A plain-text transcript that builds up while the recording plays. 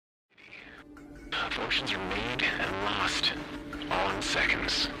Fortunes are made and lost, all in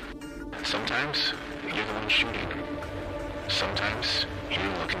seconds. Sometimes, you're the one shooting. Sometimes,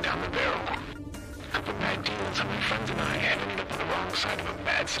 you're looking down the barrel. A couple bad deals, and my friends and I have ended up on the wrong side of a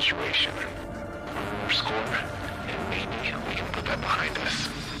bad situation. One more score, and maybe we can put that behind us.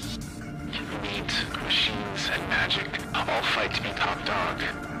 Meat, machines, and magic all fight to be top dog.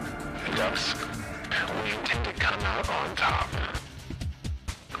 And us, we intend to come out on top.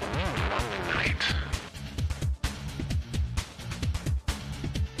 We won the night.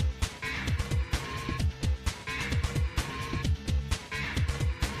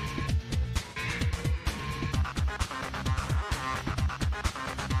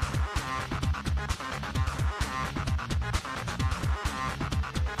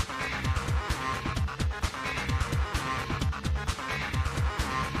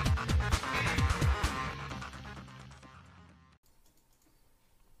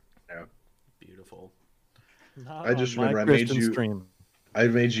 Beautiful. I just remember I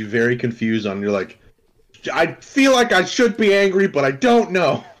made you very confused on. You're like, I feel like I should be angry, but I don't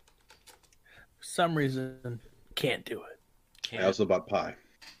know. For some reason, can't do it. I also bought pie.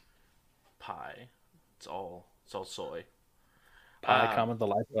 Pie. It's all soy. Pie, comma the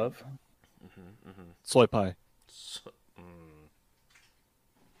life of. Soy pie.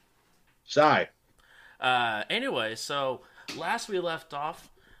 Sigh. Anyway, so last we left off,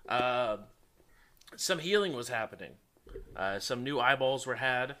 some healing was happening. Some new eyeballs were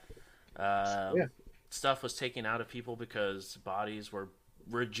had. Stuff was taken out of people because bodies were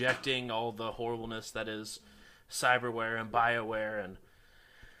rejecting all the horribleness that is cyberware and bioware, and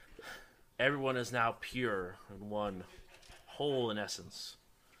everyone is now pure and one whole in essence.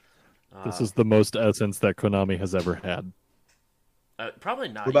 This is the most essence that Konami has ever had. Probably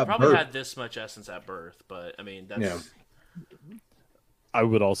not. What You about probably birth? had this much essence at birth, but I mean, that's... Yeah. I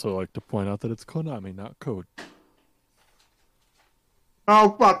would also like to point out that it's Konami, not Code.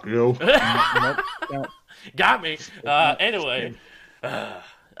 Oh, fuck you. Got me. Anyway,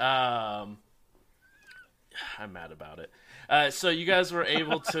 I'm mad about it. So you guys were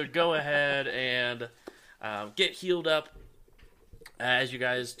able to go ahead and get healed up as you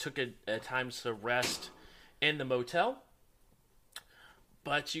guys took a time to rest in the motel.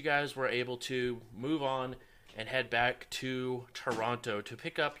 But you guys were able to move on and head back to Toronto to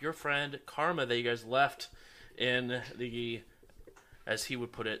pick up your friend Karma that you guys left in the, as he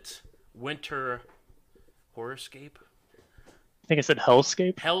would put it, winter horrorscape? I think I said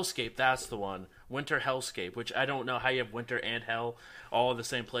Hellscape. Hellscape, that's the one. Winter Hellscape, which I don't know how you have winter and hell all in the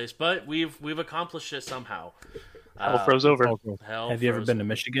same place, but we've accomplished it somehow. Hell froze over. Hell Have you ever froze been to over.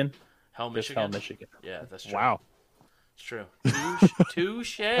 Michigan? Hell, Just Michigan? Hell, Michigan. Yeah, that's true. Wow. It's true.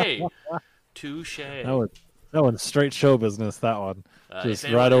 Touche. Touche. That one's straight show business, that one. Just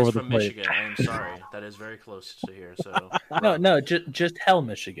if right anyone is over the from plate. Michigan, I'm sorry. That is very close to here. So No, just Hell,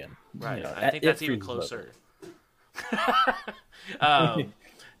 Michigan. right, You know, I think that's it even freezes closer. over.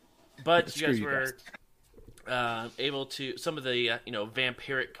 But you Screw guys you were able to. Some of the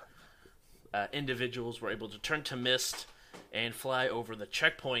vampiric individuals were able to turn to mist and fly over the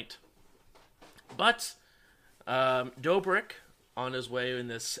checkpoint. But Dobrik, on his way in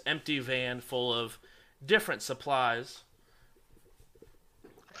this empty van full of different supplies,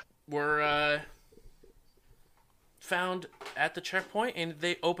 were found at the checkpoint, and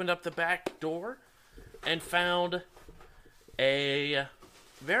they opened up the back door and found a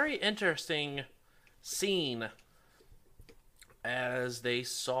very interesting scene as they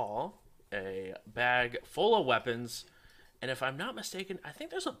saw a bag full of weapons. And if I'm not mistaken, I think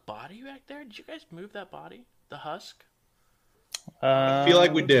there's a body back there. Did you guys move that body? The husk? I feel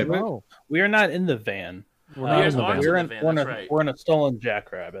like we did. We are not in the van. You guys aren't in We're the in, van, we're, in that's a, right. we're in a stolen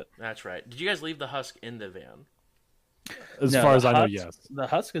jackrabbit. That's right. Did you guys leave the husk in the van? As No, far as the I know, husk- yes. The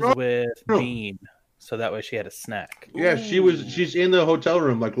husk is Oh, with no. Bean, so that way she had a snack. Yeah, she's in the hotel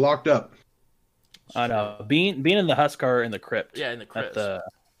room, like locked up. I know. Bean and the husk are in the crypt. Yeah, in the crypt. At the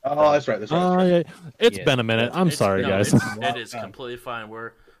Oh, that's right. That's right. Oh, yeah. It's Yeah. been a minute. I'm It's- sorry, no, guys. It is completely fine.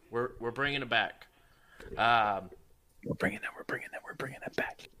 We're bringing it back. we're bringing it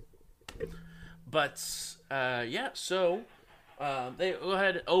back. But yeah, so they go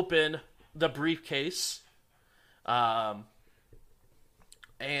ahead and open the briefcase, and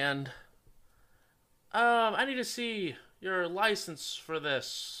I need to see your license for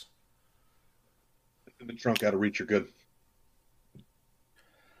this. In the trunk, out of reach. You're good.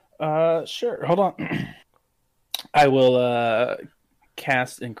 Sure. Hold on. I will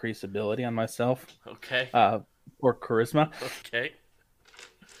cast increase ability on myself. Okay. Or charisma. Okay.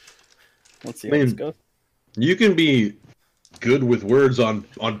 Let's see how this Man. goes. You can be good with words on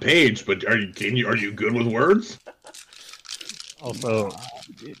page, but are you good with words? Also,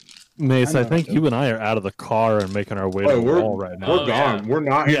 Mace, I think you and I are out of the car and making our way to the wall right now. We're gone. Yeah. We're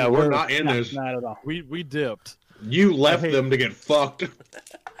not. Yeah, we're not in this. Not at all. We dipped. You left them to get fucked.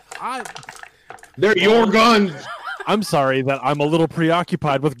 I They're your guns. I'm sorry that I'm a little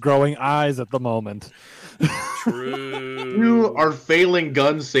preoccupied with growing eyes at the moment. True. You are failing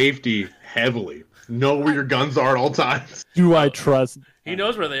gun safety heavily. Know where your guns are at all times. Do I trust? He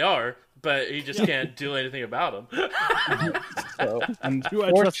knows where they are, but he just can't do anything about them. So, Do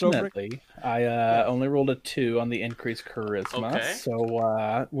I trust Dobrik? unfortunately, I only rolled a 2 on the increased charisma. Okay.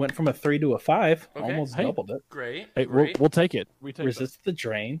 So went from a 3 to a 5. Okay. Almost Hey. doubled it. Great. Hey, great. we'll take it. We take it. Resist the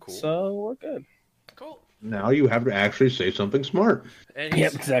drain. Cool. So we're good. Cool. Now you have to actually say something smart. And he's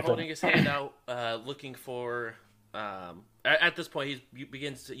Yep, exactly. holding his hand out, looking for. At this point,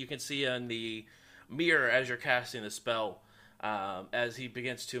 you can see in the mirror as you're casting the spell, as he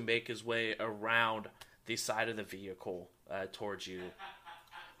begins to make his way around the side of the vehicle towards you.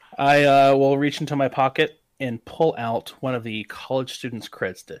 I will reach into my pocket and pull out one of the college students'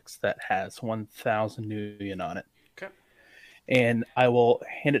 cred sticks that has 1,000 nuyen on it. Okay. And I will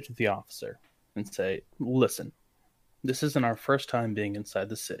hand it to the officer and say, listen, this isn't our first time being inside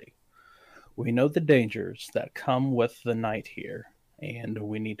the city. We know the dangers that come with the night here, and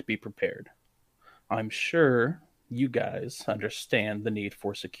we need to be prepared. I'm sure you guys understand the need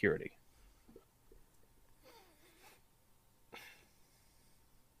for security.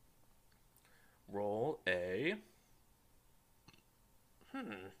 Roll a.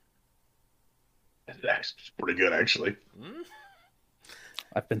 That's pretty good, actually.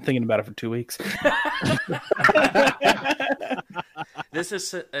 I've been thinking about it for 2 weeks. This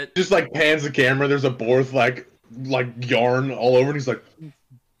is Just like pans the camera. There's a boar with like yarn all over, and he's like,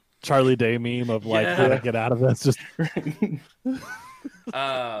 Charlie Day meme of like, Yeah. how to get out of this. Just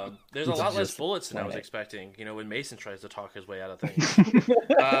there's a lot less just bullets than I was funny. expecting. You know, when Mason tries to talk his way out of things.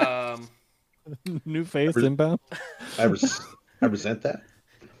 new face inbound. I resent that.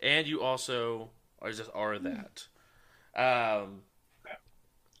 And you also are that. I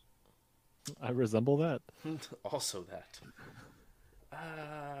resemble that. Also that.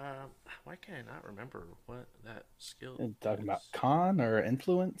 Why can I not remember what that skill is? Talking about con or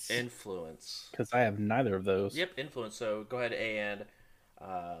influence? Influence. Because I have neither of those. Yep, influence. So go ahead and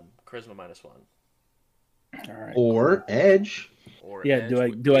charisma -1. All right. Or edge. Or Yeah, edge do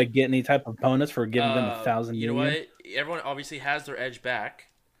would I be- get any type of bonus for giving them 1,000 You know nuyen? what? Everyone obviously has their edge back.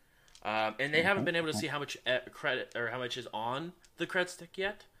 And they haven't been able to see how much credit or how much is on the cred stick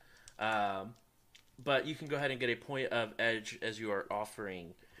yet. But you can go ahead and get a point of edge as you are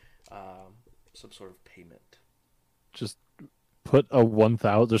offering some sort of payment. Just put a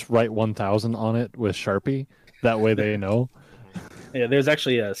 1,000. Just write 1,000 on it with Sharpie. That way they know. Yeah, there's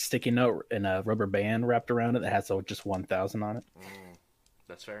actually a sticky note and a rubber band wrapped around it that has just 1,000 on it.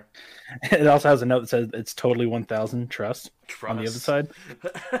 That's fair. It also has a note that says it's totally 1,000 trust on the other side.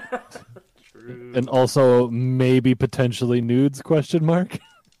 True. And also maybe potentially nudes ?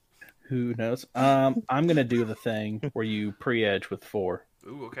 Who knows? I'm gonna do the thing where you pre-edge with 4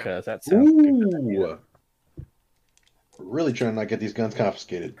 Ooh, okay. because that sounds good. Ooh. We're really trying to not get these guns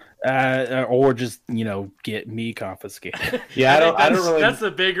confiscated. Or just get me confiscated. Yeah, I don't really. That's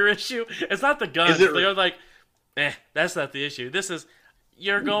the bigger issue. It's not the guns. Is it- They're like, that's not the issue. This is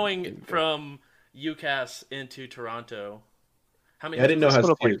you're going from UCAS into Toronto. How many? I didn't know how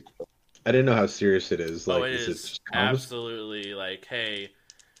Split up, serious. I didn't know how serious it is. Like, Oh, it is it is just harmless? absolutely like, hey,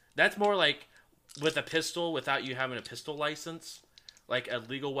 that's more like with a pistol without you having a pistol license, like a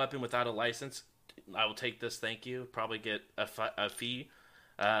legal weapon without a license. I will take this, thank you. Probably get a fee,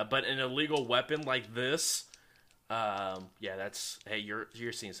 but an illegal weapon like this, yeah, that's hey, you're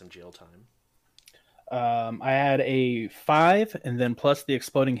seeing some jail time. I had a 5, and then plus the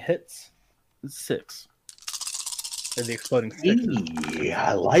exploding hits, 6. Or the exploding 6. Yeah,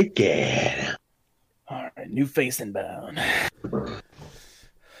 I like it. All right, new face inbound.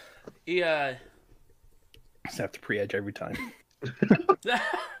 Yeah, Just have to pre-edge every time.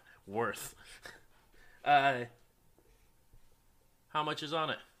 worth. How much is on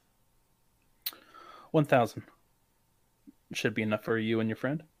it? 1,000 should be enough for you and your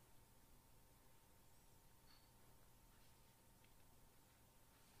friend.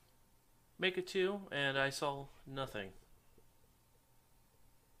 Make it 2, and I saw nothing.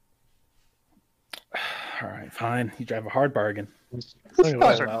 All right, fine. You drive a hard bargain. Start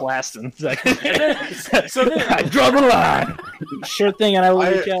blasting. So then, I draw the line. Sure thing, and I will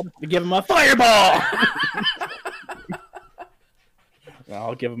reach out to give him a fireball.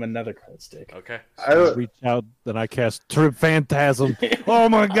 I'll give him another credit stick. Okay. I reach out, then I cast Trip Phantasm. Oh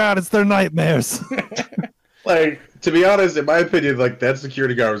my god, it's their nightmares. Like, to be honest, in my opinion, like, that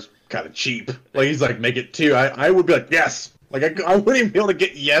security guard was kind of cheap. Like, he's like, make it 2. I would be like, yes. Like, I wouldn't even be able to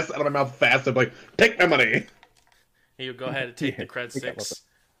get yes out of my mouth fast. I'd be like, take my money. You go ahead and take the cred sticks,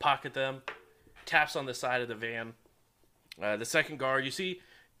 pocket them, taps on the side of the van. The second guard, you see,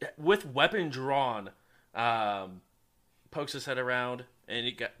 with weapon drawn, pokes his head around, and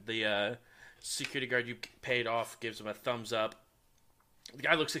you got the security guard you paid off gives him a thumbs up. The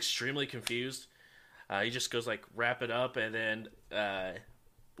guy looks extremely confused. He just goes like, wrap it up, and then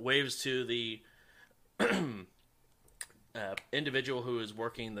waves to the individual who is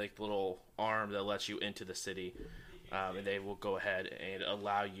working the little arm that lets you into the city, and they will go ahead and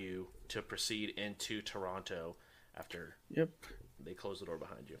allow you to proceed into Toronto after they close the door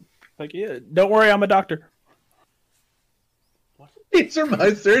behind you. Like, yeah, don't worry, I'm a doctor. What? These are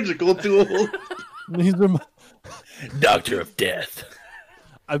my surgical tools. Doctor of Death.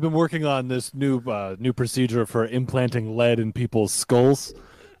 I've been working on this new procedure for implanting lead in people's skulls.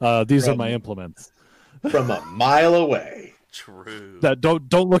 These are my implements. From a mile away. True. That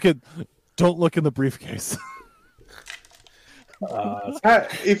don't look in the briefcase.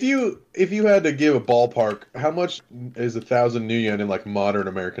 If you had to give a ballpark, how much is 1,000 new yen in like modern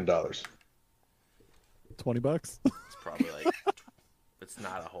American dollars? $20. It's probably like it's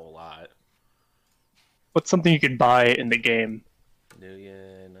not a whole lot. What's something you could buy in the game? New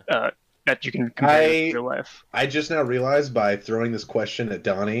yen. That you can compare to your life. I just now realized by throwing this question at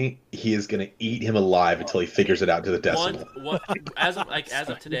Donnie, he is going to eat him alive until he figures it out to the decimal. As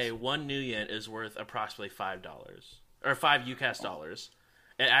of today, 1 new yen is worth approximately $5 or 5 UCAS dollars.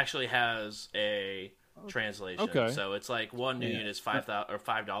 It actually has a translation, so it's like 1 new yen is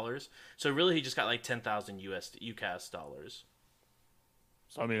 $5. So really, he just got like 10,000 UCAS dollars.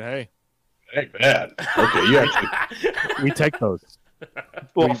 So I mean, hey, ain't bad. Okay, you actually we take those.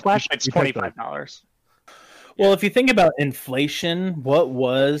 Well, flashlight's $25. Well, if you think about inflation, what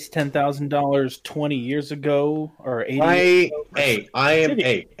was $10,000 20 years ago or 80 years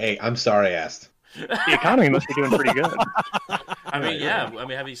ago? I'm sorry I asked. The economy must be doing pretty good. I mean,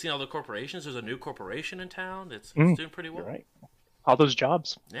 have you seen all the corporations? There's a new corporation in town. It's doing pretty well. Right. All those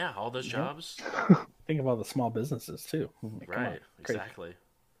jobs. Yeah, all those jobs. Think of all the small businesses, too. Right, exactly.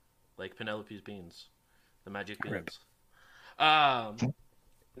 Like Penelope's Beans. The magic beans.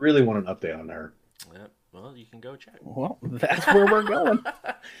 Really want an update on her. Yeah, well, you can go check. Well, that's where we're going.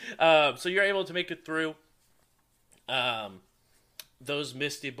 So you're able to make it through. Those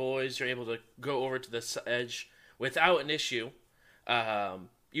Misty boys, you're able to go over to the edge without an issue.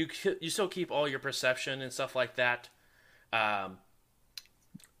 You still keep all your perception and stuff like that.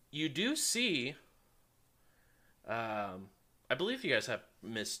 You do see. I believe you guys have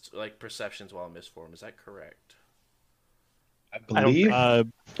missed perceptions while in mist form. Is that correct? I believe. I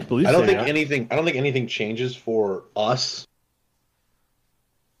don't think anything changes for us.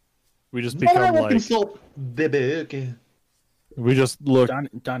 We just become like. We just look.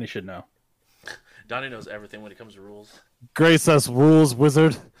 Donnie should know. Donnie knows everything when it comes to rules. Grace us rules,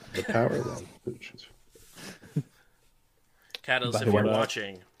 wizard. The power of them. Catalyst, if you're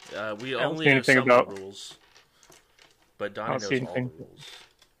watching, we only know some of the rules. But Donnie knows all the rules.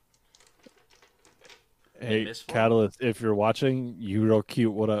 Hey, Catalyst, if you're watching, you real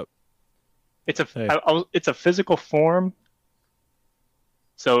cute. What up? It's a physical form,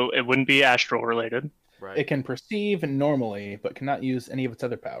 so it wouldn't be astral related. Right. It can perceive normally, but cannot use any of its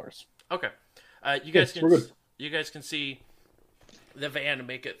other powers. Okay. You guys can see the van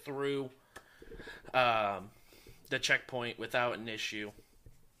make it through the checkpoint without an issue.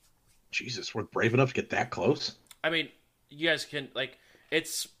 Jesus, we're brave enough to get that close? I mean, you guys can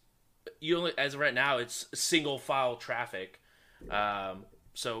it's. You only, as of right now, it's single file traffic.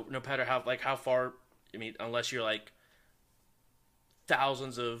 So no matter how far, I mean, unless you're like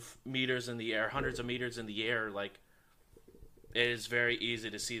thousands of meters in the air, hundreds of meters in the air, it is very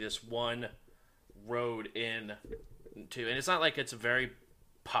easy to see this one road in to, and it's not like it's a very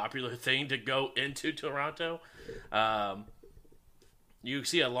popular thing to go into Toronto. You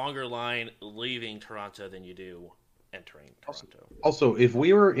see a longer line leaving Toronto than you do entering Toronto. Also, if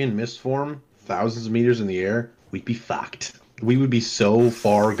we were in mist form, thousands of meters in the air, we'd be fucked. We would be so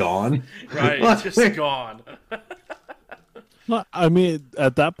far gone. Right, just gone. I mean,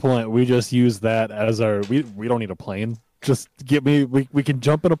 at that point, we just use that as our. We don't need a plane. Just get me. We can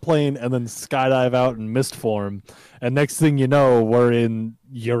jump in a plane and then skydive out in mist form, and next thing you know, we're in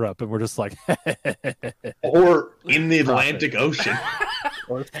Europe, and we're just like, or in the Atlantic Ocean.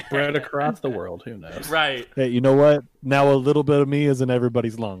 Or spread across the world. Who knows? Right. Hey, you know what? Now a little bit of me is in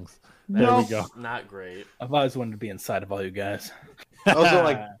everybody's lungs. There we go. Not great. I've always wanted to be inside of all you guys. Also,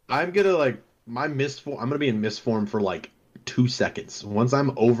 like, I'm gonna be in mist form for like 2 seconds. Once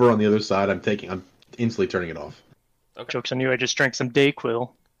I'm over on the other side, I'm instantly turning it off. Okay. Joke's on you, I just drank some Dayquil.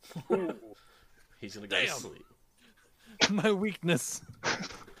 He's gonna go to sleep. My weakness.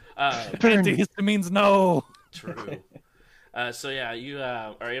 Um, Antihistamines, no. True. So yeah, you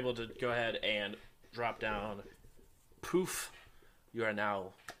are able to go ahead and drop down. Poof! You are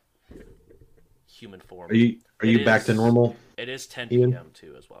now human form. Are you back to normal? It is 10 Ian? p.m.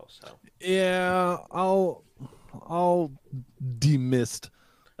 too, as well. So Yeah, I'll demist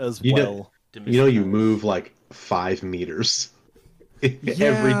as You well. You move like 5 meters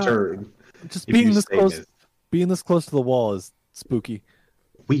every turn. Just if being you this stay close, mist. being this close to the wall is spooky.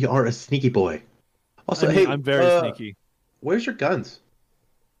 We are a sneaky boy. Also, I mean, hey, I'm very sneaky. Where's your guns?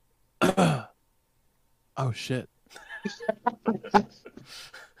 Oh shit!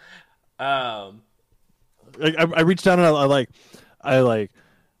 I reached down and I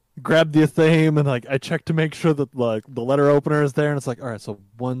grabbed the thing and I checked to make sure that the letter opener is there, and it's like, all right, so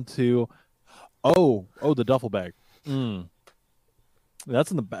 1, 2, the duffel bag.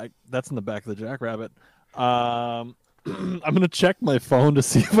 That's in the back. That's in the back of the Jackrabbit. I'm gonna check my phone to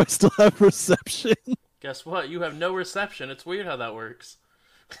see if I still have reception. guess what? You have no reception. It's weird how that works.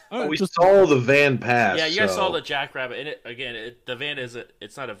 We saw the van pass. Yeah, you guys so- saw the Jackrabbit. And the van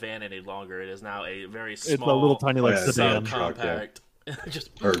it's not a van any longer. It is now a very small, It's a little tiny sedan. subcompact.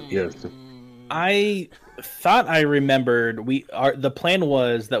 Just yes. I thought I remembered the plan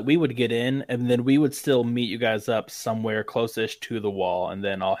was that we would get in and then we would still meet you guys up somewhere closest to the wall, and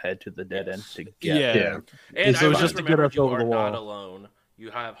then I'll head to the dead end to get. Yeah. And So I it's just just to get remembered us you over are the not wall. alone.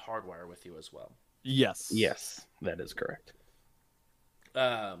 You have Hardwire with you as well. Yes. Yes, that is correct.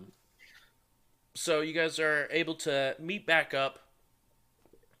 So you guys are able to meet back up,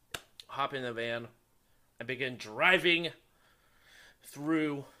 hop in the van, and begin driving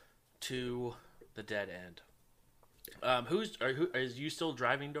through to the dead end. Is you still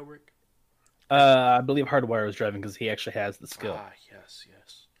driving, Dobrik? I believe Hardwire is driving because he actually has the skill. Ah, yes.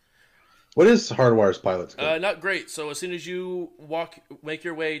 What is Hardwire's pilot skill? Not great. So as soon as you make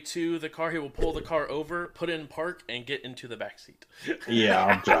your way to the car, he will pull the car over, put it in park, and get into the back seat.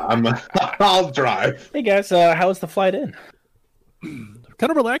 Yeah, I'll drive. Hey guys, how was the flight in?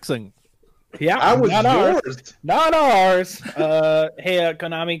 Kind of relaxing. Yeah, I was not ours. yours. Not ours. Hey,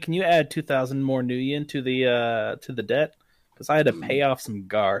 Konami, can you add 2,000 more new yen to the debt? Because I had to pay off some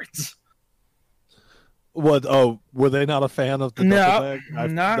guards. What? Oh, were they not a fan of the duffel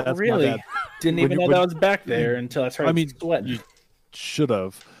bag? Not that's my really. bad. Didn't When even you- know that was back there until I started sweating. You should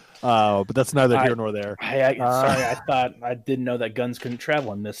have. But that's neither here nor there. Sorry, I didn't know that guns couldn't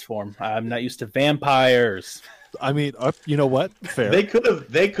travel in this form. I'm not used to vampires. I mean, you know what? Fair. They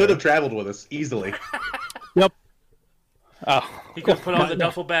could have traveled with us easily. Yep. Oh, He could put on the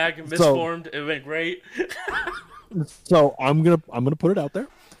duffel bag, misformed. It went great. So I'm gonna put it out there.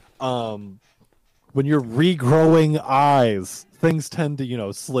 When you're regrowing eyes, things tend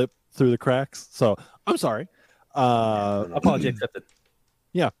to slip through the cracks. So I'm sorry. apology accepted.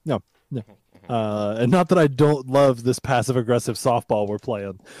 Yeah, no. And not that I don't love this passive aggressive softball we're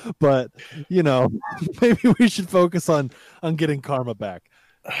playing, but maybe we should focus on getting karma back.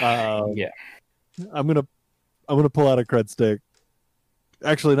 Yeah. I'm gonna pull out a cred stick.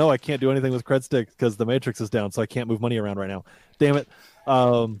 Actually, no, I can't do anything with cred stick because the matrix is down, so I can't move money around right now. Damn it. I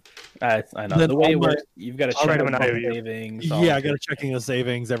know Then the way it on my- works. You've got to I'll check write them an the IOU. savings. Yeah, I got a checking the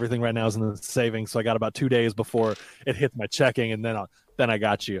savings. Everything right now is in the savings, so I got about 2 days before it hits my checking, and then I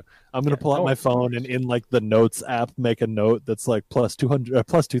got you. I'm gonna pull out my phone and in the notes app make a note that's like plus 200,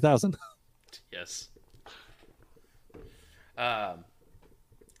 plus 2,000. Yes.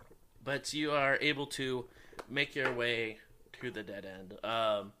 But you are able to make your way to the dead end.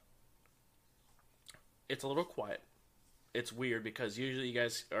 It's a little quiet. It's weird because usually you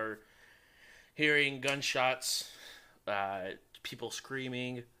guys are hearing gunshots, people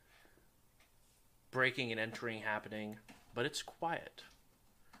screaming, breaking and entering happening, but it's quiet.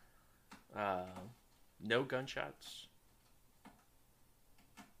 No gunshots.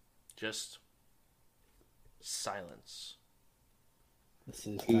 Just silence. This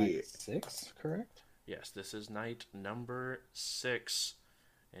is night 6, correct? Yes, this is night number 6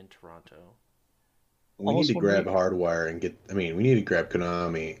 in Toronto. We need to grab Hardwire and we need to grab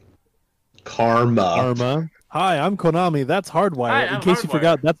Konami. Karma. Hi, I'm Konami. That's Hardwire. Hi, In I'm case you Hardwire.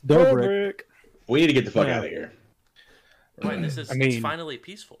 forgot, that's Dobrik. We need to get the fuck out of here. Wait, this is I mean- it's finally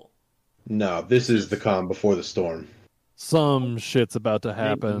peaceful. No, this is the calm before the storm. some shit's about to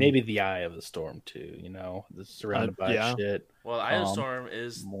happen. Maybe the eye of the storm too. Surrounded by yeah. shit. Well, Eye of the Storm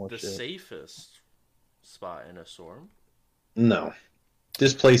is more the shit. safest spot in a storm. No.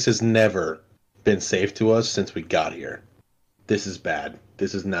 This place has never been safe to us since we got here. This is bad.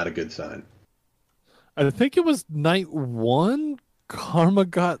 This is not a good sign. I think it was night 1. Karma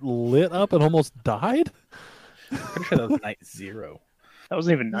got lit up and almost died. Pretty sure that was night 0. That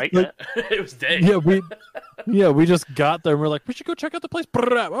wasn't even night yet. It was day. Yeah, we just got there and we're like, we should go check out the place.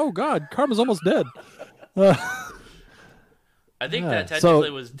 Oh God, Karma's almost dead. I think that so-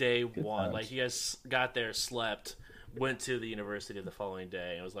 technically was day 1. times. Like, you guys got there, slept, went to the university the following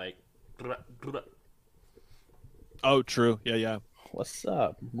day, and it was like... Oh, true. Yeah. What's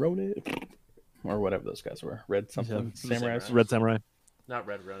up, Ronin? Or whatever those guys were. Red something. Yeah, Samurais. Red Samurai. Not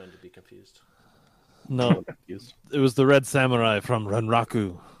Red Ronin, to be confused. No, Confused. it was the Red Samurai from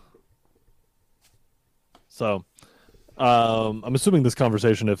Renraku. So, I'm assuming this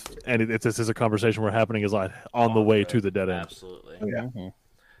conversation, if this is a conversation we're happening, is on the way to the dead end. Absolutely. Mhm.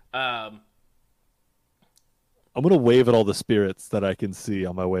 Um, I'm gonna wave at all the spirits that I can see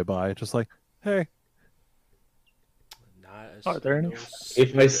on my way by, just like, hey. not a Are there any? single If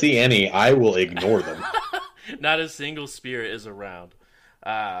I spirit. see any, I will ignore them. Not a single spirit is around.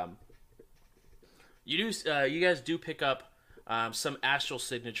 You guys do pick up some astral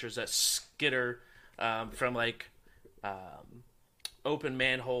signatures that skitter from open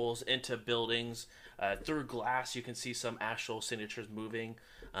manholes into buildings. Through glass, you can see some astral signatures moving.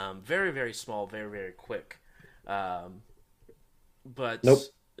 Very, very small, very, very quick. But Nope.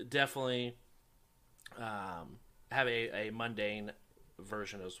 definitely have a mundane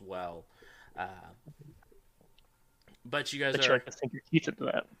version as well. But you guys Bet you are... like to sink your teeth into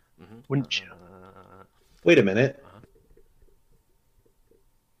that, wouldn't you? Wait a minute.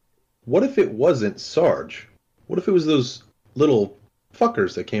 What if it wasn't Sarge? What if it was those little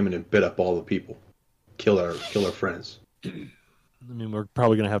fuckers that came in and bit up all the people? Kill our friends. I mean, we're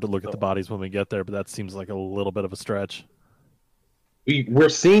probably gonna have to look at the bodies when we get there, but that seems like a little bit of a stretch. We're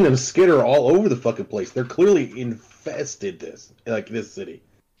seeing them skitter all over the fucking place. They're clearly infested this city.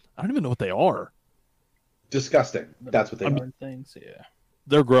 I don't even know what they are. Disgusting. That's what they are. Hard things, yeah.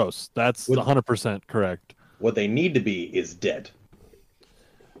 They're gross. That's Would- 100% correct. What they need to be is dead.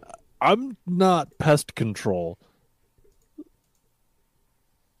 I'm not pest control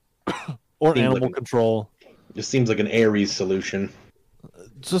or Seems animal like- control. Just seems like an Ares solution.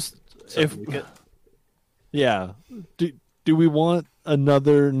 Just So if we get- yeah, do we want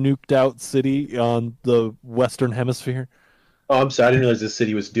another nuked out city on the Western Hemisphere? Oh, I'm sorry. I didn't realize this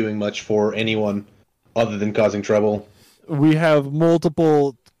city was doing much for anyone other than causing trouble. We have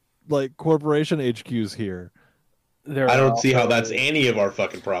multiple corporation HQs here. There I are don't see how also- that's any of our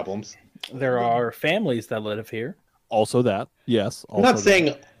fucking problems. There are families that live here. Also that, yes. I'm not also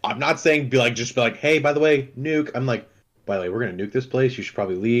that. saying be like, hey, by the way, nuke. I'm like, by the way, we're gonna nuke this place. You should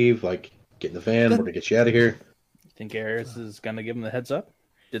probably leave. Like, get in the van. We're gonna get you out of here. You think Ares is gonna give them the heads up?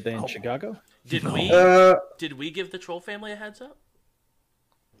 Did they in Chicago? Did we give the troll family a heads up?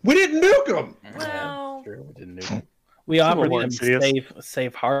 We didn't nuke them. Well, Sure, we didn't know. We offered more them insidious.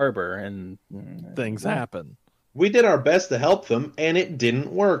 safe harbor, and Things happen. We did our best to help them, and it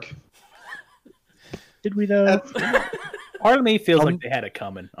didn't work. Did we though? part of me feels like they had it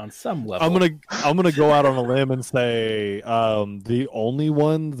coming on some level. I'm gonna go out on a limb and say the only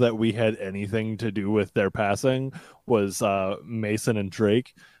one that we had anything to do with their passing was Mason and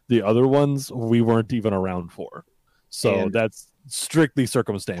Drake. The other ones we weren't even around for, so And- that's strictly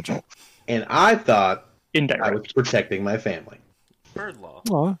circumstantial. And I thought I Indirect. was protecting my family. bird law.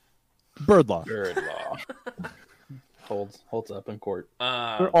 Aw. Bird law. Bird law holds up in court.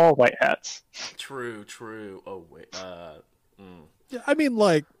 We're all white hats. True. Oh wait. Yeah, I mean,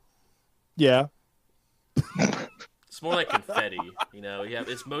 yeah. It's more like confetti. Yeah.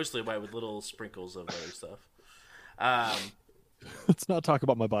 It's mostly white with little sprinkles of other stuff. Let's not talk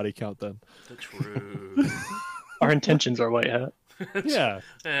about my body count then. True. Our intentions are white hat. Yeah.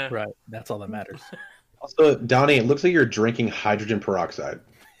 Eh. Right, that's all that matters. Also, Donnie, it looks like you're drinking hydrogen peroxide.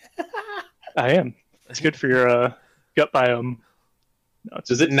 I am. It's good for your gut biome. No, it's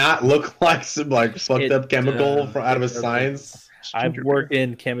Does it not look like some fucked It up chemical does. out of a science? I've ginger worked beer.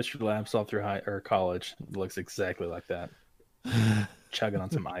 in chemistry labs all through college. It looks exactly like that. Chugging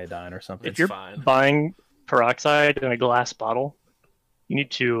on some iodine or something. If you're fine. buying peroxide in a glass bottle, you need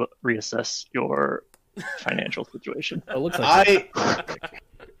to reassess your financial situation. It looks like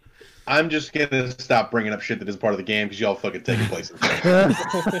I'm just gonna stop bringing up shit that is part of the game because y'all fucking taking place in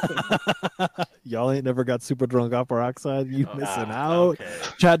Y'all ain't never got super drunk off peroxide. You missing out. Okay.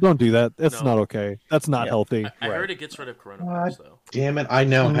 Chat, don't do that. That's No. not okay. That's not healthy. I heard it gets rid of coronavirus, though. Damn it! I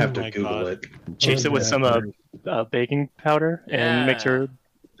now have to my Google God. it. Chase it with some baking powder and makes Yeah. your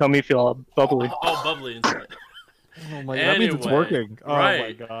tummy feel all bubbly. Oh, bubbly inside. Oh my god, that means it's Anyway, working. Oh my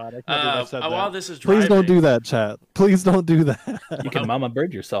right. god, I can't believe I said while that. this is Please don't driving- do that, chat. Please don't do that. You can mama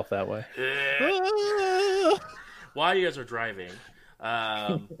bird yourself that way. While you guys are driving,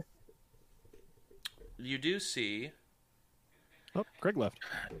 you do see. Oh, Craig left.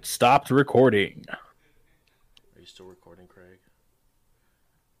 Stopped recording. Are you still recording, Craig?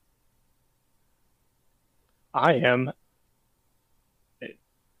 I am.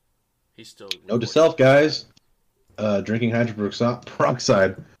 He's still. Note to recording. self, guys. Drinking hydrogen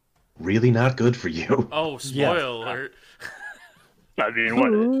peroxide, really not good for you. Oh, spoiler alert! I mean, what?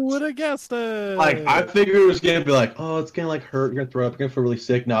 Who would have guessed it? Like, I figured it was gonna be like, oh, it's gonna like hurt, you're gonna throw up, you're gonna feel really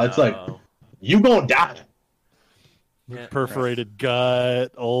sick. No, it's like, No. you gonna die. Yeah. Perforated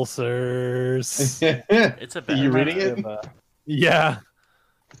gut, ulcers. It's a bad. You reading it? Yeah.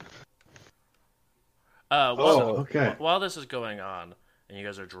 While, Oh, okay. while this is going on, and you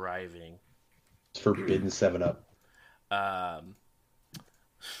guys are driving, It's forbidden 7-Up.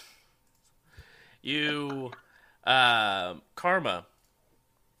 you, Karma.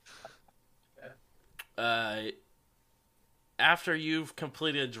 After you've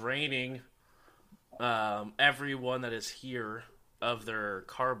completed draining everyone that is here of their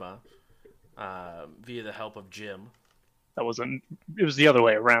karma via the help of Jim. That wasn't. It was the other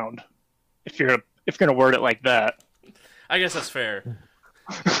way around. If you're gonna word it like that. I guess that's fair.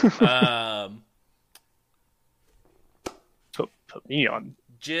 Put me on.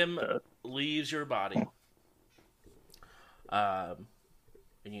 Jim leaves your body, and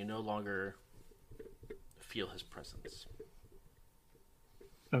you no longer feel his presence.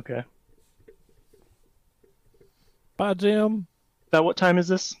 Okay. Bye, Jim. About what time is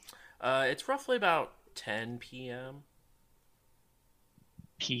this? It's roughly about 10 p.m.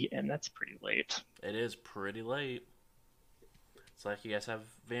 PM. That's pretty late. It is pretty late. It's like you guys have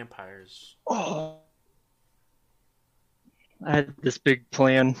vampires. Oh. I had this big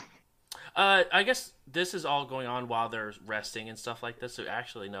plan. I guess this is all going on while they're resting and stuff like this. So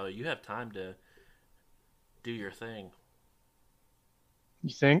actually, no, you have time to do your thing.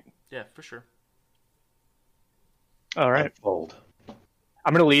 You think? Yeah, for sure. All right. Fold.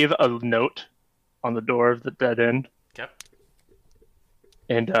 I'm gonna leave a note on the door of the dead end, Okay.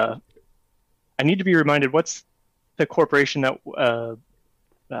 and I need to be reminded. What's the corporation that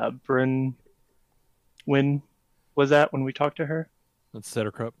Bryn Wynn was at when we talked to her? That's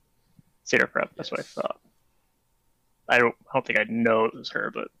Cedar Seder Prep. That's what I thought. I don't think I know it was her,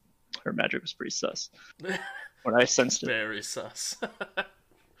 but her magic was pretty sus when I sensed it. Very sus.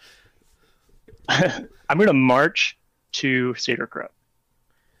 I'm gonna march to Seder Prep.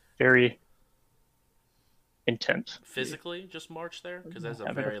 Very intent. Physically, just march there because that's a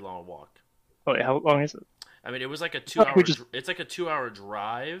Yeah, but- very long walk. Oh, wait, how long is it? I mean, it was like a Oh, 2 hour. we just- It's like a 2 hour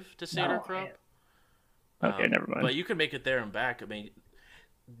drive to Cedar Crop. Okay, never mind. But you can make it there and back. I mean,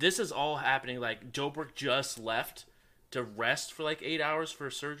 this is all happening. Like Jobrick just left to rest for like 8 hours for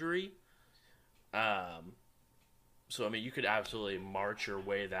surgery. So I mean, you could absolutely march your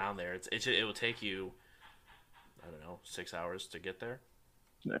way down there. It will take you, I don't know, 6 hours to get there.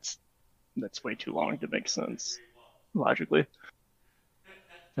 That's way too long to make sense logically.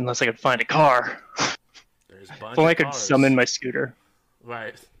 Unless I could find a car. There's a bunch If only I of could cars. summon my scooter.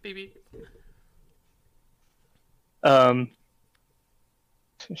 Right. Beep beep.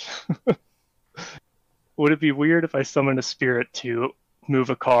 Would it be weird if I summoned a spirit to move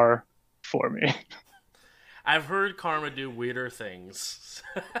a car for me? I've heard Karma do weirder things.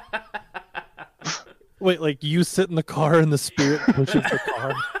 Wait, like you sit in the car and the spirit pushes the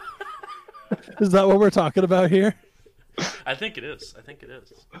car? Is that what we're talking about here? I think it is. I think it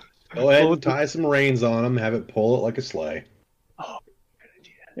is. Go ahead and tie some reins on him, have it pull it like a sleigh.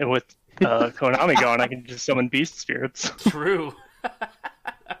 And with Konami gone, I can just summon beast spirits. True.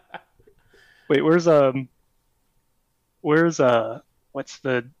 Wait, where's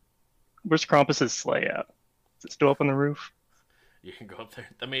Krampus's sleigh at? Is it still up on the roof? You can go up there.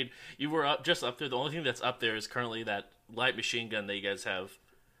 I mean, you were just up there. The only thing that's up there is currently that light machine gun that you guys have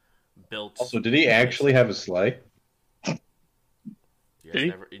built. Also, did he actually have a sleigh?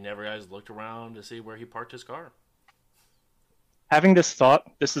 You never guys looked around to see where he parked his car. Having this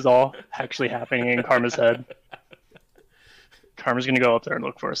thought, this is all actually happening in Karma's head. Karma's gonna go up there and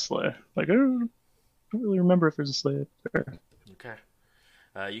look for a sleigh. Like, oh, I don't really remember if there's a sleigh up there. Okay.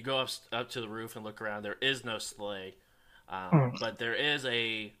 You go up to the roof and look around. There is no sleigh, but there is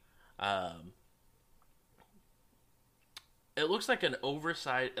a. It looks like an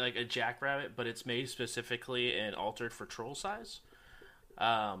oversized, like a jackrabbit, but it's made specifically and altered for troll size.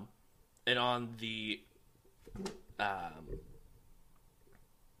 And on the,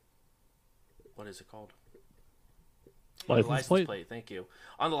 what is it called? On the license plate. Thank you.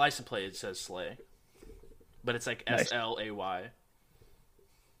 On the license plate, it says sleigh, but it's like Nice. SLAY.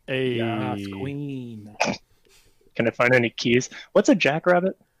 Yes, Hey, queen. Can I find any keys? What's a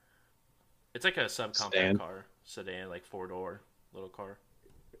jackrabbit? It's like a subcompact Sedan. car, sedan, like 4-door little car.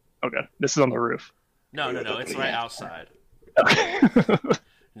 Okay, this is on the roof. No, it's right outside. Okay.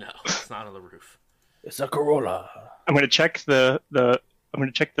 No, it's not on the roof. It's a Corolla. I'm gonna check the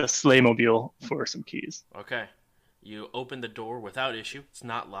sleigh mobile for some keys. Okay, you open the door without issue. It's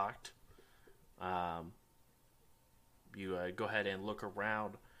not locked. You go ahead and look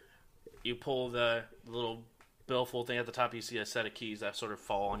around. You pull the little billfold thing at the top. You see a set of keys that sort of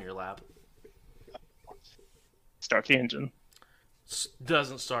fall on your lap. Start the engine.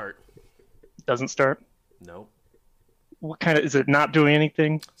 Doesn't start. Doesn't start. Nope. What kind of is it? Not doing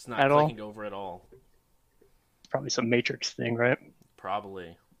anything It's not at all? clicking over at all. Probably some Matrix thing, right?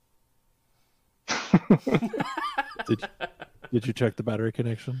 Probably. did you check the battery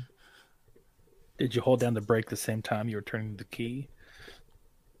connection? Did you hold down the brake the same time you were turning the key?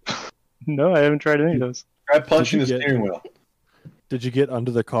 No, I haven't tried any of those. Try punching the Did you get- steering wheel. Did you get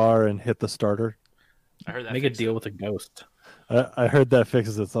under the car and hit the starter? I heard that. Make a fixed deal it. with a ghost. I heard that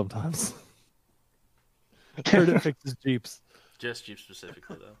fixes it sometimes. I heard it fixes Jeeps. Just Jeep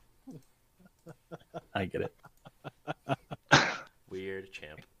specifically though. I get it. Weird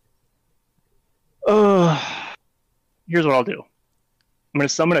champ. Here's what I'll do. I'm gonna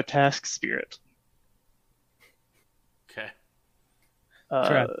summon a task spirit. Okay.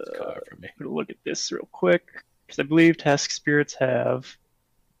 Try this car for me. I'm gonna look at this real quick because I believe task spirits have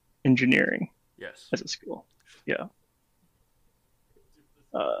engineering Yes. as a skill. Yeah.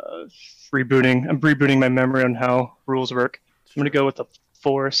 Rebooting. I'm rebooting my memory on how rules work. I'm gonna go with a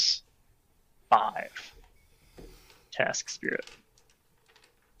force 5 task spirit.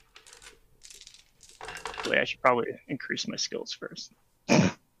 Wait, I should probably increase my skills first.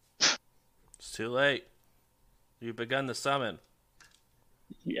 It's too late. You've begun the summon.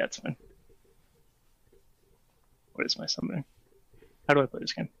 Yeah, it's fine. What is my summoning? How do I play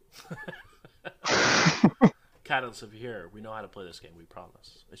this game? Catalyst of here. We know how to play this game. We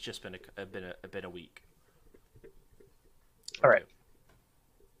promise. It's just been a week. All right.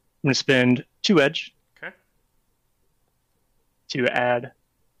 I'm going to spend 2 edge Okay. to add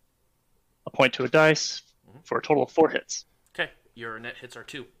a point to a dice for a total of 4 hits. Okay. Your net hits are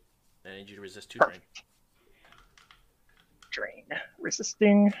 2. I need you to resist 2 Perfect. drain. Drain.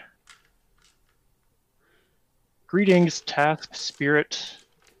 Resisting. Greetings, task spirit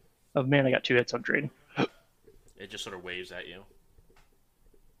of man. I got 2 hits on drain. It just sort of waves at you.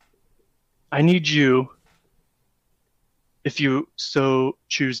 I need you, if you so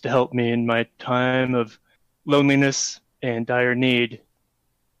choose to help me in my time of loneliness and dire need,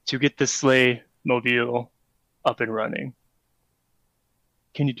 to get this sleigh mobile up and running.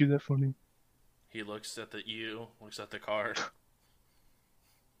 Can you do that for me? He looks at looks at the car.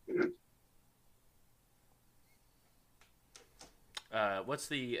 What's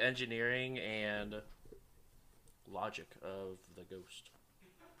the engineering and logic of the ghost?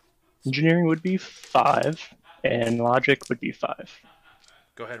 Engineering would be 5, and logic would be 5.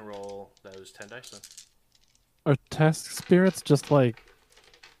 Go ahead and roll those 10 dice then. Are task spirits just like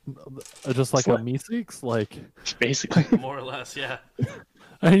a Sli- Meeseeks? Like, Basically. More or less, yeah.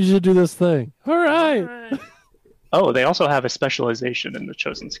 I need you to do this thing. All right. Alright. Oh, they also have a specialization in the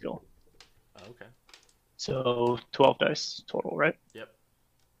chosen skill. Oh, okay. So 12 dice total, right? Yep.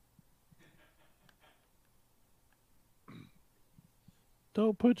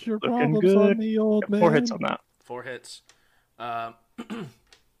 Don't put your Looking problems good. on me, old Got man. 4 hits on that. 4 hits.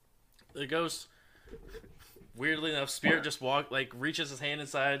 The ghost, weirdly enough, spirit just reaches his hand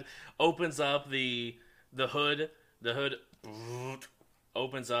inside, opens up the hood. The hood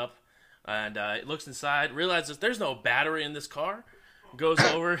opens up, and it looks inside. Realizes there's no battery in this car. Goes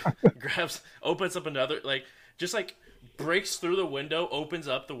over, opens up another, breaks through the window, opens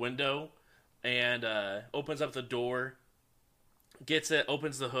up the window, and opens up the door. Gets it,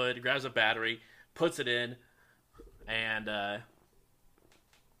 opens the hood, grabs a battery, puts it in, and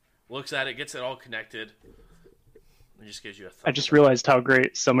looks at it, gets it all connected, and just gives you a thumbs I just up. realized how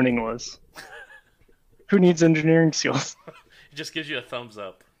great summoning was. Who needs engineering skills? It just gives you a thumbs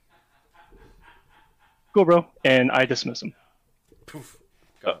up. Cool, bro. And I dismiss him. Poof.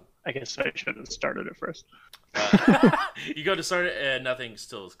 I guess I should have started it first. You go to start it, and nothing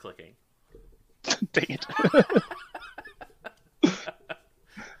still is clicking. Dang it.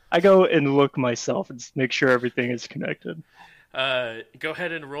 I go and look myself and make sure everything is connected. Go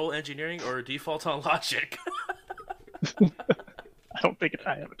ahead and roll engineering or default on logic. I don't think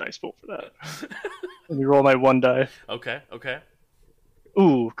I have a dice pool for that. Let me roll my 1 die. Okay.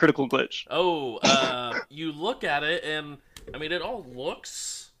 Ooh, critical glitch. Oh, you look at it, and I mean, it all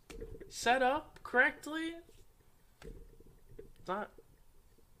looks set up correctly. It's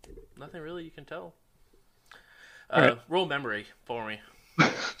nothing really you can tell. Right. Roll memory for me.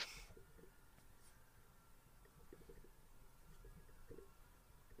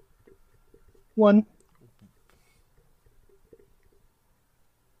 One.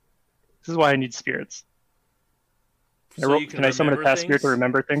 This is why I need spirits. Can I summon a task spirit to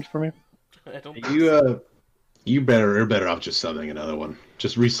remember things for me? I don't. You you're better off just summoning another one.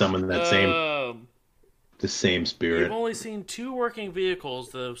 Just resummon that the same spirit. You've only seen 2 working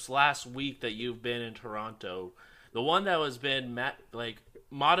vehicles this last week that you've been in Toronto. The one that has been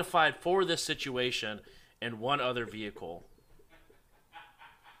modified for this situation, and 1 other vehicle.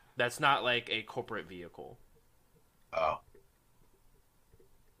 That's not like a corporate vehicle. Oh.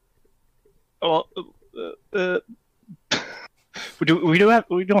 Well, we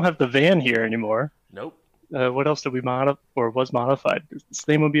don't have the van here anymore. Nope. What else did we was modified? There's the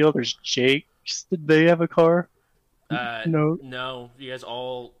Slamobile. There's Jake's. Did they have a car? No. No. You guys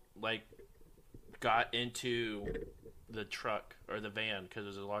all got into the truck or the van because it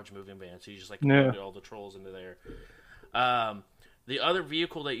was a large moving van. So you just loaded all the trolls into there. The other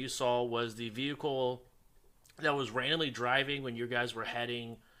vehicle that you saw was the vehicle that was randomly driving when you guys were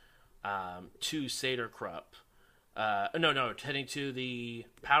heading to Saderkrupp. Heading to the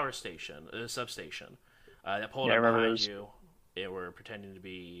power station, the substation. That pulled up behind you. They were pretending to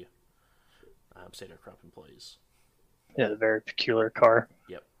be Saderkrupp employees. Yeah, the very peculiar car.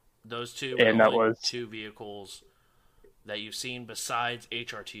 Yep. Those 2 and were that was 2 vehicles that you've seen besides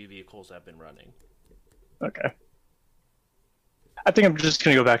HRT vehicles that have been running. Okay. I think I'm just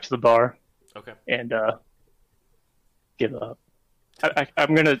going to go back to the bar. Okay. And give up.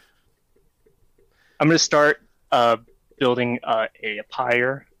 I'm gonna start building a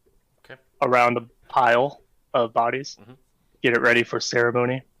pyre around the pile of bodies. Mm-hmm. Get it ready for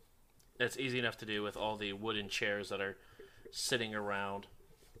ceremony. That's easy enough to do with all the wooden chairs that are sitting around.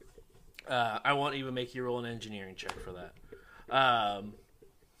 I won't even make you roll an engineering check for that.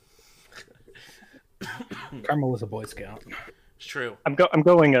 Karma was a Boy Scout. It's true. I'm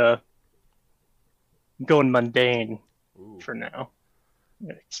going mundane for now. I'm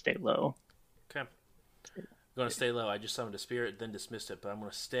gonna stay low. Okay. I'm going to stay low. I just summoned a spirit, then dismissed it, but I'm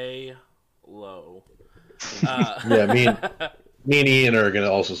going to stay low. Yeah, me and Ian are going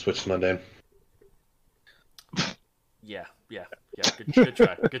to also switch to mundane. Yeah. Good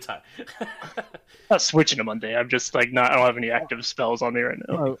try. Good time. Not switching to mundane. I'm just I don't have any active spells on me right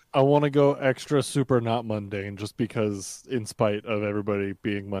now. I want to go extra super not mundane just because, in spite of everybody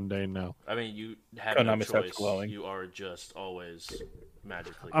being mundane now. I mean, you have no choice. Glowing. You are just always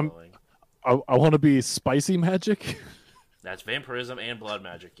magically glowing. I want to be spicy magic. That's vampirism and blood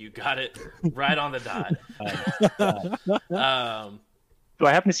magic. You got it right on the dot. Do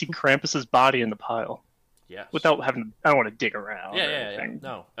I happen to see Krampus's body in the pile? Yes. Without having, I don't want to dig around. Yeah.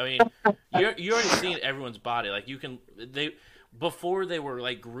 No, I mean, you already seen everyone's body. Before they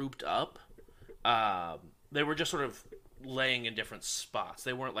were grouped up, they were just sort of laying in different spots.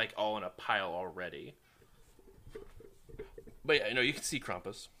 They weren't all in a pile already. But yeah, you can see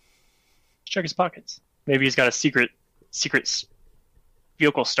Krampus. Check his pockets. Maybe he's got a secret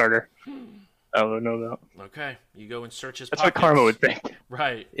vehicle starter. I don't know about. Okay, you go and search his That's pockets. what Karma would think.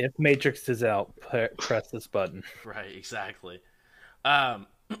 Right. If Matrix is out, press this button. Right, exactly.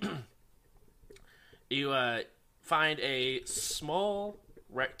 You find a small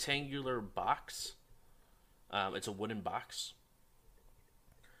rectangular box. It's a wooden box.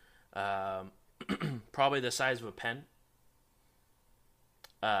 Probably the size of a pen.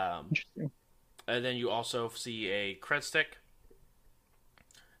 Interesting. And then you also see a cred stick,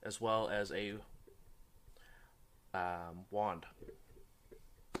 as well as a wand.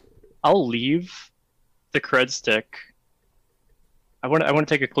 I'll leave the cred stick. I want to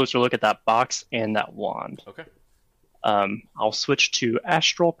take a closer look at that box and that wand. Okay. I'll switch to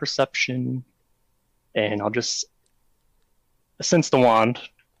astral perception, and I'll just sense the wand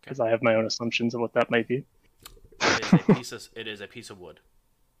because I have my own assumptions of what that might be. It is a piece of wood.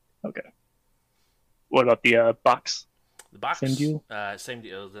 Okay. What about the box? The box, same deal. Same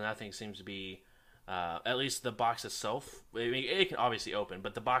deal. Nothing seems to be At least the box itself. I mean, it can obviously open,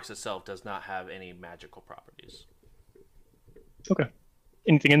 but the box itself does not have any magical properties. Okay.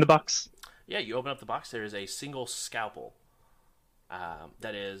 Anything in the box? Yeah, you open up the box. There is a single scalpel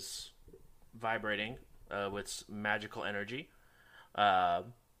that is vibrating with magical energy.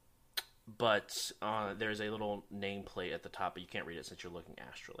 But there's a little nameplate at the top, but you can't read it since you're looking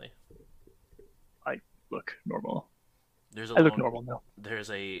astrally. I look normal. There's a I look little, normal now. There's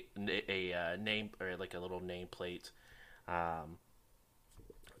a name, or like a little nameplate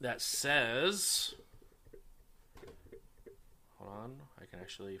that says. Hold on, I can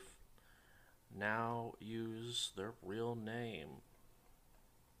actually now use their real name.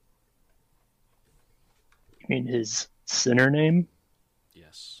 You mean his sinner name?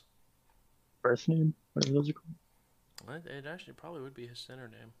 Yes. Birth name? Whatever those are called? It actually probably would be his center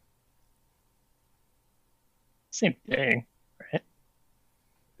name. Same thing, right?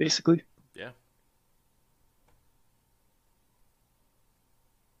 Basically. Yeah.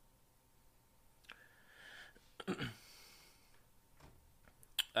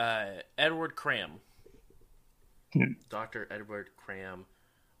 Edward Cram. Dr. Edward Cram.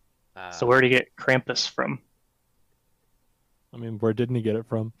 So where did he get Krampus from? I mean, where didn't he get it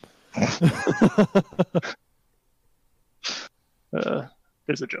from?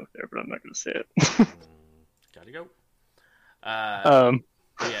 There's a joke there, but I'm not going to say it. Gotta go. Yeah,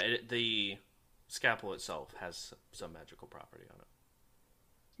 the scalpel itself has some magical property on it.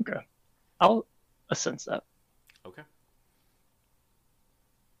 Okay. I'll sense that. Okay.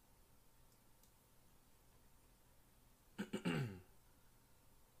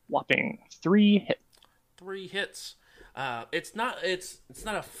 Whopping 3 hits. 3 hits. It's not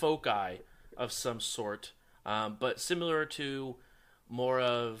a foci of some sort, but similar to more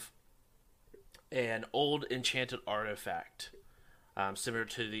of an old enchanted artifact, similar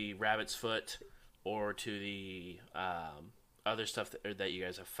to the rabbit's foot or to the other stuff that you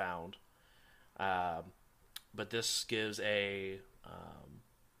guys have found. But this gives a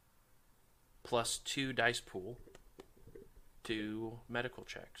 +2 dice pool to medical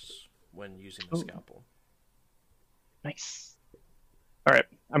checks when using the scalpel. Nice. All right,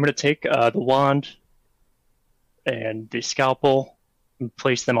 I'm going to take the wand and the scalpel and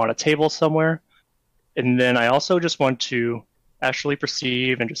place them on a table somewhere. And then I also just want to actually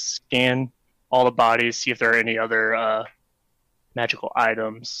perceive and just scan all the bodies, see if there are any other magical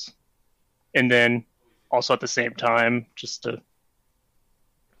items. And then also at the same time, just to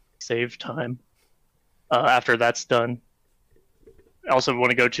save time, after that's done, I also want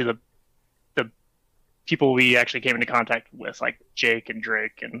to go to the people we actually came into contact with, like Jake and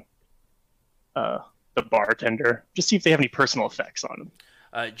Drake and the bartender, just see if they have any personal effects on him.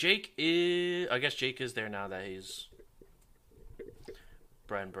 Jake is there now that he's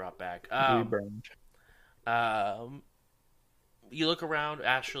Brian brought back. You look around,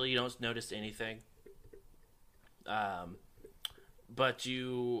 actually, you don't notice anything. But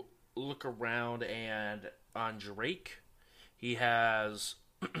you look around, and on Drake, he has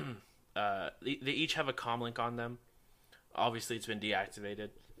they each have a comlink on them. Obviously, it's been deactivated.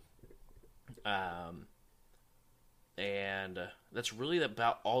 And that's really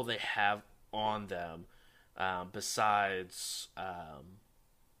about all they have on them. Besides,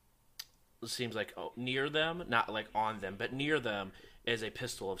 it seems like near them, not like on them, but near them is a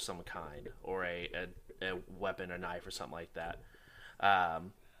pistol of some kind, or a weapon, a knife, or something like that.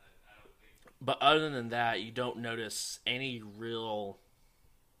 But other than that, you don't notice any real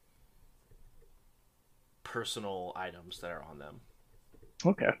personal items that are on them.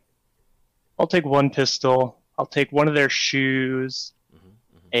 Okay. I'll take one pistol. I'll take one of their shoes,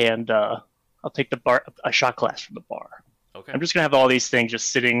 and I'll take a shot glass from the bar. Okay. I'm just gonna have all these things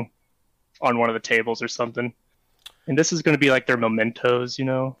just sitting on one of the tables or something, and this is gonna be like their mementos,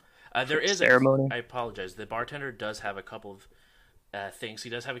 There is ceremony. I apologize. The bartender does have a couple of things. He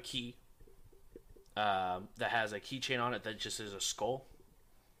does have a key that has a keychain on it that just is a skull.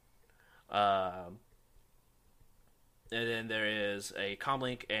 And then there is a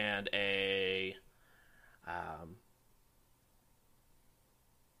comlink and a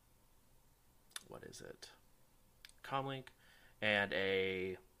what is it? Comlink and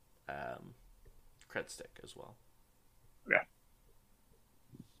a cred stick as well. Okay. I'm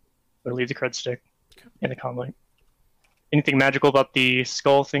gonna leave the cred stick and the comlink. Anything magical about the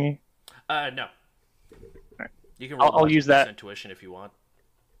skull thingy? No. Right. You can roll I'll use that intuition if you want.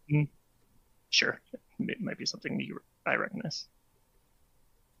 Sure, it might be something I recognize.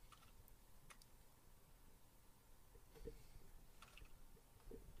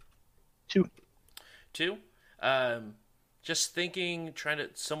 Two. Just thinking, trying to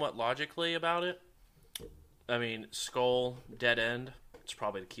somewhat logically about it. I mean, skull, dead end. It's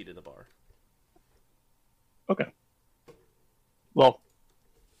probably the key to the bar. Okay. Well,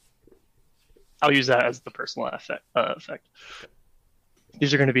 I'll use that as the personal effect.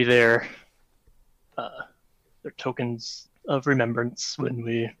 These are going to be their tokens of remembrance when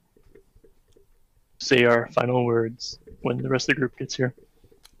we say our final words when the rest of the group gets here.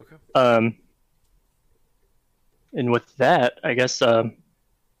 Okay. And with that, I guess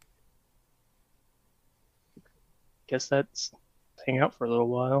that's hang out for a little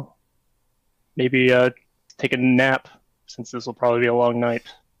while. Maybe take a nap, since this will probably be a long night.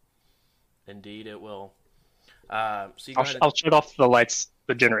 Indeed, it will. So you go ahead and... I'll shut off the lights,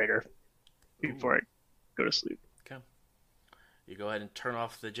 the generator, before I go to sleep. Okay. You go ahead and turn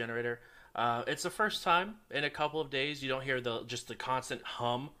off the generator. It's the first time in a couple of days you don't hear just the constant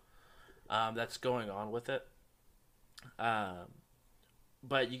hum that's going on with it.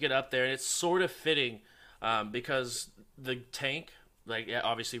 But you get up there and it's sort of fitting because the tank, it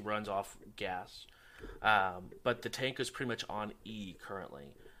obviously runs off gas, but the tank is pretty much on E currently.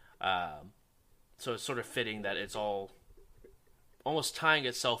 So it's sort of fitting that it's all almost tying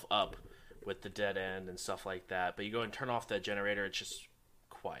itself up with the dead end and stuff like that. But you go and turn off that generator, it's just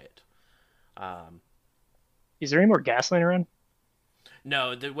quiet. Is there any more gas laying around?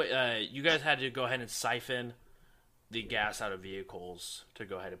 No, you guys had to go ahead and siphon the gas out of vehicles to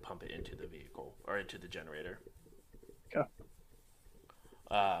go ahead and pump it into the vehicle or into the generator. Okay.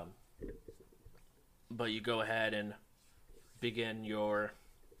 But you go ahead and begin your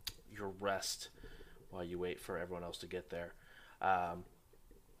rest while you wait for everyone else to get there.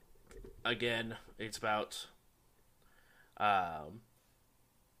 Again, it's about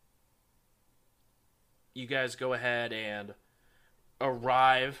you guys go ahead and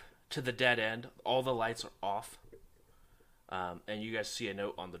arrive to the dead end. All the lights are off. And you guys see a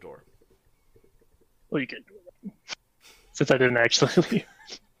note on the door. Well, you can. Since I didn't actually leave.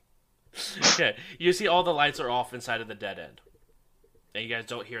 Okay, you see all the lights are off inside of the dead end. And you guys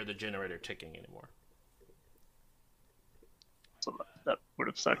don't hear the generator ticking anymore. So that would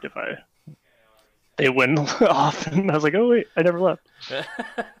have sucked if they went off and I was like, oh wait, I never left.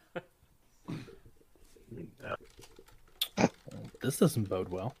 This doesn't bode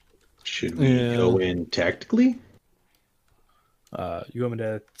well. Should we go in tactically? You want me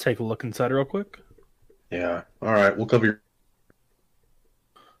to take a look inside real quick? Yeah. All right, we'll cover your...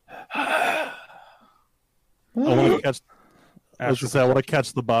 I want to catch. I was gonna say I want to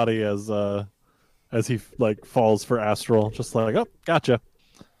catch the body as he falls for astral, just oh, gotcha.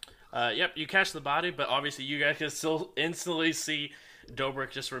 Yep, you catch the body, but obviously you guys can still instantly see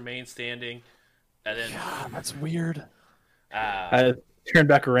Dobrik just remain standing, and then that's weird. I turn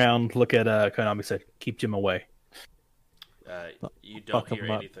back around, look at Konami, said, "Keep Jim away." You don't hear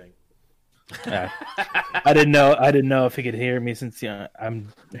anything. I didn't know if he could hear me since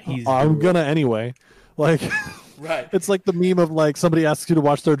I'm gonna anyway. Right. It's like the meme of somebody asks you to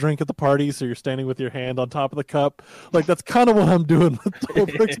watch their drink at the party, so you're standing with your hand on top of the cup. That's kind of what I'm doing with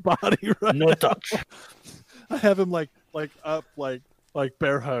Dobrik's body right No now. touch. I have him up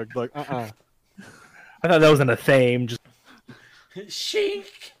bear hug I thought that wasn't a theme. Just Shink.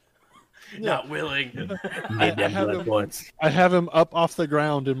 Not willing. need them blood points. I have him up off the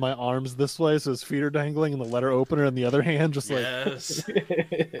ground in my arms this way, so his feet are dangling, and the letter opener in the other hand, just yes.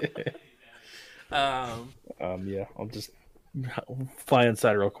 Yeah, I'll just fly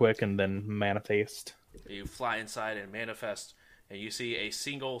inside real quick and then manifest. You fly inside and manifest, and you see a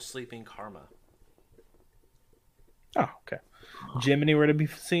single sleeping Karma. Oh, okay. Jim, anywhere to be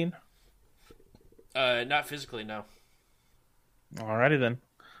seen? Not physically, no. Alrighty then.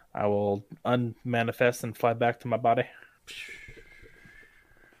 I will unmanifest and fly back to my body.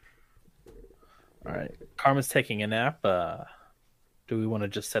 Alright. Karma's taking a nap. Do we want to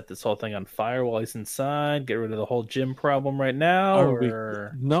just set this whole thing on fire while he's inside? Get rid of the whole gym problem right now?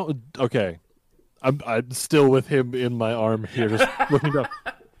 No, okay. I'm still with him in my arm here, just looking up.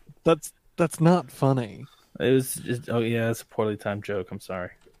 That's not funny. It was just, oh yeah, it's a poorly timed joke. I'm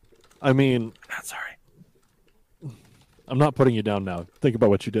sorry. I mean, Not sorry. I'm not putting you down now. Think about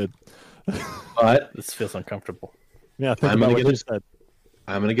what you did. But This feels uncomfortable. Yeah, think I'm about gonna what get you said.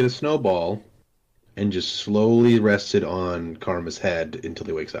 I'm gonna get a snowball and just slowly rest it on Karma's head until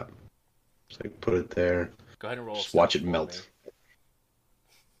he wakes up. Just put it there. Go ahead and roll. Just watch it stealth for melt. me.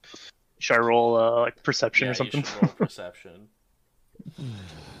 Should I roll perception Yeah, or something? you should roll perception.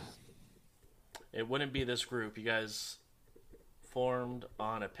 It wouldn't be this group. You guys formed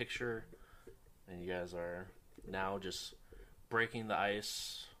on a picture, and you guys are now just breaking the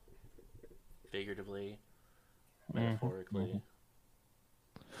ice, figuratively, metaphorically.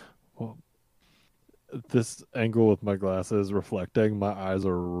 Well, this angle with my glasses reflecting, my eyes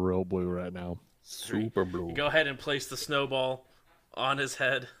are real blue right now. Super blue. You go ahead and place the snowball on his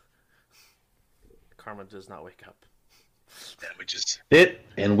head. Karma does not wake up. Yeah, we just sit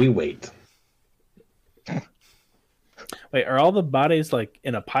and we wait. Wait, are all the bodies like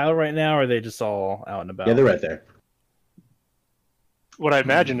in a pile right now, or are they just all out and about? Yeah, they're right there. What I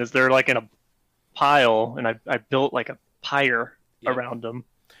imagine is they're like in a pile, and I built like a pyre Yep. around them.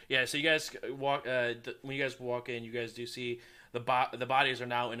 Yeah, so you guys walk. When you guys walk in, you guys do see the bodies are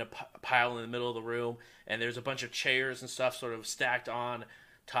now in a pile in the middle of the room, and there's a bunch of chairs and stuff sort of stacked on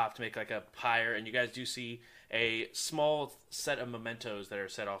top to make like a pyre. And you guys do see a small set of mementos that are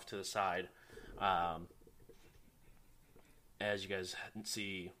set off to the side. As you guys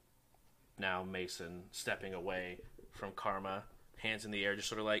see now, Mason stepping away from Karma, hands in the air, just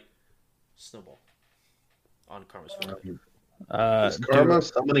sort of like snowball on Karma's forehead. Is Karma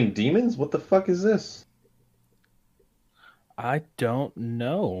summoning demons? What the fuck is this? I don't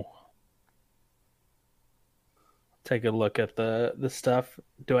know. Take a look at the stuff.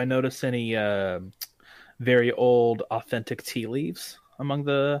 Do I notice any very old, authentic tea leaves among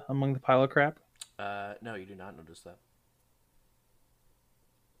the pile of crap? No, you do not notice that.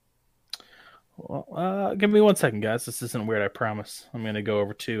 Well, give me 1 second, guys. This isn't weird, I promise. I'm gonna go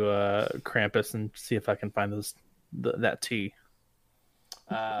over to Krampus and see if I can find that tea.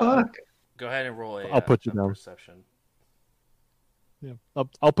 Fuck. Go ahead and roll I'll put you a down. perception. Yeah,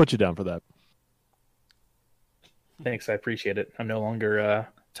 I'll put you down for that. Thanks, I appreciate it. I'm no longer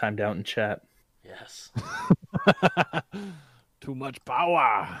timed out in chat. Yes, Too much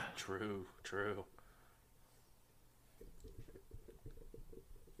power. true.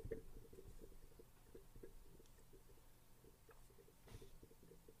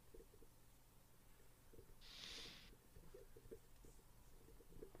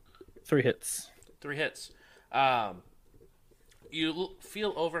 3 hits. 3 hits. You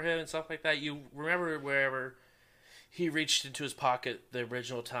feel over him and stuff like that. You remember wherever he reached into his pocket the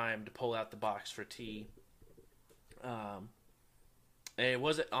original time to pull out the box for tea. And it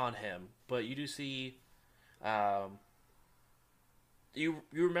wasn't on him, but you do see. You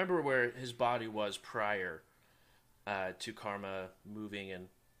remember where his body was prior to Karma moving and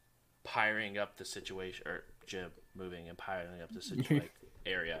pyring up the situation, or Jib moving and pyring up the situation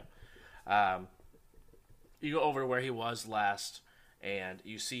area. You go over to where he was last, and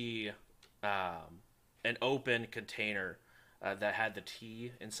you see an open container that had the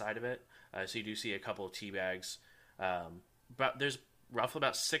tea inside of it. So you do see a couple of tea bags. But there's roughly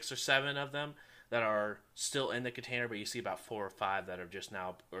about 6 or 7 of them that are still in the container, but you see about 4 or 5 that are just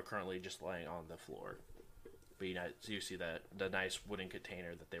now or currently just laying on the floor. But you see the nice wooden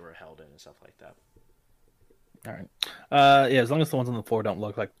container that they were held in and stuff like that. All right. Yeah, as long as the ones on the floor don't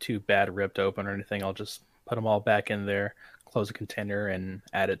look like too bad ripped open or anything, I'll just put them all back in there, close the container, and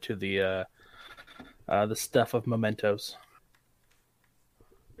add it to the stuff of mementos.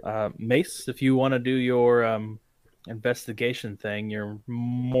 Mace, if you want to do your investigation thing, you're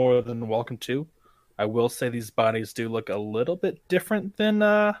more than welcome to. I will say these bodies do look a little bit different than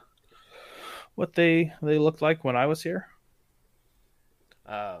what they looked like when I was here.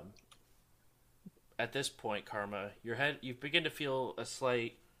 At this point, Karma, you begin to feel a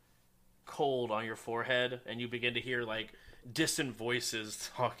slight cold on your forehead, and you begin to hear like distant voices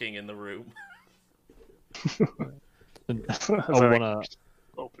talking in the room. I wanna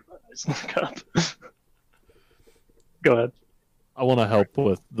Open my eyes and look up. Go ahead. I wanna help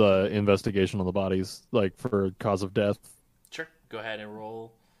with the investigation on the bodies, like for cause of death. Sure. Go ahead and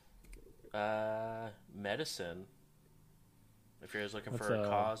roll medicine. If you're just looking for a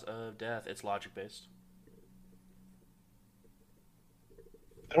cause of death, it's logic based.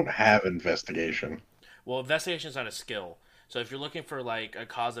 I don't have investigation. Well, investigation is not a skill. So if you're looking for like a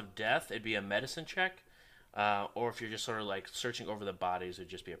cause of death, it'd be a medicine check. Or if you're just sort of like searching over the bodies, it'd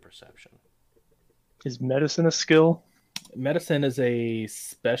just be a perception. Is medicine a skill? Medicine is a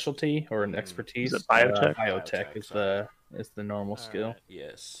specialty or an expertise. Is it biotech? Biotech is the normal skill. Alright.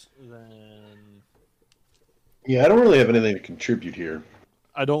 Yes. Then Yeah, I don't really have anything to contribute here.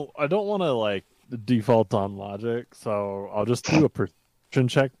 I don't want to like default on logic, so I'll just do a perception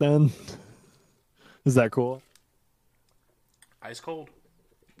check then. Is that cool? Ice cold.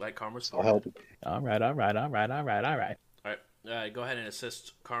 Like Karma's. I'll help. All right. All right. Go ahead and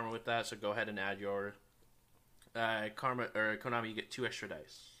assist Karma with that. So go ahead and add your Karma or Konami. You get 2 extra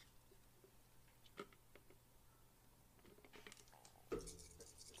dice.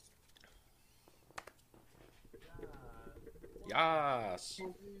 Yes.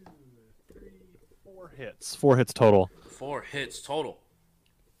 4 hits. 4 hits total. 4 hits total.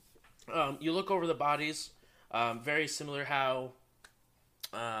 You look over the bodies, very similar how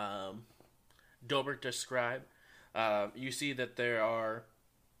Dobrik described. You see that there are,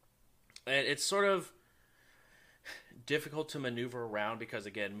 and it's sort of difficult to maneuver around because,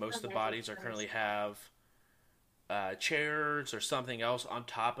 again, most of the bodies are currently have chairs or something else on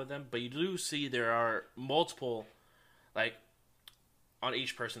top of them. But you do see there are multiple, like, on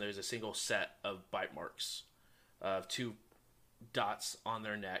each person there's a single set of bite marks of 2 dots on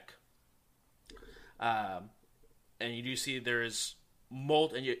their neck. And you do see there's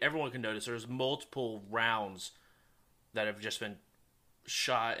everyone can notice there's multiple rounds that have just been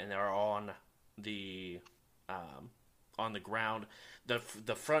shot and are on the ground.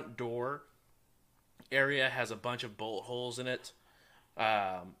 The front door area has a bunch of bullet holes in it.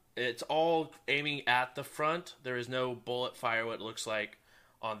 It's all aiming at the front. There is no bullet fire, what it looks like,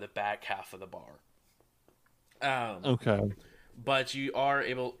 on the back half of the bar. Okay. But you are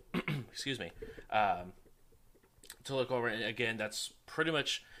able, excuse me, to look over, and again, that's pretty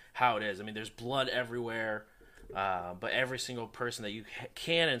much how it is. I mean, there's blood everywhere, but every single person that you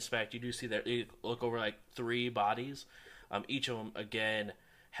can inspect, you do see that you look over like 3 bodies. Each of them, again,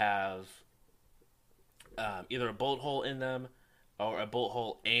 have either a bullet hole in them or a bullet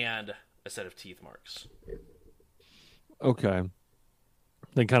hole and a set of teeth marks. Okay.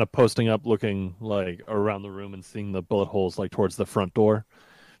 Then kind of posting up, looking like around the room and seeing the bullet holes like towards the front door.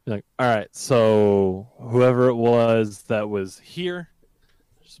 Be like, all right, so whoever it was that was here,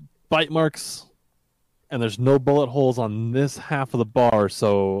 there's bite marks, and there's no bullet holes on this half of the bar,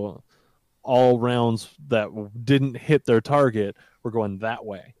 so all rounds that didn't hit their target were going that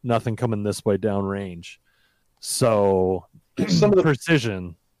way. Nothing coming this way downrange. So Some of the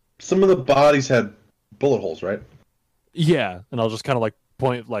precision. some of the bodies had bullet holes, right? Yeah, and I'll just kind of like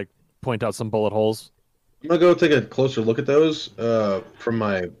point out some bullet holes. I'm gonna go take a closer look at those from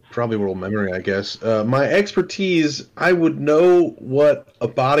my probably world memory, I guess. My expertise, I would know what a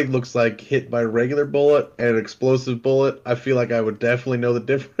body looks like hit by a regular bullet and an explosive bullet. I feel like I would definitely know the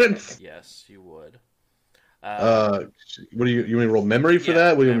difference. Yes, you would. What do you want me to roll memory for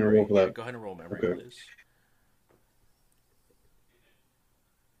that? What do you want me to roll for that? Go ahead and roll memory, Okay. please.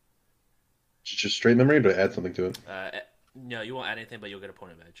 Just straight memory, but add something to it. No, you won't add anything, but you'll get a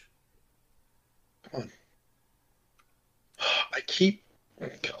point of edge. Come on. I keep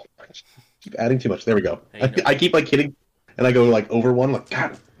adding too much. There we go. Hey, you know- I keep like hitting, and I go like over one. Like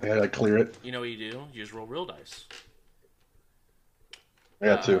God, I gotta like clear it. You know what you do? You just roll real dice. I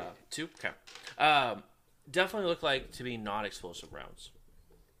got 2. 2? Okay. Definitely look like to be non-explosive rounds.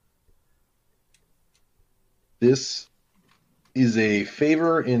 This is a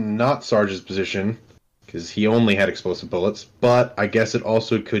favor in not Sarge's position because he only had explosive bullets. But I guess it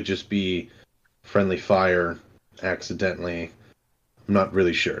also could just be friendly fire accidentally. I'm not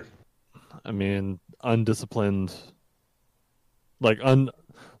really sure. I mean, undisciplined.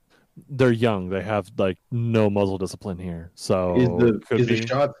 They're young. They have like no muzzle discipline here. So Is the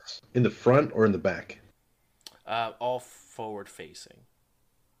shots in the front or in the back? All forward facing.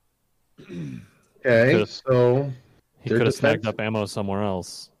 Okay, Could've- so he Their could have snagged defense- up ammo somewhere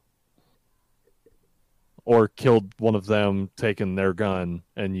else, or killed one of them, taken their gun,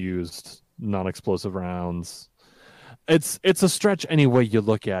 and used non-explosive rounds. It's a stretch any way you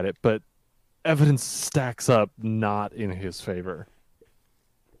look at it, but evidence stacks up not in his favor.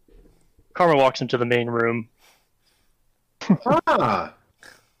 Karma walks into the main room. ah,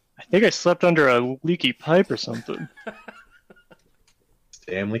 I think I slept under a leaky pipe or something.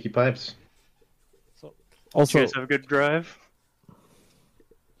 damn leaky pipes. Did Also, you guys have a good drive?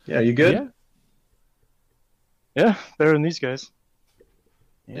 Yeah, you good? Yeah. Yeah, better than these guys.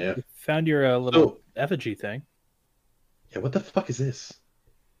 Yeah. You found your little Oh. effigy thing. Yeah, what the fuck is this?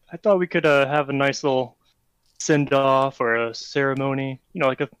 I thought we could have a nice little send-off or a ceremony,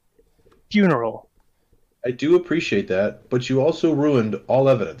 like a funeral. I do appreciate that, but you also ruined all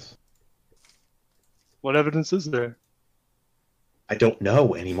evidence. What evidence is there? I don't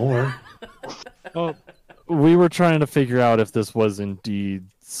know anymore. well, we were trying to figure out if this was indeed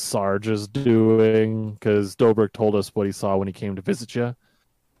Sarge's doing, because Dobrik told us what he saw when he came to visit you,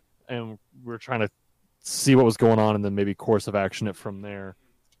 and we're trying to see what was going on and then maybe course of action it from there.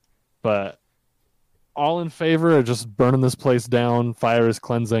 But all in favor of just burning this place down, fire is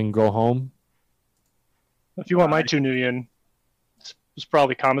cleansing, go home? If you want my 2 million, it's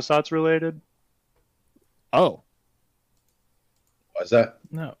probably Kamisat's related. Oh, Why's that?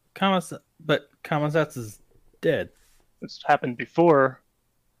 No, but Kamazatz is dead. It's happened before.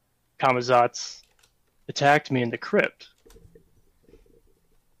 Kamazat's attacked me in the crypt.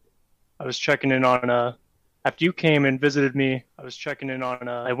 I was checking in on after you came and visited me, I was checking in on.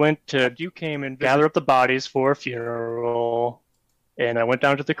 I went to you came and gather up the bodies for a funeral, and I went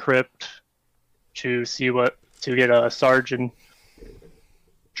down to the crypt to get Sergeant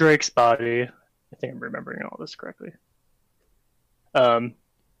Drake's body. I think I'm remembering all this correctly. And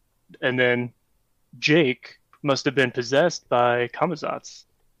then Jake must have been possessed by Kamazats.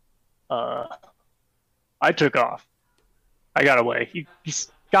 I took off. I got away. He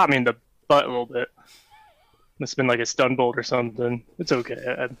got me in the butt a little bit. Must have been like a stun bolt or something. It's okay.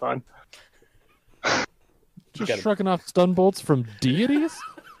 I had fun. Just shrugging off stun bolts from deities?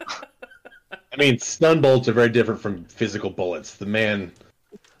 I mean, stun bolts are very different from physical bullets. The man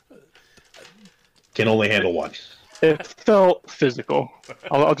can only handle one. It felt physical.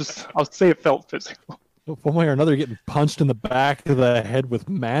 I'll say it felt physical. One way or another, getting punched in the back of the head with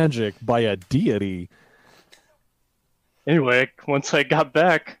magic by a deity. Anyway, once I got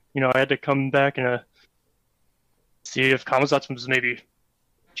back, I had to come back and see if Kamazats was maybe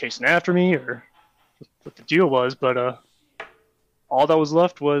chasing after me or what the deal was, but all that was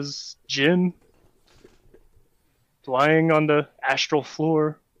left was Jim lying on the astral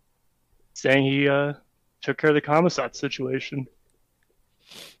floor saying he took care of the Kamazats situation.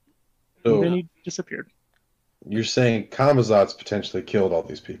 So And then he disappeared. you're saying Kamazats potentially killed all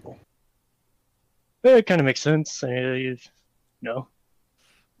these people? It kind of makes sense. He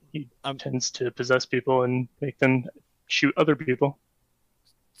I'm- tends to possess people and make them shoot other people.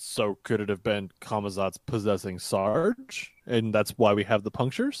 So could it have been Kamazats possessing Sarge? And that's why we have the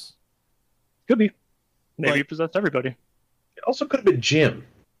punctures? Could be. Maybe he Like- possessed everybody. It also could have been Jim.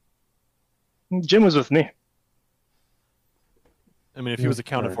 Jim was with me. I mean, if he was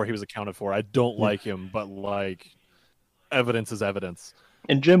accounted for, he was accounted for. I don't like him, but, evidence is evidence.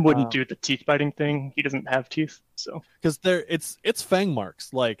 And Jim wouldn't do the teeth biting thing. He doesn't have teeth, so Because it's fang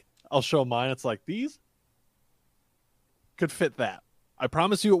marks. I'll show mine. It's like, these could fit that. I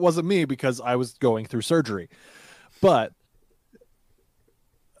promise you it wasn't me because I was going through surgery. But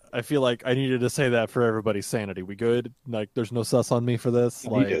I feel like I needed to say that for everybody's sanity. We good? There's no sus on me for this.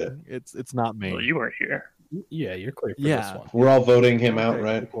 You did it. It's not me. well, you weren't here. Yeah, you're clear for Yeah. this one. We're all voting him out, Okay,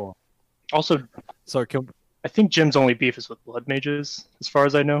 right? Cool. Also, So I think Jim's only beef is with blood mages, as far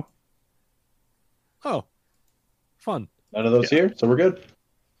as I know. oh, fun. None of those here, so we're good.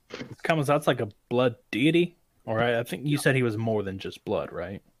 Kamazat's like a blood deity? All right, I think you said he was more than just blood,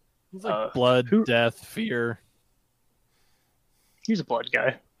 right? It's like blood, who- death, fear. He's a blood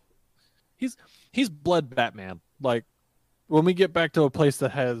guy. He's blood Batman. When we get back to a place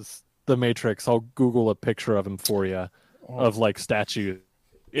that has the Matrix, I'll Google a picture of him for you of statue.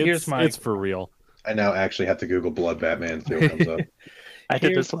 It's for real. I now actually have to Google Blood Batman and see what comes up. I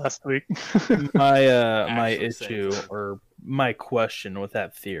did Here's- this last week. my Actually issue safe. or my question with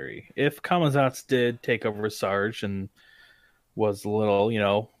that theory: if Kamazats did take over Sarge and was a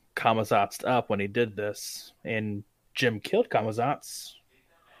little, Kamazats up when he did this, and Jim killed Kamazats,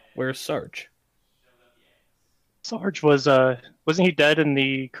 where's Sarge? Sarge wasn't he dead in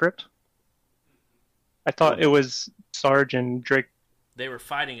the crypt? I thought it was Sarge and Drake. They were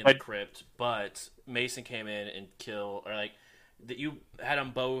fighting in the crypt, but Mason came in and killed, or that you had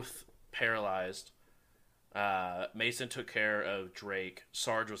them both paralyzed. Mason took care of Drake.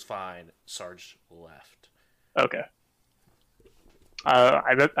 Sarge was fine. Sarge left. Okay.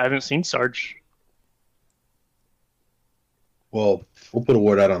 I haven't seen Sarge. Well, we'll put a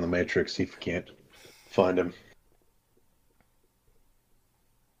word out on the Matrix, see if we can't find him.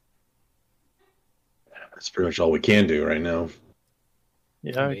 That's pretty much all we can do right now.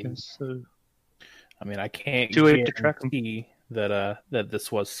 Yeah, I mean, guess. I can't Too late to track him. guarantee that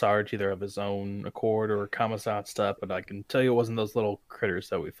this was Sarge either of his own accord or Kamazat stuff, but I can tell you it wasn't those little critters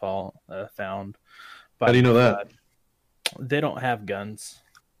that we found. How do you know that? They don't have guns.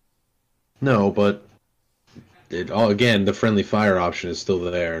 No, but again, the friendly fire option is still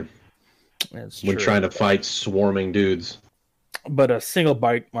there It's when true. trying to fight swarming dudes. But a single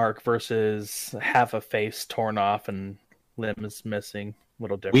bite mark versus half a face torn off and limbs missing, a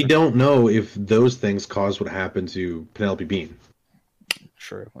little different. We don't know if those things caused what happened to Penelope Bean.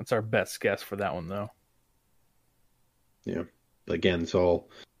 True. That's our best guess for that one, though. Yeah. Again, it's all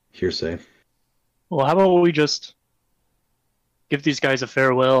hearsay. Well, how about we just give these guys a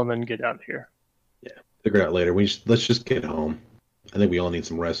farewell and then get out of here? Figure it out later. Let's just get home. I think we all need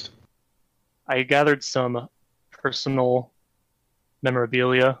some rest. I gathered some personal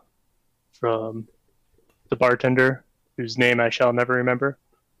memorabilia from the bartender, whose name I shall never remember.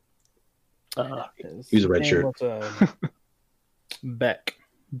 He's a red His shirt. name was, Beck.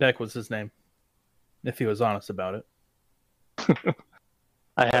 Beck was his name, if he was honest about it.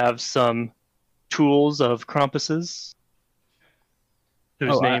 I have some tools of Krampus's,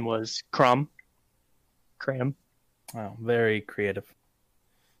 whose name was Cram. Wow, very creative.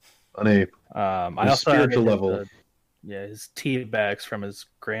 On a I also have spiritual level. his tea bags from his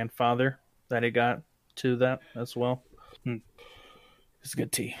grandfather that he got to that as well. It's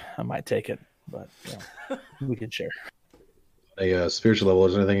good tea. I might take it, but we can share. A spiritual level,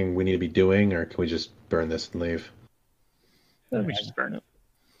 is there anything we need to be doing, or can we just burn this and leave? We just burn it.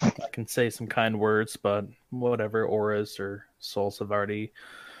 I can say some kind words, but whatever auras or souls have already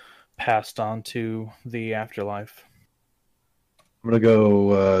passed on to the afterlife. I'm gonna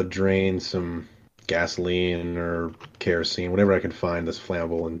go drain some gasoline or kerosene, whatever I can find that's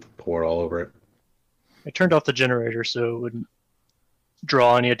flammable, and pour it all over it. I turned off the generator so it wouldn't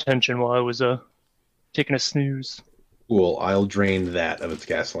draw any attention while I was taking a snooze. Cool. I'll drain that of its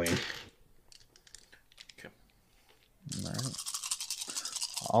gasoline.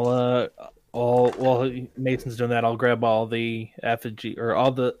 All right. While Mason's doing that, I'll grab all the effigy or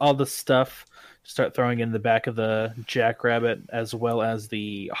all the stuff, start throwing in the back of the Jackrabbit, as well as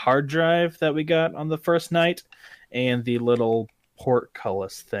the hard drive that we got on the first night, and the little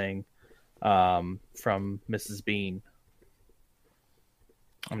portcullis thing from Mrs. Bean.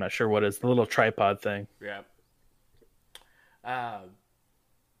 I'm not sure what it is, the little tripod thing. Yeah.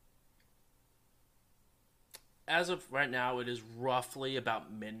 As of right now, it is roughly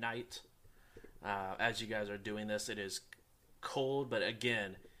about midnight. As you guys are doing this, it is cold, but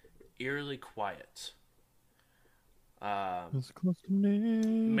again, eerily quiet. It's close to midnight.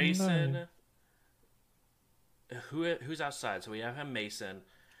 Mason, who's outside? So we have him, Mason.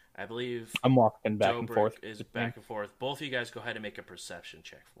 I believe I'm walking back and Dobrik forth. is back and forth. Both of you guys go ahead and make a perception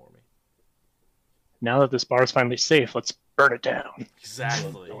check for me. Now that this bar is finally safe, let's burn it down.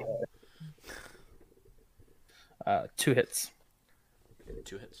 Exactly. 2 hits.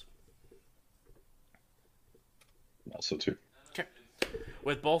 2 hits. Also 2. Okay.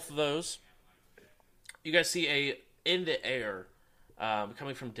 With both of those, you guys see in the air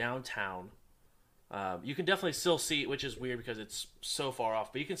coming from downtown. You can definitely still see, which is weird because it's so far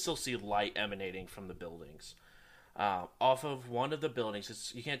off, but you can still see light emanating from the buildings. Off of one of the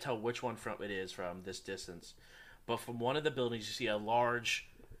buildings, you can't tell which one from it is from this distance, but from one of the buildings you see a large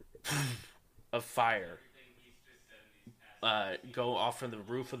of fire go off from the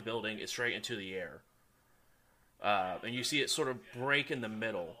roof of the building straight into the air. And you see it sort of break in the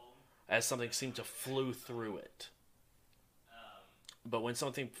middle as something seemed to flew through it. But when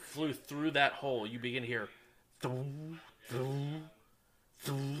something flew through that hole, you begin to hear thoo, thoo,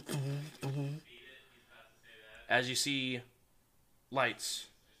 thoo, thoo, thoo, as you see lights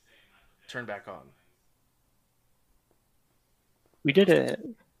turn back on. We did it.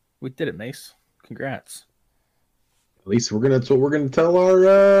 We did it, Mace. Congrats. At least that's what we're gonna tell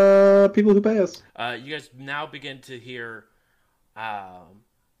our people who pass. You guys now begin to hear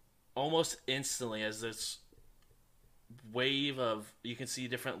almost instantly as this wave of, you can see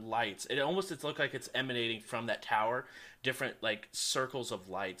different lights. It looks like it's emanating from that tower, different like circles of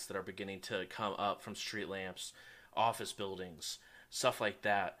lights that are beginning to come up from street lamps, office buildings, stuff like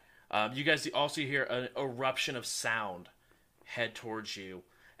that. You guys also hear an eruption of sound head towards you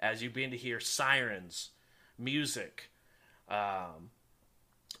as you begin to hear sirens, music,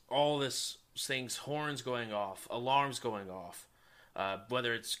 all this things, horns going off, alarms going off,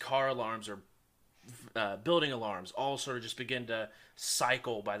 whether it's car alarms or building alarms, all sort of just begin to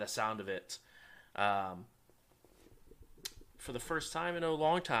cycle by the sound of it. For the first time in a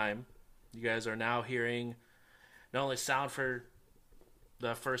long time, you guys are now hearing not only sound for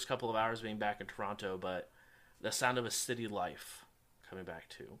the first couple of hours being back in Toronto, but the sound of a city life coming back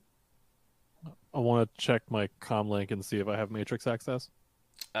too. I want to check my comlink and see if I have Matrix access.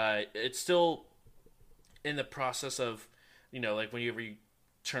 It's still in the process of, like whenever you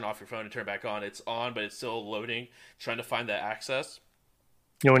turn off your phone and turn it back on, it's on, but it's still loading, trying to find that access.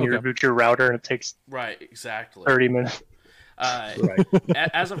 When you reboot your router and it takes right, exactly 30 minutes. Right.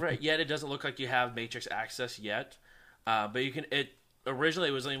 As of right yet, it doesn't look like you have Matrix access yet, but you can. Originally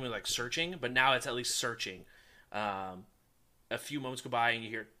it was only like searching, but now it's at least searching. A few moments go by and you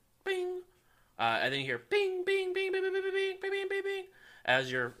hear bing, and then you hear bing, bing, bing, bing, bing, bing, bing, bing, bing, bing, bing,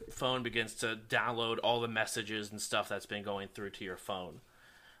 as your phone begins to download all the messages and stuff that's been going through to your phone.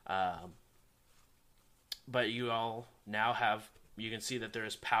 But you all now have, you can see that there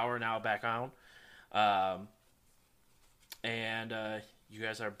is power now back on. And you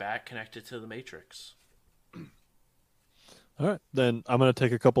guys are back connected to the Matrix. All right, then I'm going to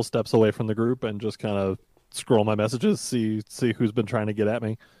take a couple steps away from the group and just kind of scroll my messages, see who's been trying to get at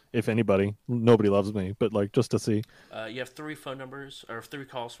me, if anybody. Nobody loves me, but like just to see. You have 3 phone numbers or 3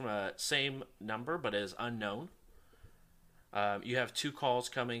 calls from a same number, but it is unknown. You have 2 calls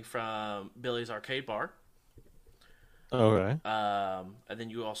coming from Billy's Arcade Bar. Okay. And then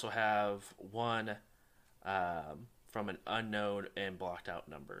you also have 1 from an unknown and blocked out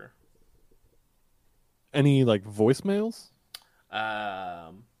number. Any like voicemails?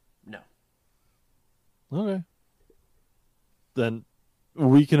 No. Okay. Then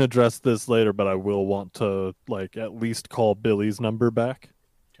we can address this later, but I will want to like at least call Billy's number back.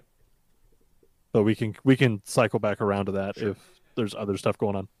 Okay. So we can cycle back around to that if there's other stuff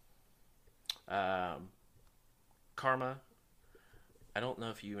going on. Karma. I don't know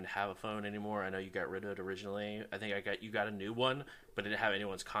if you even have a phone anymore. I know you got rid of it originally. I think you got a new one, but it didn't have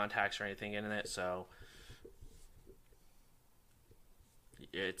anyone's contacts or anything in it, so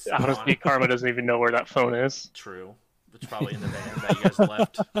it's Honestly, Karma doesn't even know where that phone is. true. It's probably in the van that you guys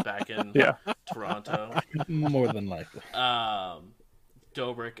left back in Yeah. Toronto. More than likely.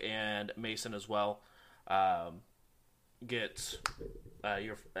 Dobrik and Mason as well get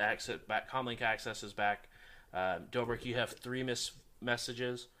your comlink access is back. Dobrik, you have 3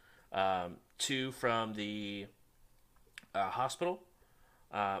 messages, 2 from the hospital,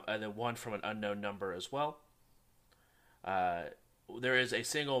 and then 1 from an unknown number as well. There is a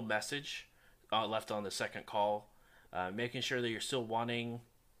single message left on the second call, making sure that you're still wanting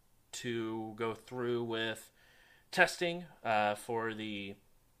to go through with testing for the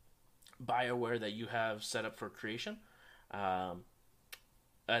BioWare that you have set up for creation. And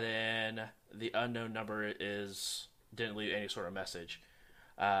then the unknown number didn't leave any sort of message.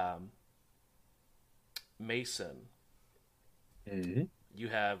 Mason, you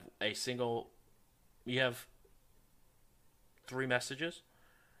have you have 3 messages,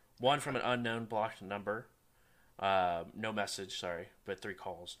 1 from an unknown blocked number, no message, sorry, but 3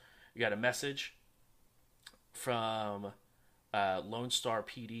 calls. You got a message from Lone Star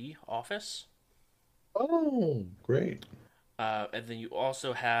PD office. Oh, great. And then you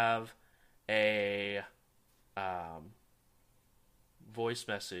also have a voice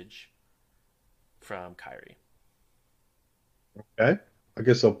message from Kyrie. Okay. I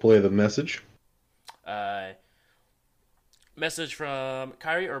guess I'll play the message. Message from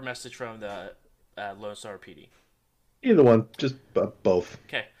Kyrie or message from the Lone Star PD? Either one, just both.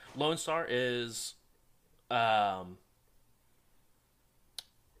 Okay. Lone Star is some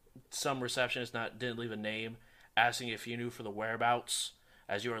receptionist didn't leave a name, asking if you knew for the whereabouts,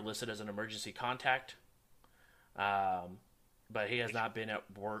 as you are listed as an emergency contact. But he has not been at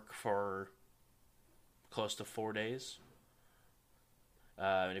work for close to 4 days.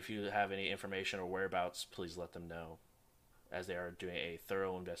 And if you have any information or whereabouts, please let them know, as they are doing a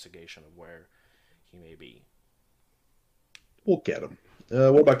thorough investigation of where he may be. We'll get him.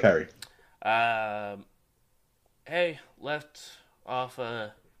 What about Kyrie? Hey, left off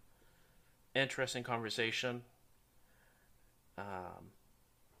a interesting conversation.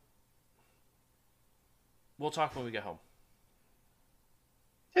 We'll talk when we get home.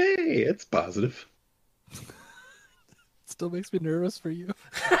 Hey, it's positive. Still makes me nervous for you.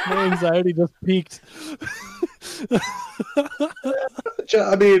 My anxiety just peaked.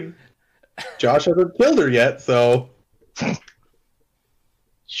 I mean, Josh hasn't killed her yet, so...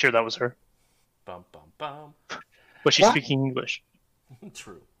 Sure, that was her. Bum, bum, bum. Was she speaking English?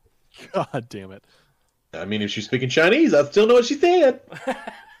 True. God damn it. I mean, if she's speaking Chinese, I'd still know what she said.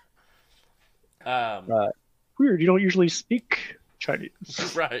 Weird, you don't usually speak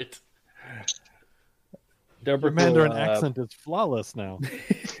Chinese. Right. Your Mandarin accent is flawless now.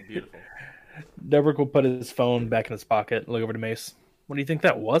 Beautiful. Dobrik will put his phone back in his pocket and look over to Mace. What do you think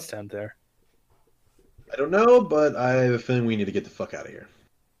that was down there? I don't know, but I have a feeling we need to get the fuck out of here.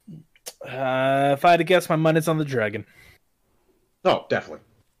 If I had to guess, my money's on the dragon. Oh, definitely.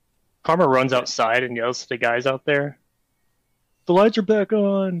 Karma runs outside and yells to the guys out there, "The lights are back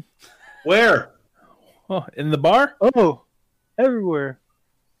on!" Where? Oh, in the bar? Oh, everywhere.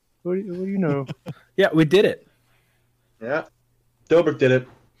 What do you know? Yeah, we did it. Yeah. Dobrik did it.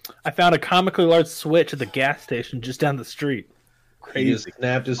 I found a comically large switch at the gas station just down the street. He just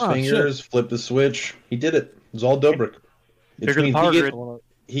snapped his Oh, fingers, flipped the switch. He did it. It was all Dobrik. Which Bigger the means power he, grid,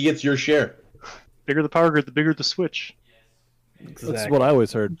 he gets your share. bigger the power grid, the bigger the switch. That's what I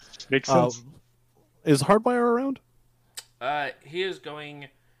always heard. Makes sense. Is Hardwire around? He is going.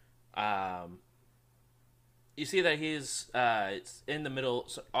 You see that he's it's in the middle,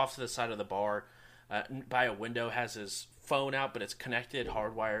 off to the side of the bar, by a window. Has his phone out, but it's connected,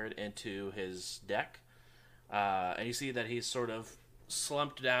 hardwired into his deck. And you see that he's sort of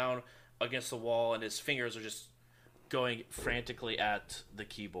slumped down, against the wall, and his fingers are just going frantically at the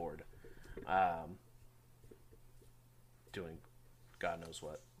keyboard, doing God knows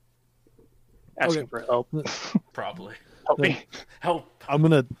what. Asking for help. Probably Help me. help. I'm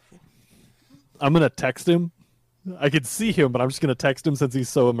gonna text him. I could see him, but I'm just gonna text him since he's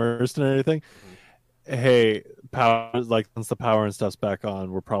so immersed in everything. Hey, power, like since the power and stuff's back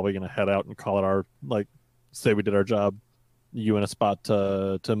on, we're probably gonna head out and call it our, like, say we did our job. You in a spot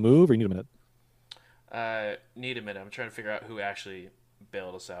to move, or you need a minute? Need a minute. I'm trying to figure out who actually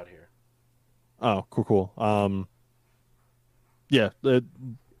bailed us out here. Oh, cool. Yeah,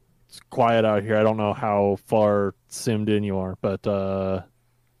 it's quiet out here. I don't know how far simmed in you are, but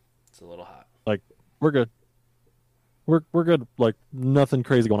It's a little hot. like we're good. We're good. Like nothing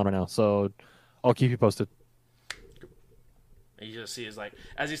crazy going on right now, so I'll keep you posted. And you just see his, like,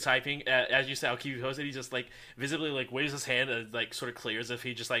 as he's typing, as you say, I'll keep you posted. He just, like, visibly, like, waves his hand and, like, sort of clears if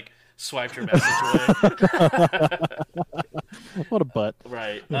he just, like, swiped your message away. What a butt.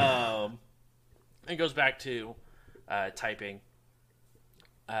 Right. And goes back to typing.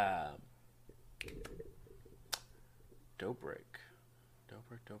 Dobrik.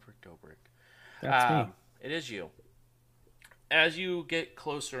 That's me. It is you. As you get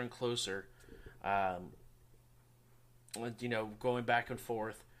closer and closer, going back and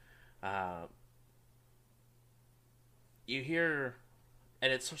forth, you hear,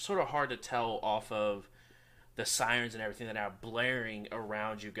 and it's sort of hard to tell off of the sirens and everything that are blaring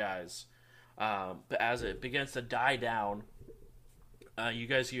around you guys. But as it begins to die down, you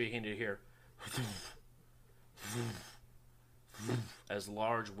guys begin to hear as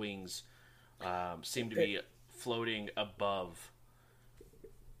large wings seem to be floating above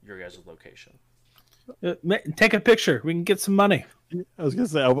your guys' location. Take a picture. We can get some money. I was gonna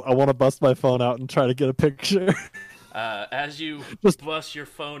say I want to bust my phone out and try to get a picture. As you Just- bust your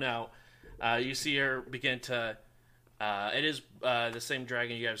phone out, you see her begin to. It is the same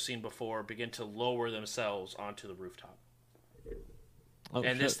dragon you guys have seen before. Begin to lower themselves onto the rooftop, Oh, and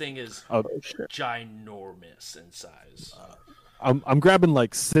shit. this thing is Oh, ginormous in size. I'm grabbing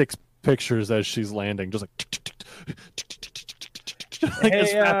like 6 pictures as she's landing, just like, like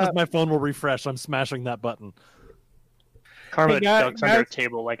as Hey, fast as my phone will refresh. I'm smashing that button. Karma Hey, guys- ducks under a guys.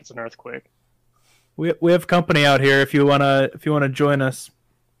 table like it's an eardquake. We have company out here. If you wanna join us.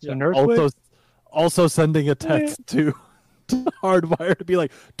 It's an earthquake? Also sending a text to Hardwire to be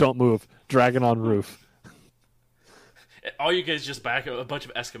like, "Don't move, dragon on roof." All you guys just back a bunch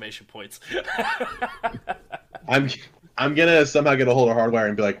of exclamation points. I'm gonna somehow get a hold of Hardwire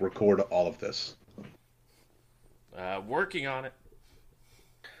and be like, record all of this. Working on it.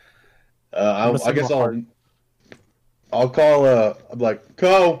 I send guess him a I'll call. I'm like,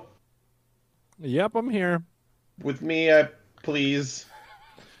 Co, Yep, I'm here. with me, please.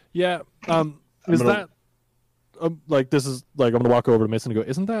 Yeah. Is gonna- that like this is like I'm gonna walk over to Mason and go,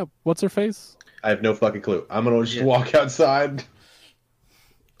 "Isn't that what's her face?" I have no fucking clue. I'm gonna just walk outside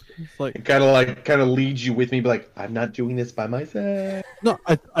It's like, and kind of lead you with me. Be like, I'm not doing this by myself. no,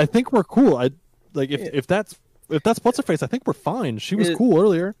 I think we're cool. I like if that's what's her face. I think we're fine. She was cool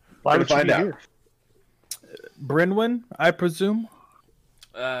earlier. Why We're would gonna you be find here? Brynwyn, I presume.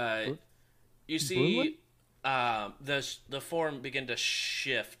 You see the form begin to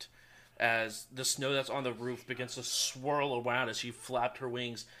shift as the snow that's on the roof begins to swirl around as she flapped her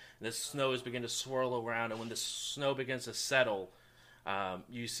wings. And the snow is beginning to swirl around, and when the snow begins to settle,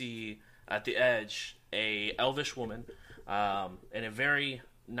 you see at the edge a elvish woman in a very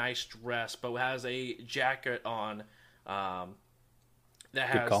nice dress, but has a jacket on that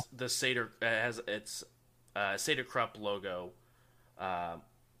has call. the Seder has its Seder Krupp logo,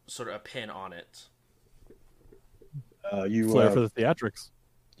 sort of a pin on it. Flair for the theatrics.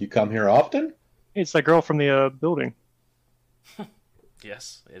 You come here often? It's that girl from the building.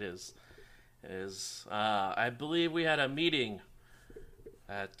 Yes, it is. It is. I believe we had a meeting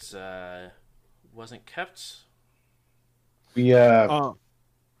that wasn't kept. We got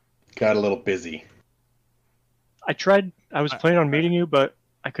a little busy. I was planning on meeting you, but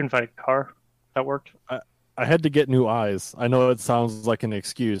I couldn't find a car that worked. I had to get new eyes. I know it sounds like an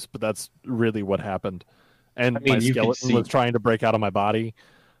excuse, but that's really what happened. And I mean, my you can skeleton see- was trying to break out of my body.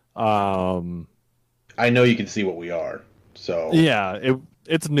 I know you can see what we are. So Yeah,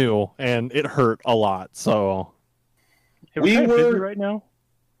 it's new and it hurt a lot. So Hey, We we're kind of busy were- right now.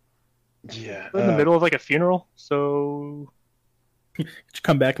 yeah, We're in the middle of like a funeral, so Could you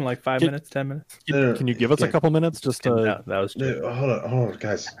come back in like 5 Get- minutes, 10 minutes? can you give us a couple minutes just to? No, that was true. Hold on,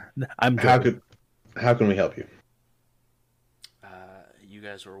 guys. I'm How good. can we help you? You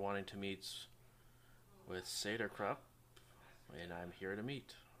guys were wanting to meet with Seder Krupp, and I'm here to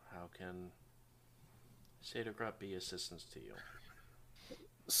meet. How can Satyr Grupp be assistance to you?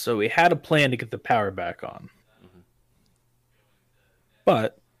 So we had a plan to get the power back on.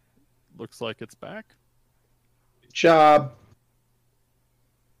 But Looks like it's back. Job.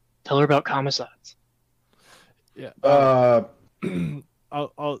 Tell her about Kamazats. Yeah. Uh,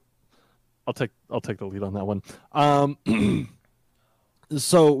 I'll take the lead on that one.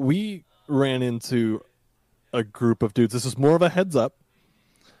 So we ran into a group of dudes. This is more of a heads up.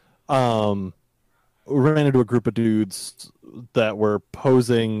 We ran into a group of dudes that were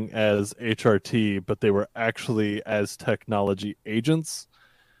posing as HRT, but they were actually as technology agents,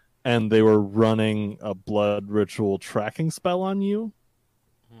 and they were running a blood ritual tracking spell on you.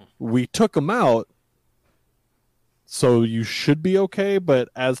 We took them out, so you should be okay, but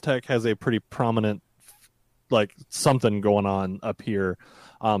Aztec has a pretty prominent, like, something going on up here.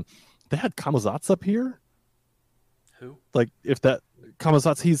 They had Kamazats up here. Who? Like, if that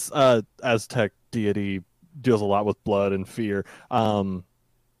Kamazats, he's Aztec deity, deals a lot with blood and fear.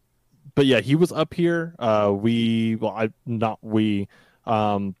 But yeah, he was up here. There's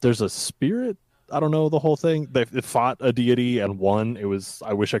a spirit. I don't know the whole thing. They fought a deity and won.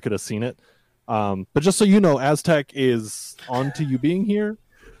 I wish I could have seen it. But just so you know, Aztec is on to you being here.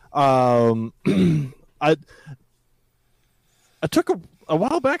 I took a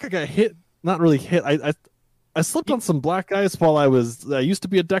while back. I got hit. Not really hit. I slipped on some black ice while I used to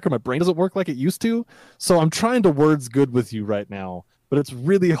be a decker. My brain doesn't work like it used to. So I'm trying to words good with you right now, but it's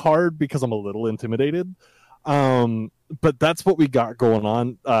really hard because I'm a little intimidated. But that's what we got going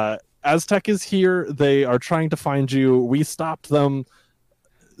on. Aztec is here. They are trying to find you. We stopped them.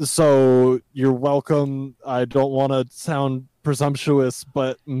 So you're welcome. I don't want to sound presumptuous,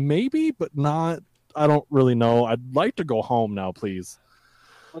 but maybe, but not. I don't really know. I'd like to go home now, please.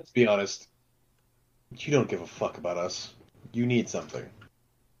 let's be honest. You don't give a fuck about us. You need something.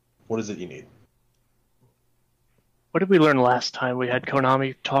 What is it you need? What did we learn last time we had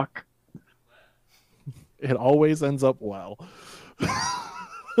Konami talk? It always ends up well.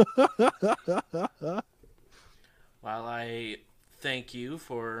 While I thank you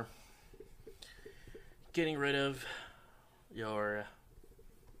for getting rid of your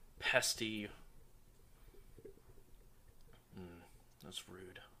pesty... that's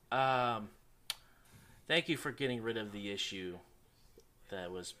rude. Thank you for getting rid of the issue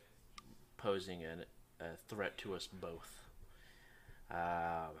that was posing a threat to us both.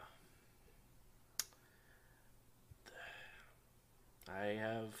 I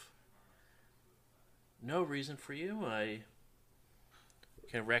have no reason for you. I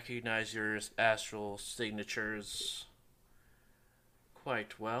can recognize your astral signatures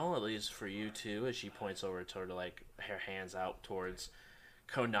quite well, at least for you two, as she points over to her, like her hands out towards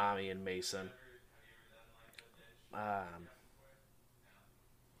Konami and Mason.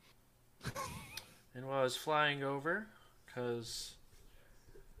 And while I was flying over, because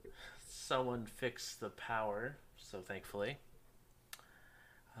someone fixed the power, so thankfully.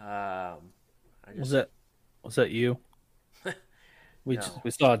 Was that you? We No. we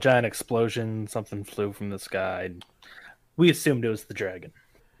saw a giant explosion. Something flew from the sky. We assumed it was the dragon.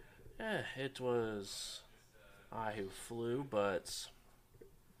 It was I who flew, but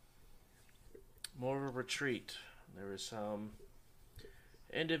more of a retreat. There were some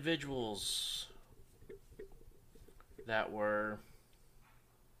individuals that were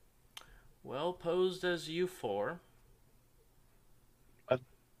well posed as you four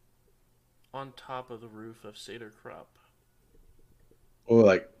on top of the roof of Satyr Grupp. Oh,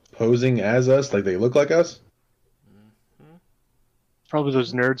 like posing as us? Like they look like us? Probably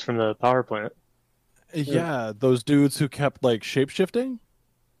those nerds from the power plant. Yeah, those dudes who kept like shape-shifting.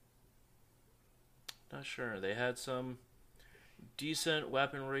 Not sure. They had some decent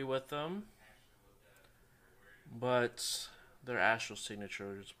weaponry with them, but their astral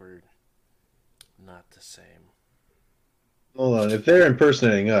signatures were not the same. Hold on. If they're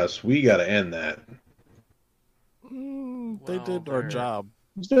impersonating us, we gotta end that. They Well, did our they're- job.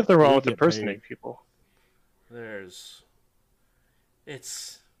 There's nothing wrong We with get impersonating people.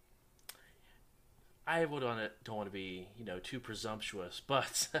 I don't want to be, too presumptuous,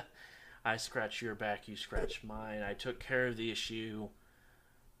 but I scratch your back, you scratch mine. I took care of the issue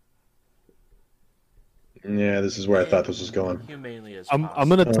Yeah, this is where I thought this was going. humanely as I'm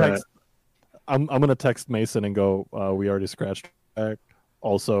possible. gonna All right. text. I'm gonna text Mason and go. We already scratched back.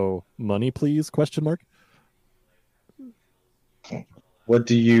 Also, money, please? Question mark. What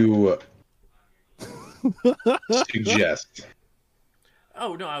do you suggest?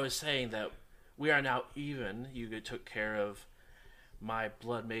 Oh, no, I was saying that we are now even. You took care of my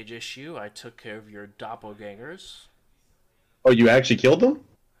blood mage issue. I took care of your doppelgangers. Oh, you actually killed them?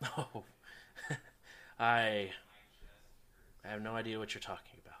 Oh, I have no idea what you're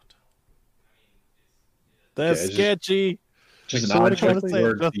talking about. That's Yeah, it's sketchy. Just an So what odd I'm trying to choice say,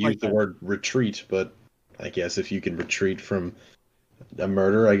 word just to like use the that. word retreat, but I guess if you can retreat from a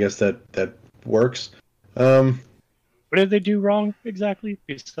murder, I guess that works. What did they do wrong exactly?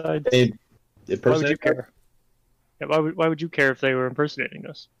 Besides, It why would you impersonate care? Yeah, why would you care if they were impersonating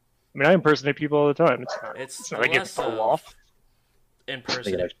us? I mean, I impersonate people all the time. It's not like less it's a of off.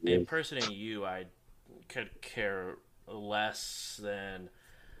 actually is. impersonating you. I could care less than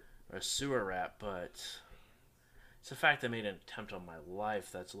a sewer rat, but it's the fact they made an attempt on my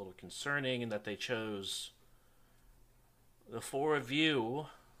life that's a little concerning, and that they chose the four of you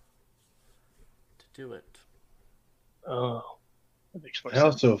to do it. Oh, that makes more I sense.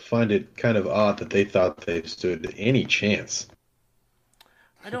 also find it kind of odd that they thought they stood any chance.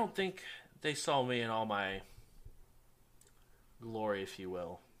 I don't think they saw me in all my glory, if you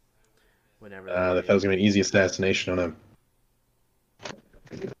will. Whenever They thought it was going to be an easy assassination on him.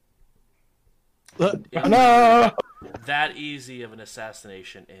 no, that easy of an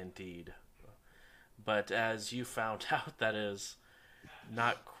assassination, indeed. But as you found out, that is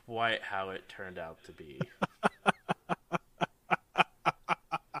not quite how it turned out to be.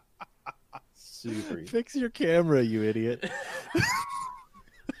 Super. Fix your camera, you idiot.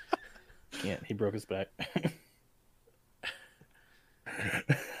 Can't. He broke his back.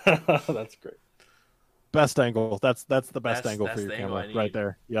 That's great. Best angle. That's the best That's angle for the your angle I camera. Right need.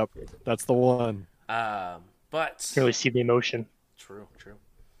 there. Yep. That's the one. But You can really see the emotion. true.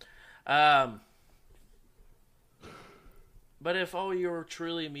 But if all you're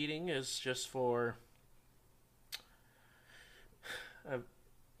truly meeting is just for a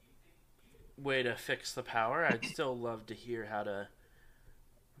way to fix the power, I'd still love to hear how to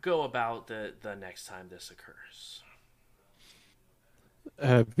go about the next time this occurs.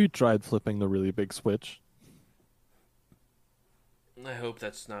 Have you tried flipping the really big switch? I hope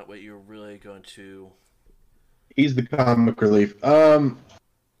that's not what you're really going to. He's the comic relief. Hardwire?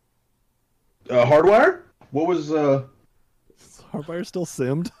 What was Is Hardwire still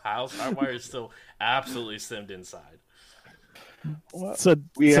simmed? Hardwire is still absolutely simmed inside. Send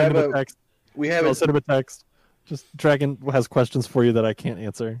We him have a text. we have I'll a, send him a text. Just Dragon has questions for you that I can't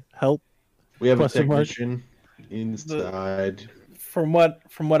answer. Help. we have a question mark? technician inside. From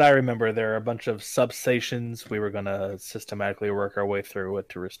what I remember, there are a bunch of substations. We were going to systematically work our way through it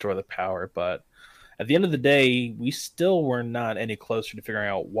to restore the power, but at the end of the day, we still were not any closer to figuring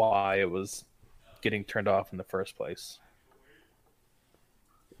out why it was getting turned off in the first place.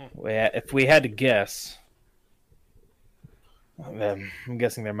 If we had to guess, then I'm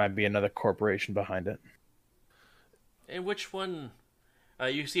guessing there might be another corporation behind it. And which one?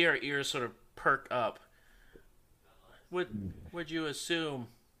 You see our ears sort of perk up. Would you assume?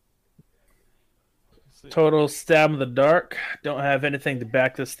 Total stab in the dark. Don't have anything to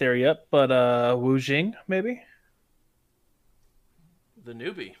back this theory up, but Wu Jing, maybe? The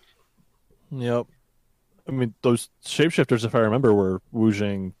newbie. Yep. I mean, those shapeshifters, if I remember, were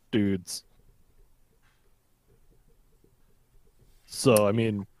Wujing dudes. So, I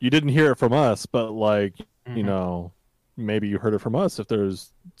mean, you didn't hear it from us, but, like, you know, maybe you heard it from us if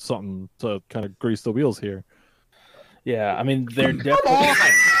there's something to kind of grease the wheels here. Yeah, I mean, they're definitely...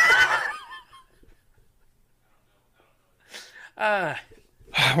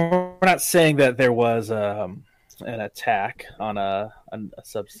 We're not saying that there was an attack on a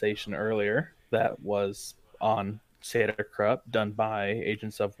substation earlier that was on Seder Krupp done by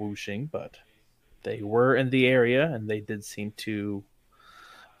agents of Wuxing, but they were in the area and they did seem to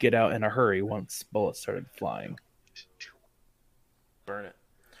get out in a hurry once bullets started flying. Burn it.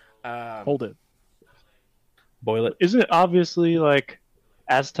 Hold it. Boil it. Isn't it obviously like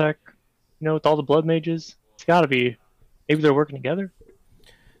Aztec, with all the blood mages? It's got to be. Maybe they're working together?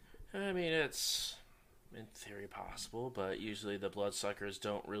 I mean, it's in theory possible, but usually the bloodsuckers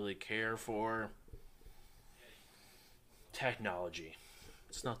don't really care for technology.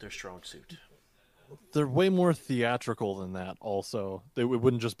 It's not their strong suit. They're way more theatrical than that, also. It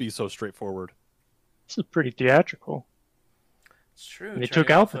wouldn't just be so straightforward. This is pretty theatrical. It's true. And they took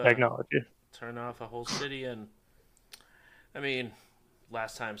out the technology. Turn off a whole city, and I mean,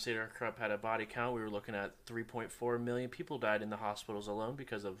 last time Seder Krupp had a body count, we were looking at 3.4 million people died in the hospitals alone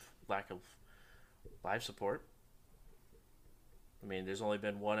because of lack of life support. I mean, there's only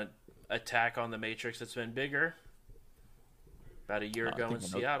been one attack on the Matrix that's been bigger. About a year ago in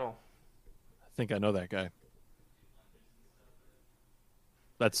Seattle. I think I know that guy.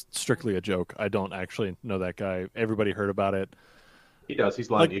 That's strictly a joke. I don't actually know that guy. Everybody heard about it. He does.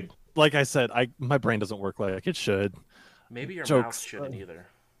 He's lying to you. Like I said, my brain doesn't work like it should. Maybe your mouth Jokes. shouldn't either.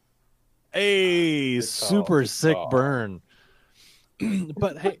 Hey, Good call, super good sick call. burn.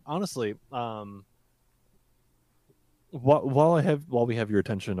 But hey, honestly, while we have your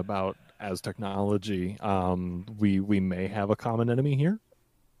attention about as technology, we may have a common enemy here.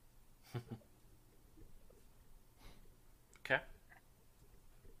 Okay.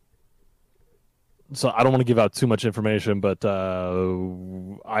 So I don't want to give out too much information, but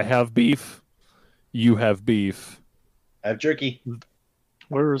I have beef. You have beef. I have jerky.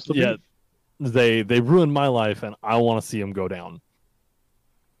 Where's the Yeah, beef? they ruined my life, and I want to see them go down.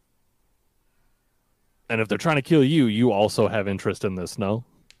 And if they're trying to kill you, you also have interest in this, no?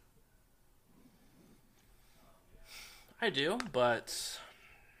 I do, but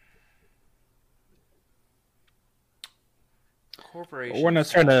corporations. We're not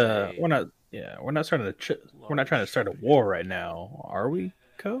trying have to. a We're not. Yeah, we're not trying to. We're not trying to start a war right now, are we,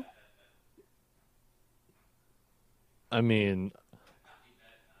 Co? I mean,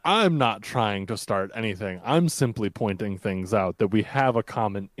 I'm not trying to start anything. I'm simply pointing things out that we have a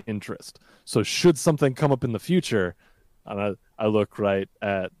common interest. So should something come up in the future, and I look right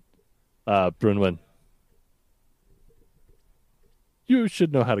at Brunwyn. You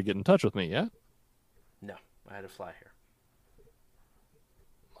should know how to get in touch with me, yeah? No, I had to fly here.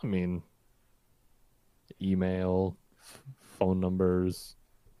 I mean, email, phone numbers,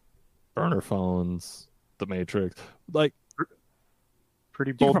 burner phones, the Matrix. Like,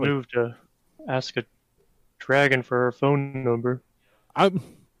 Pretty can bold probably- move to ask a dragon for her phone number. I'm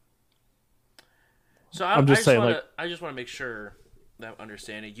So I'm just saying, wanna, like- I just want to make sure that I'm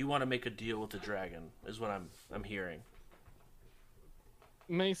understanding. You want to make a deal with the dragon, is what I'm hearing.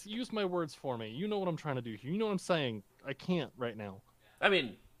 Mace, use my words for me. You know what I'm trying to do here. You know what I'm saying. I can't right now. I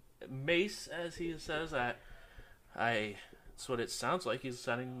mean, Mace, as he says, that's what it sounds like. He's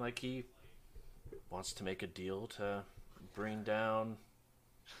sounding like he wants to make a deal to bring down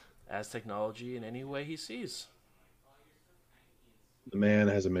as technology in any way he sees. The man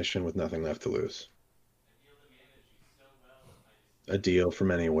has a mission with nothing left to lose. A deal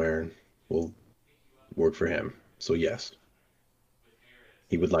from anywhere will work for him. So yes,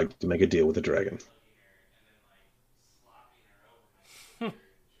 he would like to make a deal with the dragon.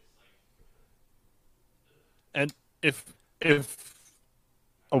 And if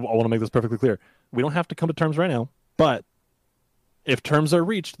I want to make this perfectly clear, we don't have to come to terms right now, but if terms are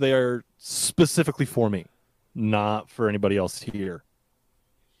reached, they are specifically for me, not for anybody else here.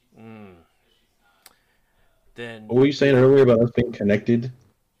 Then What were you saying earlier about us being connected?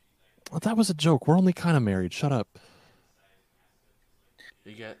 Well, that was a joke. We're only kind of married. Shut up.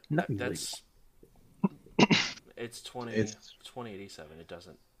 you get Not really. that's it's 20 It's- 2087. It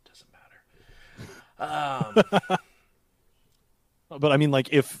doesn't matter. But I mean,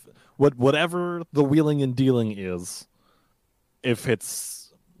 like, if whatever the wheeling and dealing is, if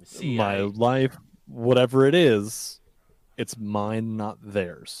it's See, my life, whatever it is, it's mine, not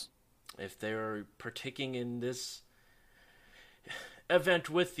theirs. if they're partaking in this event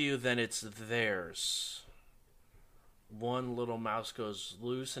with you, then it's theirs. One little mouse goes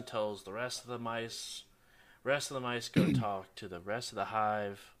loose and tells the rest of the mice. Rest of the mice go talk to the rest of the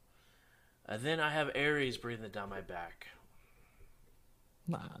hive. And then I have Ares breathing down my back.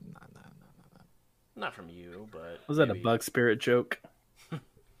 Nah. Not from you, but Was that a maybe- bug spirit joke?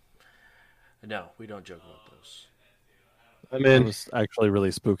 No, we don't joke about those. I'm It in. was actually really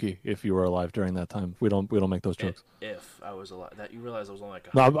spooky. If you were alive during that time, we don't make those jokes. If I was alive, that you realize I was only like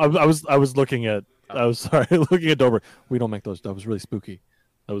a No, I was looking at. I was sorry, looking at Dober. We don't make those. That was really spooky.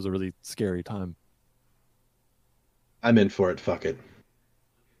 That was a really scary time. I'm in for it. Fuck it.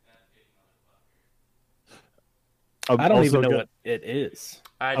 I don't also even know gonna- what it is.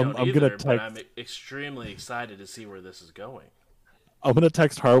 I I'm- don't I'm either, gonna but I'm text- extremely excited to see where this is going. I'm gonna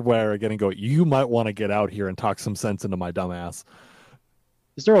text Hardwire again and go. You might want to get out here and talk some sense into my dumbass.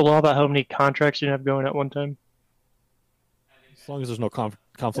 Is there a law about how many contracts you can have going at one time? As long as there's no conflict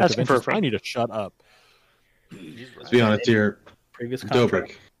of Asking for a interest, friend. I need to shut up. Let's be honest here. Previous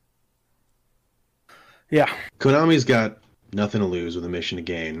contract. Dobrik. Yeah. Konami's got nothing to lose with a mission to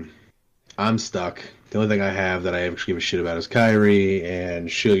gain. I'm stuck. The only thing I have that I actually give a shit about is Kyrie, and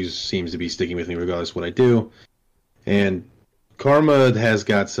she seems to be sticking with me regardless of what I do. And Karma has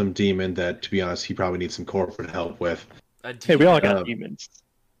got some demon that, to be honest, he probably needs some corporate help with. Hey, we all got Um, demons.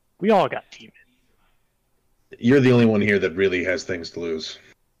 We all got demons. You're the only one here that really has things to lose.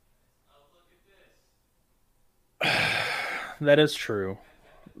 That is true,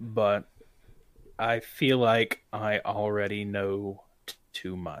 but I feel like I already know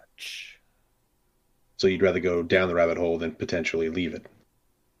too much. So you'd rather go down the rabbit hole than potentially leave it.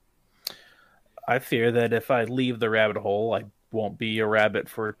 I fear that if I leave the rabbit hole, I won't be a rabbit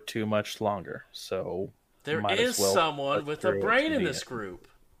for too much longer. So There might is as well someone put with a through it brain to in be this it. group.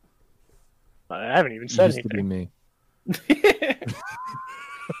 I haven't even said Used to be anything. me.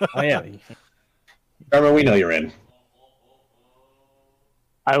 Oh yeah, Carmen, we know you're in.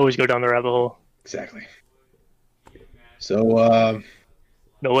 I always go down the rabbit hole. Exactly. So,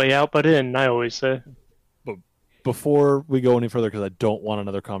 No way out but in, I always say. Before we go any further, because I don't want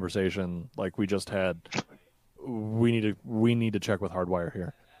another conversation like we just had, we need to check with Hardwire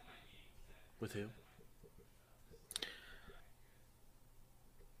here. With who?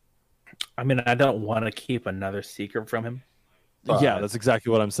 I mean, I don't want to keep another secret from him. Yeah, that's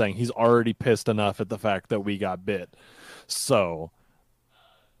exactly what I'm saying. He's already pissed enough at the fact that we got bit. So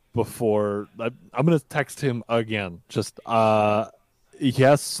before I'm going to text him again. Just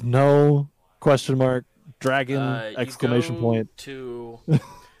yes, no, question mark, dragon, exclamation you go point. to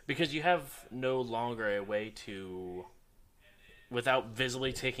because you have no longer a way to, without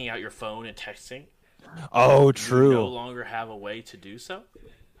visibly taking out your phone and texting. Oh, You true. no longer have a way to do so.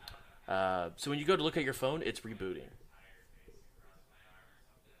 So when you go to look at your phone, it's rebooting.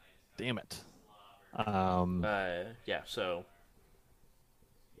 Damn it. Yeah, so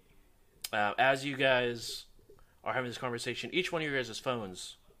as you guys are having this conversation, each one of your guys'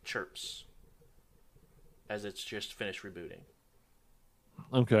 phones chirps as it's just finished rebooting.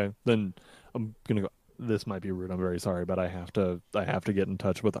 Okay, then I'm gonna go. This might be rude. I'm very sorry, but I have to get in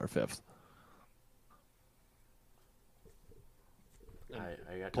touch with our fifth.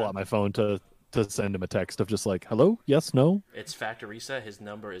 I got Pull time. out my phone to send him a text of just like, hello, yes, no. It's factory reset. His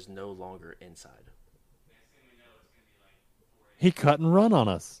number is no longer inside. He cut and run on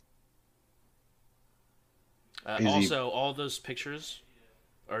us. Is he- Also, all those pictures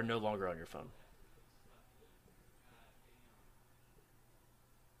are no longer on your phone.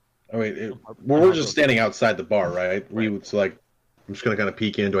 oh wait, we're just standing outside the bar, right? We would so like, I'm just gonna kind of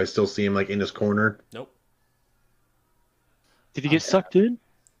peek in. Do I still see him like in his corner? Nope. Did he get sucked in?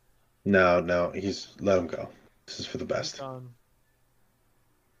 No, he's let him go. This is for the best.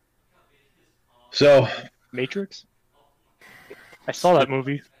 So, Matrix? I saw that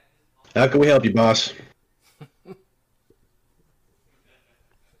movie. how can we help you, boss?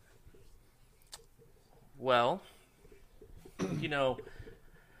 Well, you know,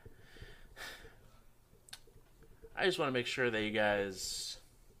 I just want to make sure that you guys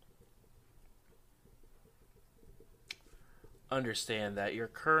understand that your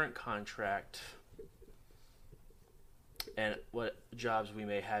current contract and what jobs we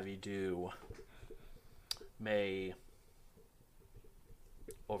may have you do may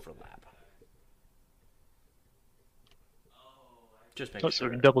overlap. Just make Oh, so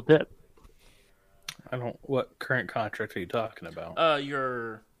sure. double dip. I don't. What current contract are you talking about?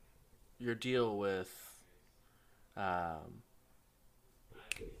 Your deal with that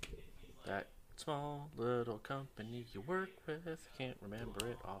small little company you work with. Can't remember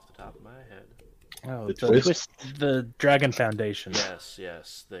it off the top of my head. Oh, The the, twist? the Dragon Foundation.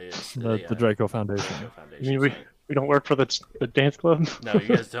 Yes. The Draco Foundation. Draco I Foundation. mean, sorry. we don't work for the dance club? No, you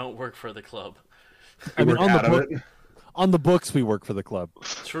guys don't work for the club. I mean, We're out of it. on the books, we work for the club.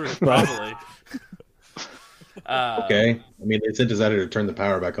 True, probably. Okay. I mean, they sent us out here to turn the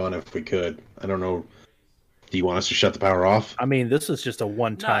power back on if we could. I don't know. Do you want us to shut the power off? I mean, this is just a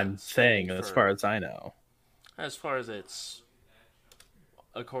one-time Not thing, for- as far as I know. As far as it's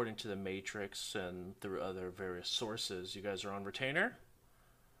according to the Matrix and through other various sources, you guys are on retainer.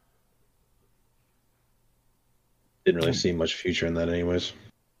 Didn't really see much future in that, anyways.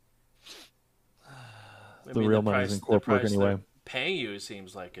 I The real money's in corp work price anyway. they're paying you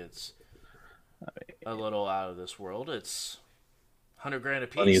seems like it's a little out of this world. It's 100 grand a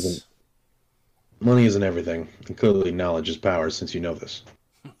piece. Money isn't everything, and clearly knowledge is power. Since you know this,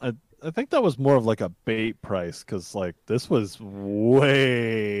 I think that was more of like a bait price because like this was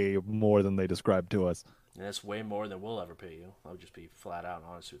way more than they described to us. And that's way more than we'll ever pay you. I'll just be flat out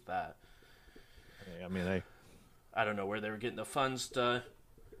honest with that. I mean, I don't know where they were getting the funds to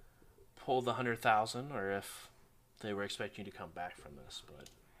pull the 100,000, or if they were expecting you to come back from this. But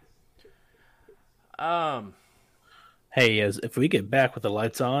Hey, if we get back with the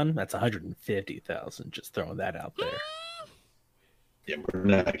lights on, that's 150,000. Just throwing that out there. yeah, we're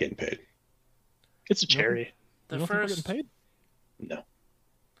not getting paid. It's a charity. the you don't think we're first getting paid? No.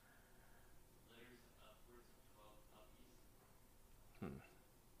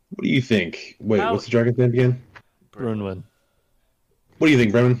 What do you think? Wait, How- what's the dragon's name again? Brunwyn. What do you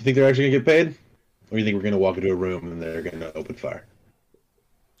think, Bremen? You think they're actually gonna get paid, or you think we're gonna walk into a room and they're gonna open fire?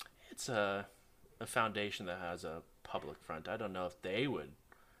 It's a foundation that has a public front. I don't know if they would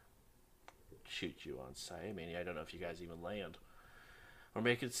shoot you on sight. I mean, I don't know if you guys even land or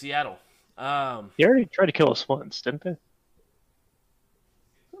make it to Seattle. They already tried to kill us once, didn't they?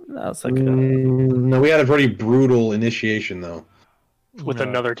 No, it's like No, we had a pretty brutal initiation, though. With No,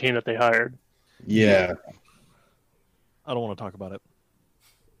 another team that they hired. Yeah. I don't want to talk about it.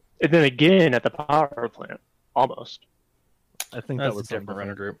 And then again at the power plant. Almost. I think that's that was a different something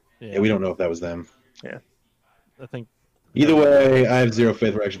runner group. Yeah, we don't know if that was them. I think Either way, I have zero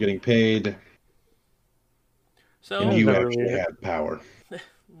faith we're actually getting paid, So and you not actually really- have power.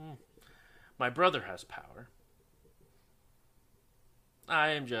 my brother has power. I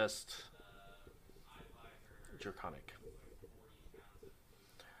am just draconic.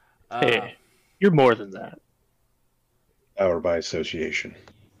 Hey, you're more than that. Power by association.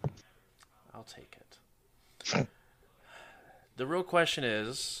 I'll take it. The real question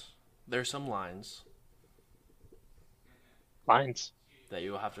is, there's some lines Lines. that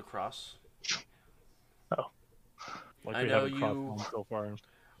you will have to cross. like I we know haven't crossed you- one so far.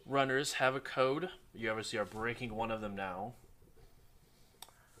 Runners have a code. You obviously are breaking one of them now.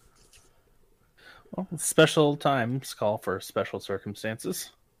 Well, special times call for special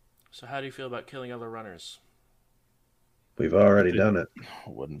circumstances. So how do you feel about killing other runners? We've already done it.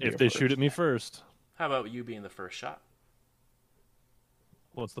 Wouldn't be If a they first. shoot at me first, How about you being the first shot?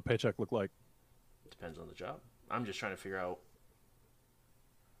 what's the paycheck look like? Depends on the job. I'm just trying to figure out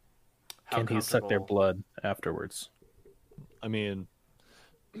how Can he suck their comfortable blood afterwards? I mean,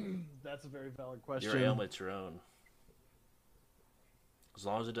 that's a very valid question. Your ailment's your own. As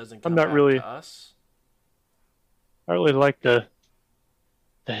long as it doesn't I'm come not back really- to us. I really like the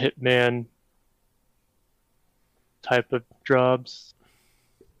hitman type of jobs.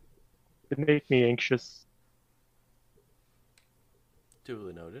 It make me anxious.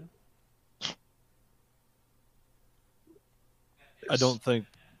 Duly noted. I don't think.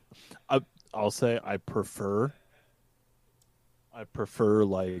 I'll say I prefer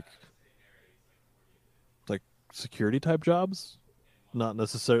like security type jobs, not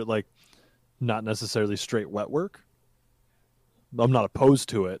necessarily straight wet work. I'm not opposed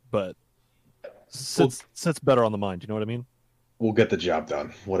to it, but sits better on the mind. You know what I mean? We'll get the job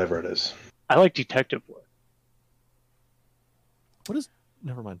done, whatever it is. I like detective work. What is?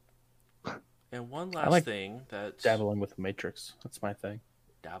 Never mind. And one last like thing that's Dabbling with the Matrix. That's my thing.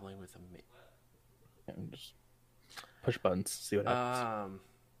 dabbling with And just push buttons, see what happens.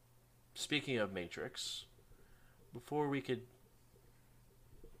 speaking of Matrix, before we could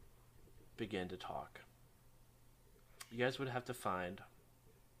begin to talk, you guys would have to find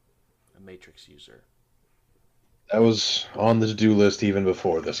a Matrix user. That was on the to-do list even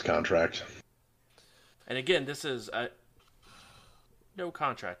before this contract. And again, this is no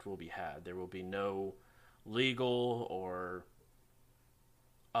contract will be had. There will be no legal or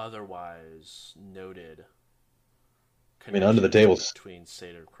otherwise noted mean, under the connection tables. between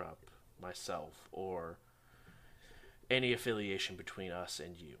Seder Krupp, myself, or any affiliation between us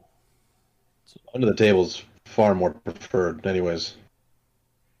and you. Under the table's far more preferred, anyways.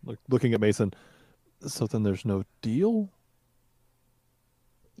 Looking at Mason. So then there's no deal.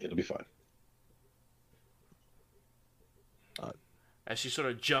 It'll be fine. As she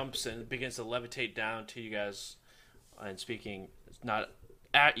sort of jumps and begins to levitate down to you guys, and speaking not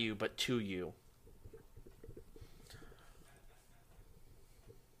at you but to you.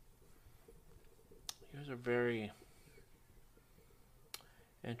 You guys are very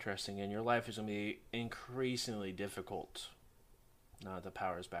interesting, and your life is going to be increasingly difficult now that the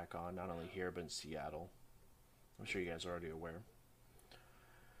power is back on, not only here but in Seattle. I'm sure you guys are already aware.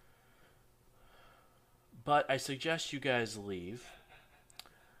 But I suggest you guys leave.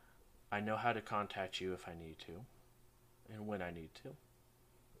 I know how to contact you if I need to, and when I need to.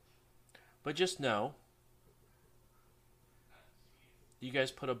 But just know, you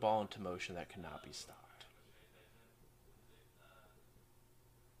guys put a ball into motion that cannot be stopped.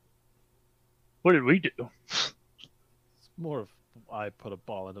 What did we do? It's more of I put a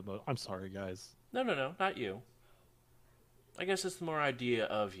ball into. I'm sorry, guys. No, not you. I guess it's the more idea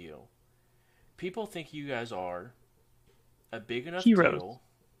of you. People think you guys are a big enough Heroes. deal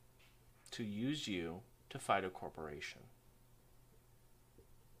to use you to fight a corporation.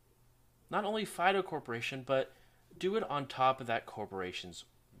 Not only fight a corporation, but do it on top of that corporation's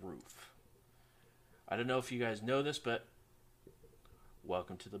roof. I don't know if you guys know this, but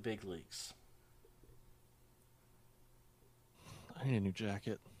welcome to the big leagues. I need a new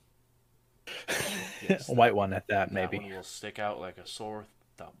jacket. Yes, A white one at that, that maybe. one will stick out like a sore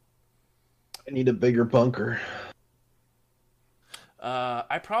thumb. I need a bigger bunker.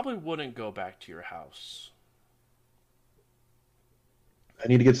 I probably wouldn't go back to your house. I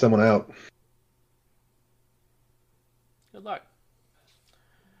need to get someone out. Good luck.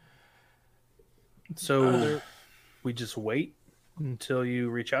 So we just wait until you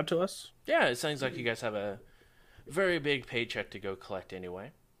reach out to us? Yeah, it sounds like you guys have a very big paycheck to go collect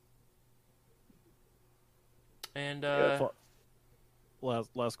anyway. And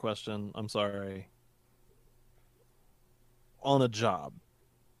Last question. I'm sorry. On a job,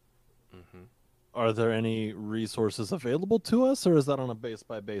 are there any resources available to us, or is that on a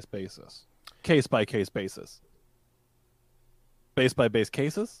base-by-base basis? Case-by-case basis? Base-by-base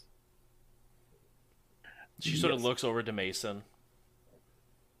cases? she sort of looks over to Mason.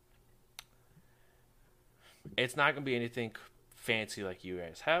 It's not going to be anything fancy like you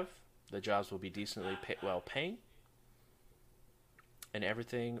guys have. The jobs will be decently well paying. And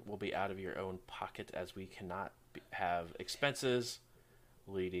everything will be out of your own pocket, as we cannot have expenses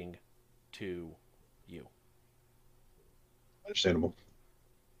leading to you. Understandable.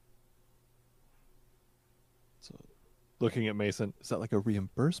 So, looking at Mason, is that like a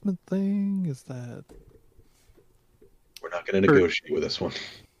reimbursement thing? Is that... We're not going to negotiate with this one.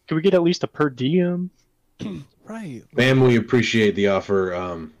 Can we get at least a per diem? Right. Ma'am, we appreciate the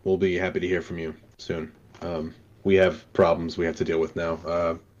offer. We'll be happy to hear from you soon. We have problems we have to deal with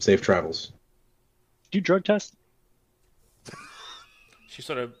now. Safe travels. Do you drug test? She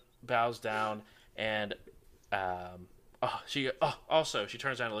sort of bows down and also she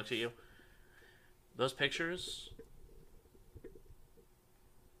turns around and looks at you. Those pictures,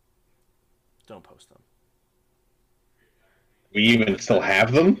 don't post them. We even still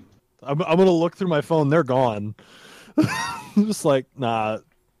have them? I'm going to look through my phone. They're gone. I'm just like, nah.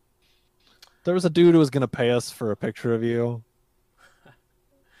 There was a dude who was going to pay us for a picture of you.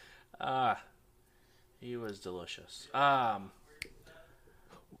 He was delicious.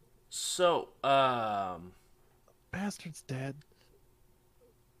 Bastard's dead.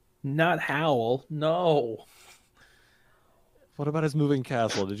 Not Howl. No. What about his moving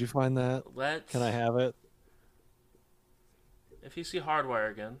castle? Did you find that? Let's. Can I have it? If you see Hardwire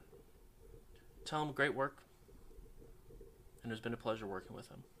again, tell him great work. And it's been a pleasure working with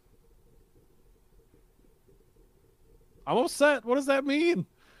him. I'm upset. What does that mean?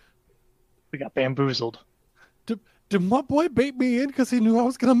 We got bamboozled. Did my boy bait me in because he knew I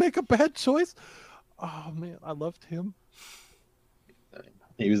was going to make a bad choice? Oh, man. I loved him.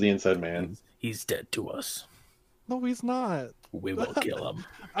 He was the inside man. He's dead to us. No, he's not. We will kill him.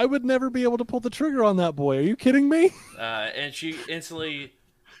 I would never be able to pull the trigger on that boy. Are you kidding me? And she instantly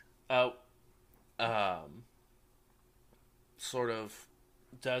sort of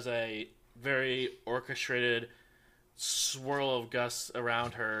does a very orchestrated swirl of gusts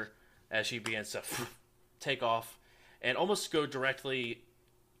around her as she begins to take off and almost go directly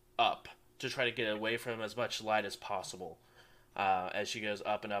up to try to get away from as much light as possible. As she goes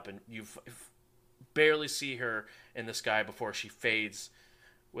up and up, and you barely see her in the sky before she fades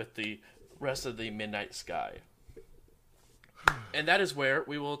with the rest of the midnight sky. And that is where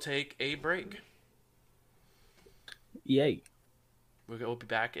we will take a break. Yay. We'll be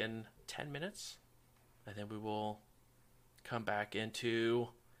back in 10 minutes, and then we will come back into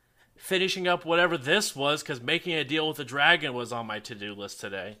finishing up whatever this was, because making a deal with the dragon was on my to-do list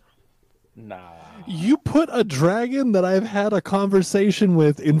today. Nah. You put a dragon that I've had a conversation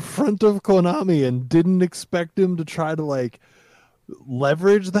with in front of Konami and didn't expect him to try to, like,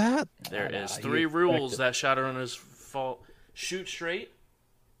 leverage that? There is 3 rules that Shadowrunners fault. Shoot straight.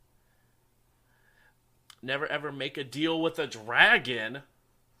 Never ever make a deal with a dragon.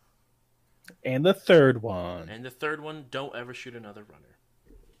 And the third one. And the third one, don't ever shoot another runner.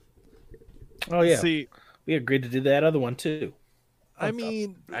 Oh, yeah. See, We agreed to do that other one, too. I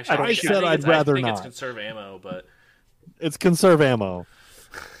mean, Actually, I said I'd I rather think not. it's conserve ammo, but It's conserve ammo.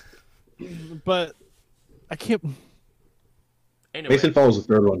 But I can't... anyway, Mason follows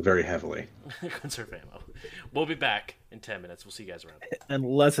the third one very heavily. conserve ammo. We'll be back in 10 minutes. We'll see you guys around.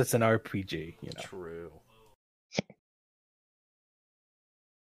 Unless it's an RPG, you know. True.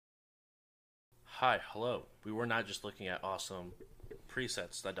 Hi, hello. We were not just looking at awesome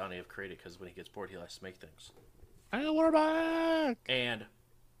presets that Donnie have created, because when he gets bored, he likes to make things. And we're back! And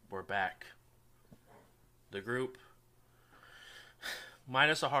we're back. The group,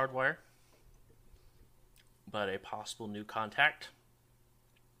 minus a Hardwire, but a possible new contact.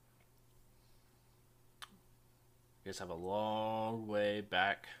 You guys have a long way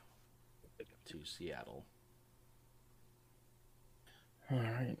back to Seattle.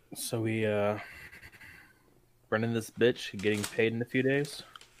 Alright, so we, running this bitch, getting paid in a few days?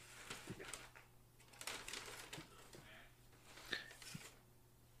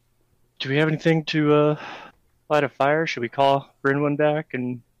 Do we have anything to light a fire? Should we call Brynwyn back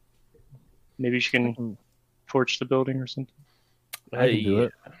and maybe she can torch the building or something? I can do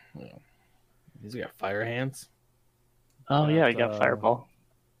it. Yeah. He's got fire hands. Oh yeah, I But, got fireball.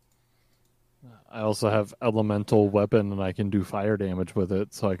 I also have elemental weapon, and I can do fire damage with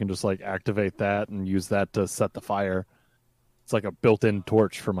it, so I can just like activate that and use that to set the fire. It's like a built-in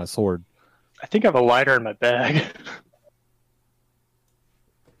torch for my sword. I think I have a lighter in my bag.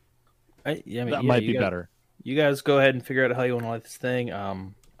 That might be better. You guys go ahead and figure out how you want to light this thing.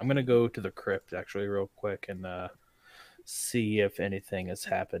 I'm gonna go to the crypt actually real quick and see if anything has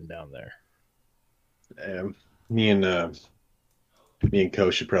happened down there. Me and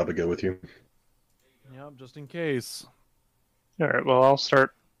Co should probably go with you. Yeah, just in case. All right, well, I'll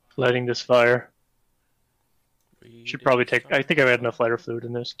start lighting this fire. Should probably take. I think I've had enough lighter fluid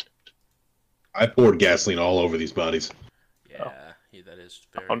in this. I poured gasoline all over these bodies. Yeah, that is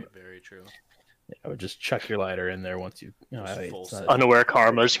very, very true. Yeah, I would just chuck your lighter in there once you. Full it's not- set. Unaware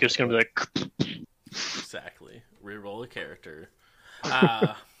karma is just gonna be like. Exactly. Reroll a character.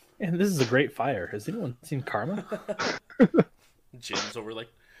 And this is a great fire. Has anyone seen Karma? Jim's over like,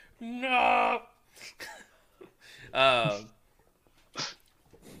 no. um,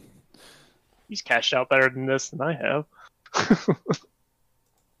 He's cashed out better than this than I have.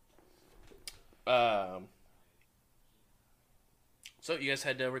 so you guys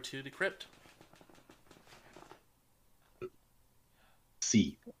head over to the crypt.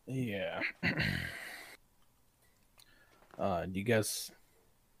 See. Yeah. Do you guys?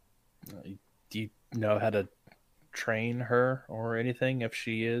 Do you know how to train her or anything if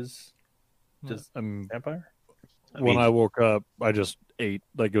she is just a vampire? When I woke up, I just ate.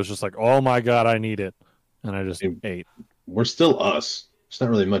 Like it was just like, oh my god, I need it, and I just ate. We're still us. There's not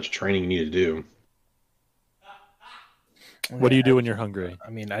really much training you need to do. What do you do when you're hungry? I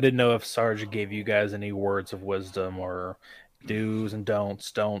mean, I didn't know if Sarge gave you guys any words of wisdom or do's and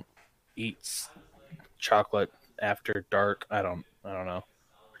don'ts. Don't eat chocolate after dark. I don't know.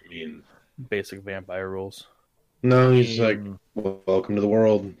 I mean, Basic vampire rules. no, he's like, welcome to the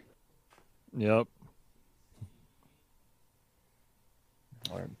world. Yep.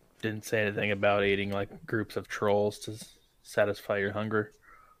 Or didn't say anything about eating like groups of trolls to satisfy your hunger.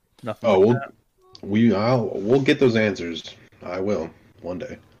 Nothing. Oh, like that? we'll get those answers. I will one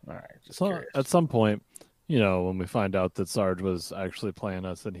day. All right. Just So curious. at some point, when we find out that Sarge was actually playing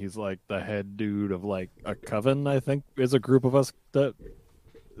us, and he's like the head dude of like a coven, I think is a group of us that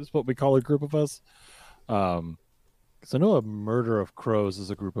is what we call a group of us. Because I know a murder of crows is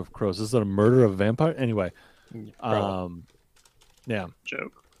a group of crows. Is it a murder of vampire? Anyway, yeah.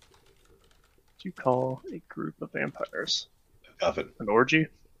 Joke. What do you call a group of vampires? Coven. An orgy?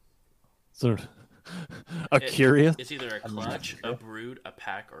 So curious. It's either a clutch, a brood, a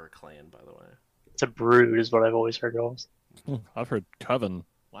pack, or a clan. By the way, It's a brood, is what I've always heard of. I've heard coven.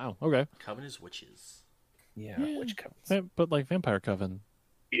 Wow. Okay. coven is witches. Yeah. Which comes? But like vampire coven.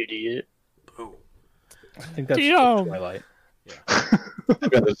 Idiot. Boom. I think that's Damn. Twilight. I've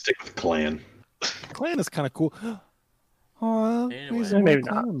got to stick with clan. Clan is kind of cool. Oh, Anyway. he's in Maybe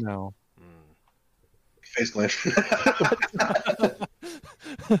my not. clan now. Face clan.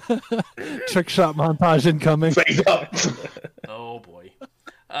 Trick shot montage incoming. Face up. Oh boy.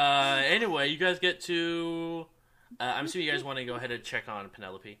 Anyway, you guys get to. I'm assuming you guys want to go ahead and check on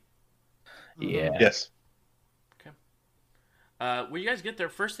Penelope. Yeah. Yes. When you guys get there,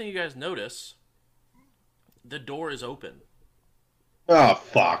 first thing you guys notice, the door is open. Oh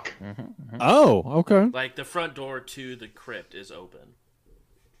fuck. Oh, okay. Like the front door to the crypt is open.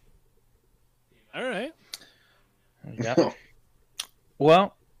 All right. Yeah.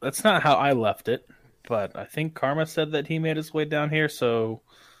 Well, that's not how I left it, but I think Karma said that he made his way down here, so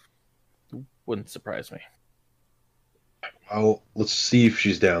wouldn't surprise me. Well, let's see if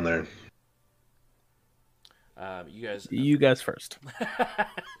she's down there. You guys first.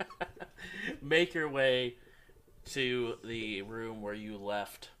 make your way to the room where you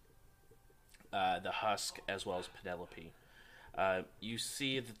left the husk as well as Penelope. You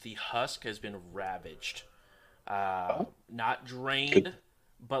see that the husk has been ravaged. Not drained,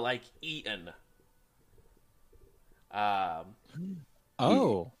 but like eaten.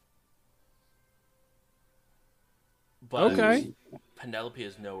 Oh. But Okay. Penelope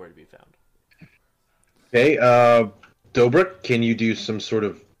is nowhere to be found. Hey, Dobrik, can you do some sort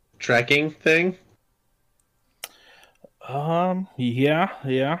of tracking thing?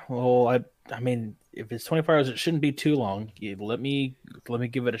 Yeah. Well, I mean, if it's 24 hours, it shouldn't be too long. Let me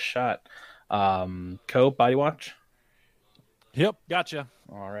give it a shot. Body watch. Yep. Gotcha.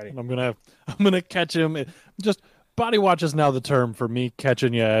 Alrighty. I'm gonna catch him. Just body watch is now the term for me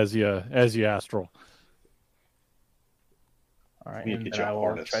catching you as you astral. All right, We and get then you I will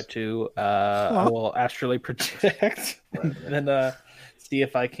harness. try to I will astrally project, and then see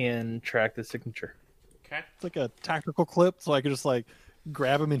if I can track the signature. Okay. It's like a tactical clip, so I could just like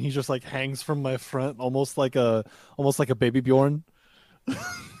grab him and he just like hangs from my front, almost like a baby Bjorn.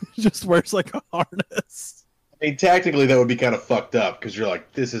 Just wears like a harness. I mean, tactically, that would be kind of fucked up because you're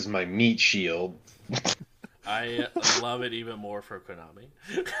like, this is my meat shield. I love it even more for Konami.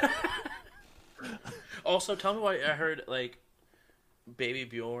 Also, tell me why I heard like Baby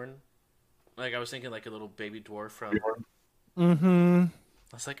Bjorn. Like I was thinking like a little baby dwarf from. Mm-hmm.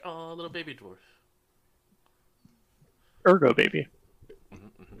 I was like, oh, a little baby dwarf. Ergo baby.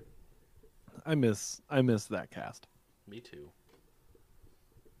 I miss that cast. Me too.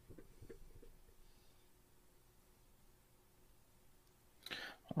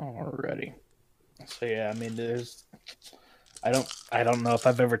 Alrighty. So yeah, I mean, I don't know if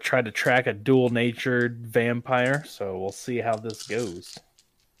I've ever tried to track a dual-natured vampire, so we'll see how this goes.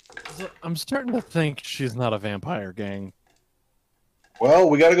 I'm starting to think she's not a vampire, gang. Well,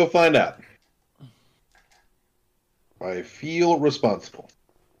 we got to go find out. I feel responsible.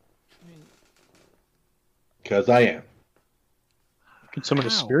 Because I am. Can summon a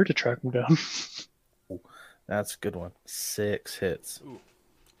How? spirit to track him down? That's a good one. 6 hits Ooh,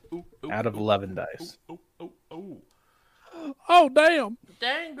 ooh, out of ooh, 11 dice. Ooh, ooh, ooh. Oh damn!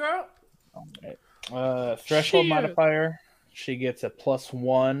 Dang, girl. Threshold Shit. modifier. She gets a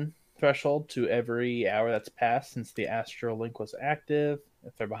 +1 threshold to every hour that's passed since the astral link was active.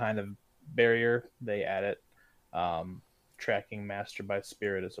 If they're behind the barrier, they add it. Tracking master by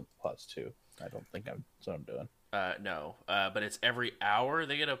spirit is a +2. I don't think that's what I'm doing. No, but it's every hour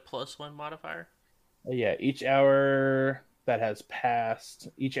they get a +1 modifier. Yeah, each hour that has passed,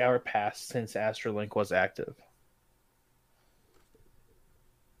 each hour passed since astral link was active.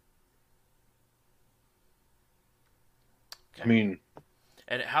 I mean,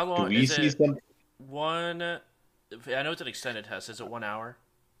 And how do long we is see it? some? One. I know it's an extended test. Is it 1 hour?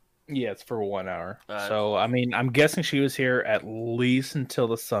 Yeah, it's for 1 hour. Uh, So, I mean, I'm guessing she was here at least until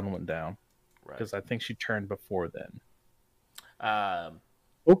the sun went down, Right. because I think she turned before then.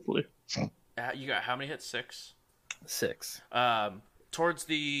 Hopefully. You got how many hits? 6. 6. Towards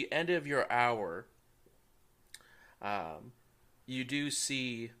the end of your hour, you do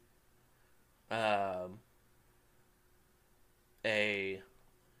see a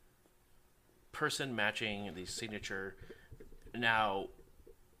person matching the signature. Now,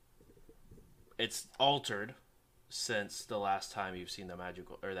 it's altered since the last time you've seen the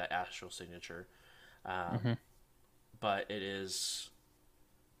magical or that astral signature, but it is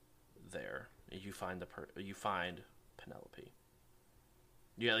there. You find you find Penelope.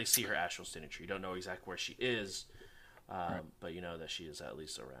 You at least see her astral signature. You don't know exactly where she is, but you know that she is at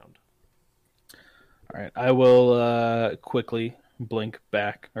least around. All right, I will quickly blink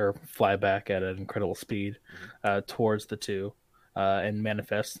back or fly back at an incredible speed towards the two and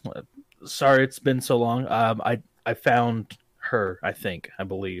manifest. Sorry, it's been so long. I found her. I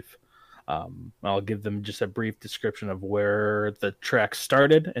believe. I'll give them just a brief description of where the track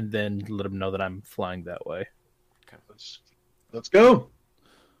started, and then let them know that I'm flying that way. Let's go.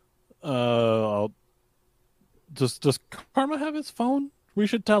 I'll does Karma have his phone? We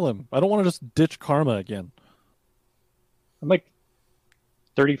should tell him. I don't want to just ditch Karma again. I'm like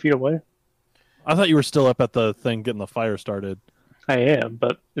 30 feet away. I thought you were still up at the thing getting the fire started. I am,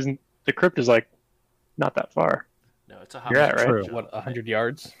 but isn't the crypt is like not that far? No, it's a You're at, right? True. What, 100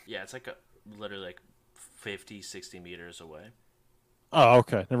 yards? Yeah, it's like literally like 50, 60 meters away. Oh,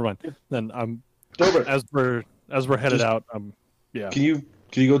 okay. Never mind. Then Dobrik, as we're headed Just- out. Yeah. can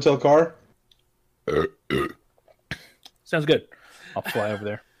you go tell Carr? Sounds good. I'll fly over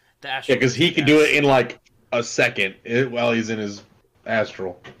there. The Yeah, astral because he can do it in like a second while he's in his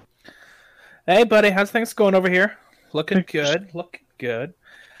astral. Hey, buddy, how's things going over here? Looking good. Looking good.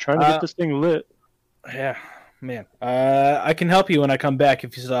 Trying to get this thing lit. Yeah, man. I can help you when I come back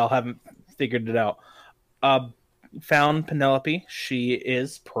if you still haven't figured it out. Found Penelope. She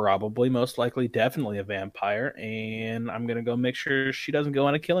is probably, most likely, definitely a vampire, and I'm gonna go make sure she doesn't go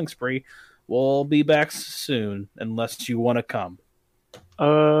on a killing spree. We'll be back soon, unless you want to come.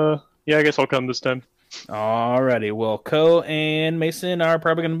 Yeah, I guess I'll come this time. Alrighty. Well, Ko and Mason are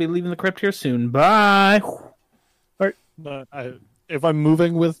probably gonna be leaving the crypt here soon. Bye. If I'm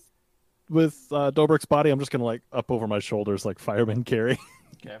moving with Dobrik's body, I'm just gonna like up over my shoulders like fireman carry.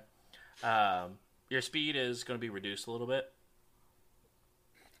 Okay. Your speed is going to be reduced a little bit.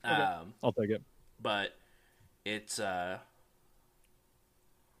 I'll take it. But it's not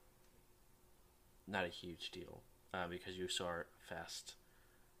a huge deal because you start fast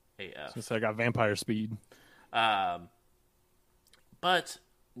AF. Since I got vampire speed. But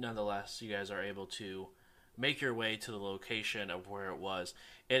nonetheless, you guys are able to make your way to the location of where it was.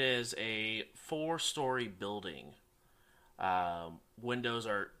 It is a 4-story building. Windows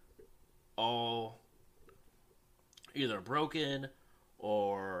are all either broken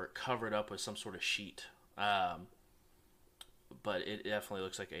or covered up with some sort of sheet. But it definitely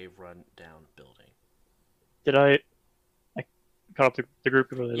looks like a run-down building. Did I caught up the group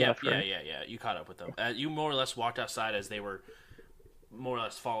before they Yeah, left, right? yeah. You caught up with them. You more or less walked outside as they were more or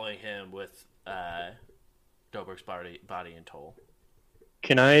less following him with Dobberg's body in tow.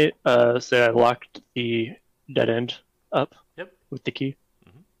 Can I say I locked the dead end up? Yep. With the key?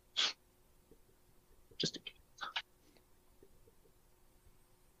 Mhm. Just in case.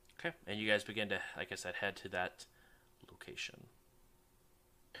 Okay, and you guys begin to, like I said, head to that location.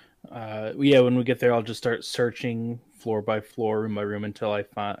 Yeah, when we get there, I'll just start searching floor by floor, room by room until I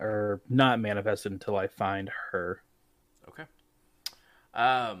find, or not manifested until I find her. Okay.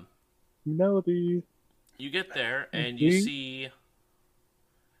 Melody. You get there and you see,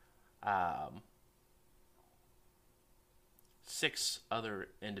 6 other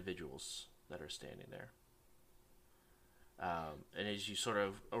individuals that are standing there. And as you sort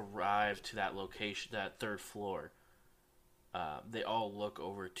of arrive to that location, that 3rd floor, they all look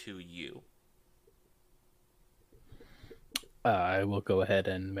over to you. I will go ahead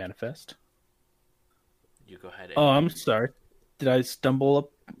and manifest. You go ahead and... Oh, I'm sorry. Did I stumble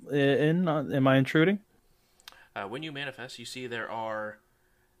up in? Am I intruding? When you manifest, you see there are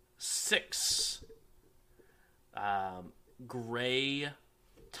 6 gray,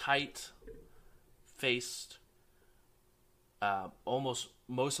 tight-faced, almost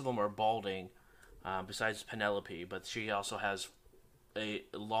most of them are balding, besides Penelope, but she also has a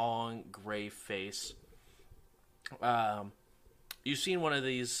long gray face. You've seen one of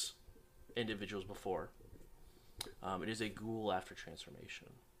these individuals before. It is a ghoul after transformation.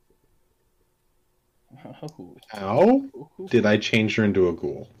 Oh. How did I change her into a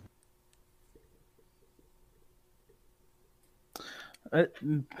ghoul?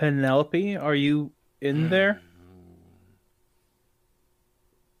 Penelope, are you in there?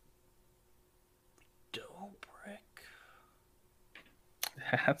 Dobrik.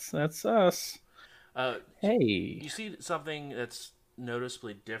 That's us. Hey. You see something that's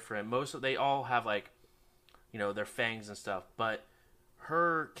noticeably different. They all have their fangs and stuff, but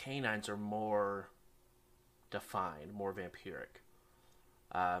her canines are more defined, more vampiric.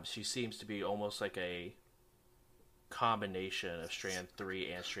 She seems to be almost like a combination of Strand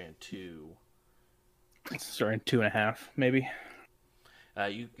 3 and Strand 2. Strand 2.5, maybe.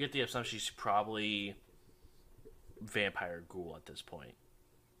 You get the assumption she's probably vampire ghoul at this point.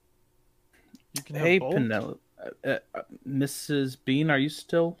 You can have Hey, both. Penelope. Mrs. Bean, are you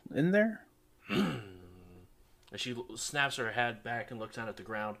still in there? As she snaps her head back and looks down at the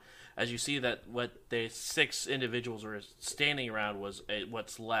ground, as you see that what the 6 individuals were standing around was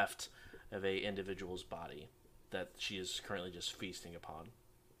what's left of a individual's body that she is currently just feasting upon.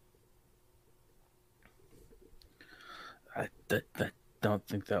 I don't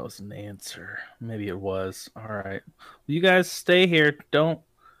think that was an answer. Maybe it was. All right. You guys stay here. Don't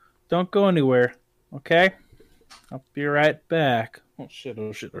go anywhere. Okay? I'll be right back. Oh shit.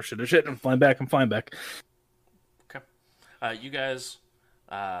 I'm flying back. Okay. You guys,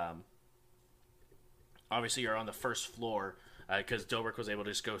 obviously you're on the first floor, because Dobrik was able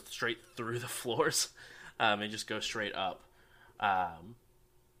to just go straight through the floors, and just go straight up.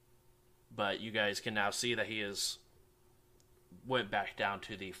 But you guys can now see that he went back down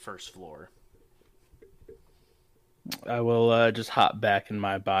to the first floor. I will just hop back in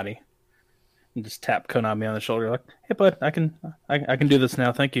my body and just tap Konami on the shoulder like, "Hey bud, I can do this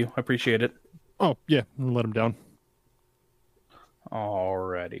now. Thank you. I appreciate it." Oh, yeah. Let him down.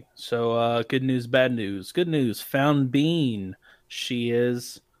 Alrighty. So, good news, bad news. Good news. Found Bean. She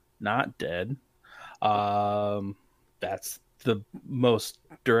is not dead. That's the most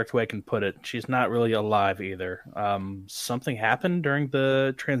direct way I can put it. She's not really alive either. Something happened during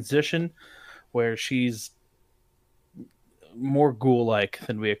the transition where she's more ghoul-like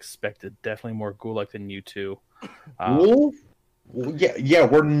than we expected. Definitely more ghoul-like than you two. Ghoul? Yeah,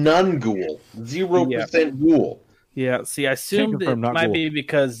 we're none ghoul. 0% ghoul. Yeah, see, I assumed it confirm, not might ghoul. be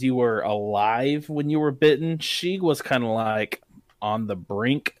because you were alive when you were bitten. She was kind of like on the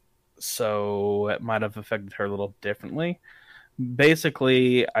brink, so it might have affected her a little differently.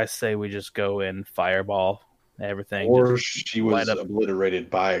 Basically, I say we just go in, fireball everything. Or just she was light up. obliterated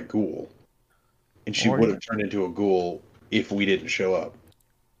by a ghoul. And she Or- would have turned into a ghoul if we didn't show up.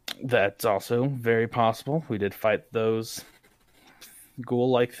 That's also very possible. We did fight those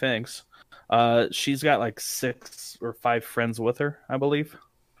ghoul-like things. She's got like 6 or 5 friends with her, I believe.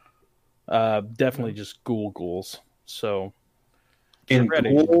 Definitely just ghouls. So, get And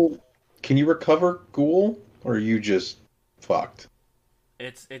ready. ghoul, can you recover ghoul, or are you just fucked?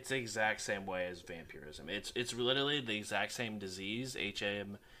 It's the exact same way as vampirism. It's literally the exact same disease,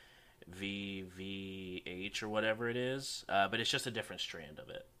 HMVVH or whatever it is, but it's just a different strand of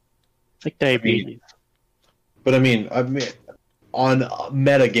it. It's like diabetes. But I mean, on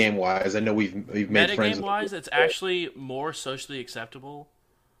meta game wise, I know we've made friends. Metagame wise, it's actually more socially acceptable.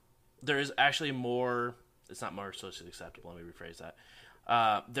 There is actually more. It's not more socially acceptable. Let me rephrase that.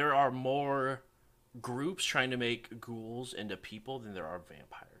 There are more groups trying to make ghouls into people than there are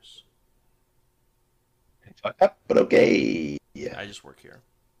vampires. Fucked up, but okay. Yeah. I just work here.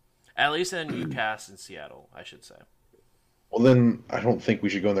 At least in UCAS in Seattle, I should say. Well, then I don't think we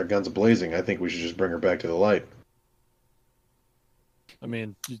should go in there guns blazing. I think we should just bring her back to the light. I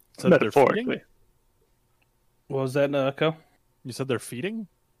mean, you said they're Metaphorically. feeding? What was that, Co? You said they're feeding?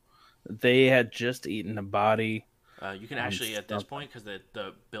 They had just eaten a body. You can actually, at this point, because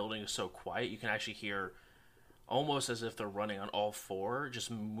the building is so quiet, you can actually hear almost as if they're running on all four, just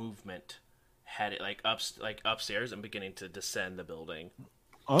movement, upstairs and beginning to descend the building.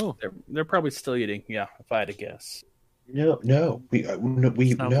 Oh, They're probably still eating. Yeah, if I had to guess. No, we like-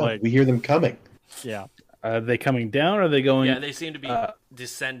 we hear them coming. yeah, Are they coming down? Or are they going? Yeah, they seem to be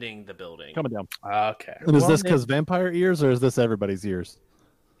descending the building. coming down. Okay. And is Well, this because vampire ears, or is this everybody's ears?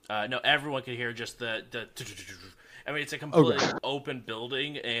 No, everyone can hear just the. I mean, it's a completely Okay. open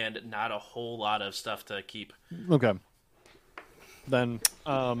building and not a whole lot of stuff to keep. Okay. Then,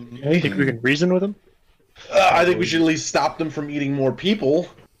 Think we can reason with them? I think we should at least stop them from eating more people.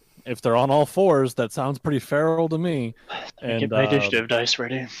 if they're on all fours, that sounds pretty feral to me. And Get my initiative dice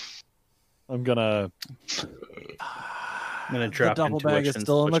ready. I'm gonna. I'm gonna drop duffel intuition, bag is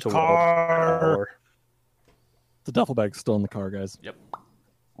still in switch the to car. willpower. The duffel bag's still in the car, guys. Yep.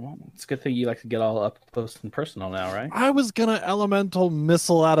 Well, it's a good thing you like to get all up close and personal now, right? I was gonna elemental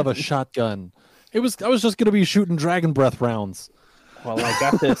missile out of a shotgun. I was just gonna be shooting dragon breath rounds. Well, I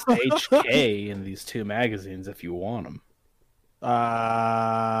got this HK in these 2 magazines if you want them. Yeah.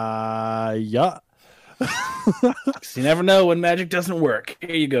 'Cause you never know when magic doesn't work.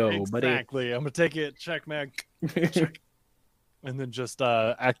 Here you go, buddy. Exactly. I'm gonna take it. Check mag. And then just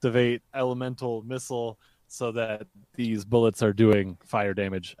activate elemental missile so that these bullets are doing fire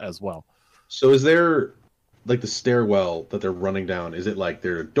damage as well. So is there like the stairwell that they're running down? Is it like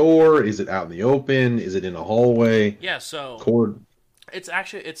their door? Is it out in the open? Is it in a hallway? Yeah, so Cord. it's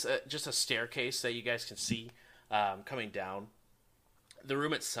just a staircase that you guys can see coming down. The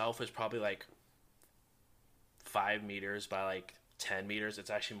room itself is probably like 5 meters by like 10 meters. It's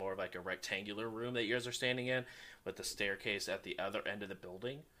actually more of like a rectangular room that you guys are standing in, with the staircase at the other end of the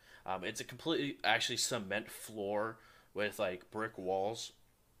building. It's a completely actually cement floor with like brick walls.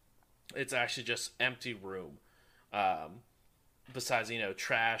 It's actually just empty room. Besides,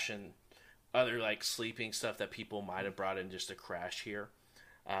 trash and other like sleeping stuff that people might have brought in just to crash here.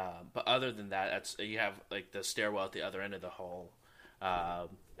 But other than that, you have like the stairwell at the other end of the hall, and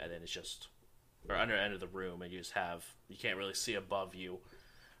then it's just or under end of the room, and you can't really see above you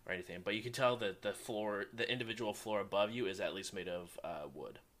or anything, but you can tell that the individual floor above you is at least made of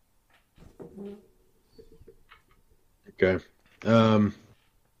wood. Okay.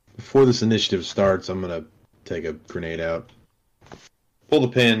 Before this initiative starts, I'm gonna take a grenade out, pull the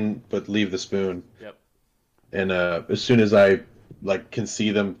pin, but leave the spoon. Yep. And as soon as I can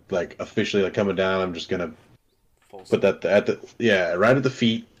see them officially coming down, I'm just gonna Full put that right at the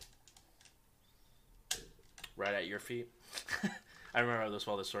feet. right at your feet. I remember this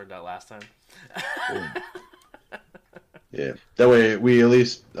while this sorted out last time. Yeah. That way we at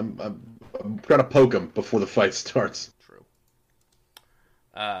least I'm gonna poke them before the fight starts. True.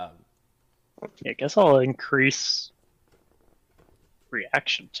 Yeah, I guess I'll increase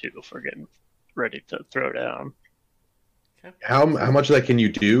reaction too if we're getting ready to throw down. How much of that can you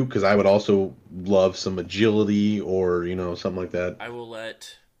do? Because I would also love some agility or something like that. I will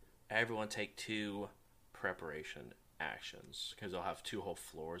let everyone take 2 preparation actions because they'll have 2 whole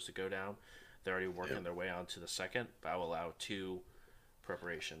floors to go down. They're already working their way on to the second, but I will allow 2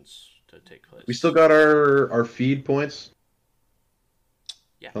 preparations to take place. We still got our feed points.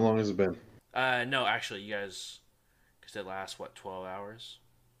 Yeah. How long has it been? No, actually, you guys, because it lasts 12 hours.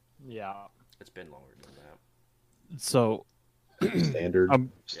 Yeah. It's been longer than that. So Standard.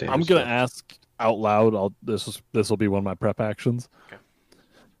 I'm standard gonna stuff. ask out loud. This will be one of my prep actions. Okay.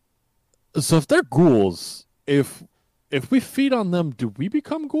 So if they're ghouls, if we feed on them, do we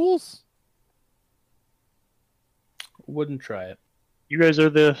become ghouls? Wouldn't try it. You guys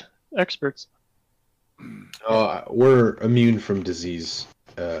are the experts. We're immune from disease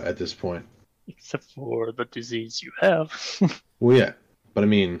at this point. Except for the disease you have. Well, yeah, but I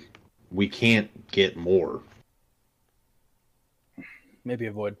mean, we can't get more. Maybe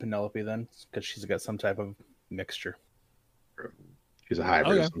avoid Penelope then, because she's got some type of mixture. She's a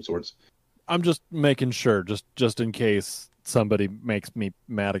hybrid Okay. of some sorts. I'm just making sure, just in case somebody makes me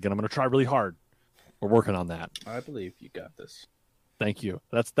mad again. I'm going to try really hard. We're working on that. I believe you got this. Thank you.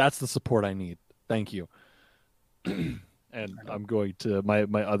 That's the support I need. Thank you. And I'm going to my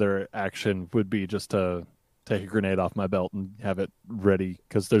other action would be just to take a grenade off my belt and have it ready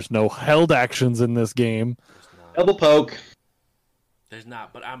because there's no held actions in this game. There's not. Elbow poke. There's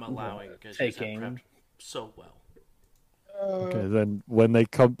not, but I'm allowing because you Taking. have prepped so well. Okay, then when they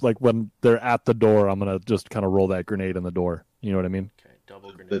come, like when they're at the door, I'm gonna just kind of roll that grenade in the door. You know what I mean? Okay,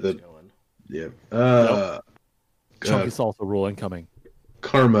 double grenades going. Yeah. Chunky salsa rule incoming.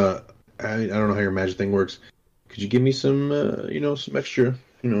 Karma. I don't know how your magic thing works. Could you give me some, some extra,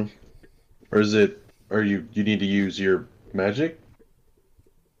 or is it? Or you need to use your magic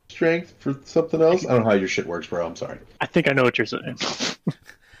strength for something else? I don't know how your shit works, bro. I'm sorry. I think I know what you're saying.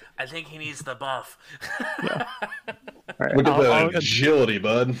 I think he needs the buff. All right, Look at I'll- that agility,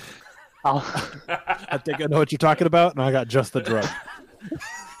 bud. I'll- I think I know what you're talking about, and I got just the drug.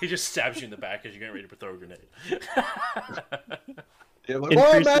 He just stabs you in the back as you're getting ready to throw a grenade. Yeah, like,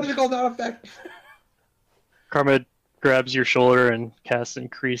 Increase- magical not effect. Karma grabs your shoulder and casts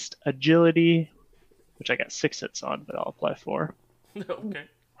increased agility, which I got 6 hits on, but I'll apply 4. Okay.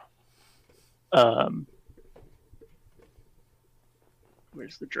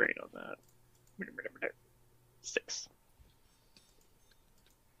 Where's the drain on that? 6.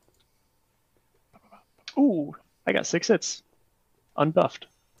 Ooh, I got 6 hits. Unbuffed.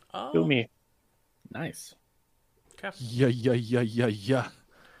 Oh, Do me. Nice. okay. Yeah.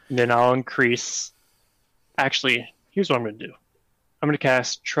 And then I'll increase. Actually, here's what I'm going to do. I'm going to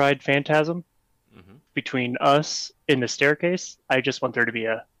cast Tried Phantasm Mhm. between us and the staircase. I just want there to be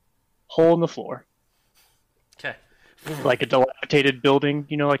a hole in the floor, Okay. like a dilapidated building.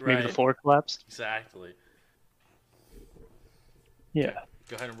 Like maybe the Right. floor collapsed. Exactly. Yeah.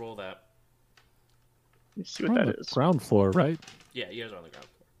 Go ahead and roll that. Let's see what that is. Ground floor, right? Yeah, you guys are on the ground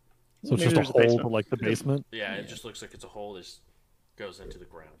floor. So it's Maybe just a there's a hole basement. to like the basement. Yeah, it just looks like it's a hole that goes into the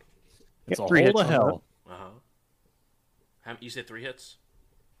ground. It's a 3 hole hits to on hell. Uh huh. You said 3 hits?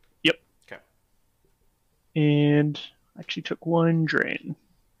 Yep. Okay. And I actually took 1 drain.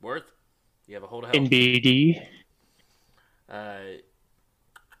 Worth? You have a hold of health. NBD.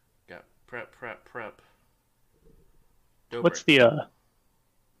 Got prep. Dobro. What's the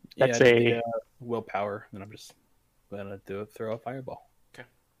That's yeah, I did a- the, willpower, and I'm just gonna throw a fireball.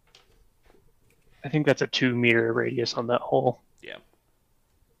 I think that's a 2-meter radius on that hole. Yeah.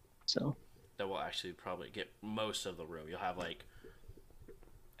 So That will actually probably get most of the room. You'll have like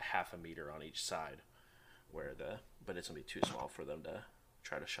half a meter on each side, but it's gonna be too small for them to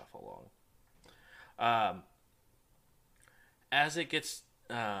try to shuffle along. As it gets,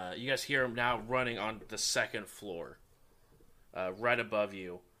 you guys hear him now running on the second floor, right above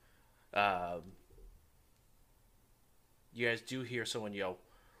you. You guys do hear someone yell,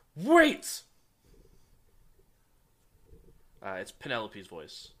 "Wait!" It's Penelope's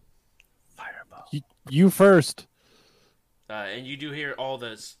voice. Fireball. You first. And you do hear all of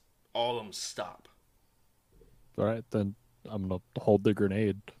them stop. All right, then I'm gonna hold the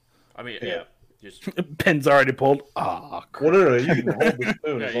grenade. I mean, yeah. Just, Pin's already pulled. Ah, Well, no, you can hold the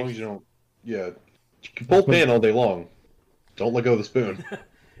spoon Yeah, as you long as you don't. Yeah, you can pull pin all day long. Don't let go of the spoon.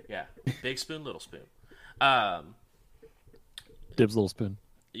 yeah. Big spoon, little spoon. Dibs little spoon.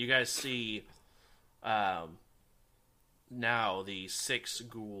 You guys see now the 6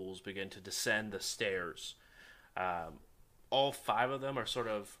 ghouls begin to descend the stairs. All 5 of them are sort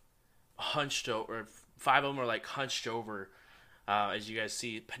of hunched over. 5 of them are like hunched over as you guys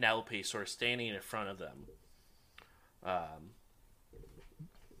see Penelope sort of standing in front of them.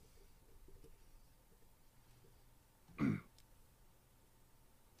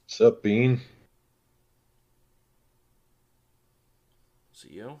 What's up, Bean?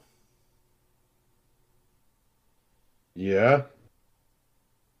 See you. Yeah.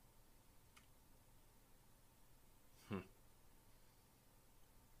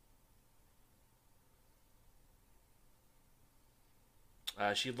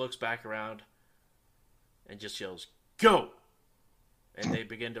 She looks back around and just yells, "Go!" And they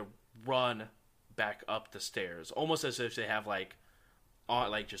begin to run back up the stairs, almost as if they have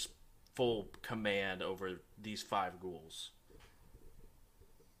just full command over these 5 ghouls.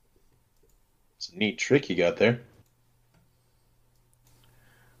 It's a neat trick you got there.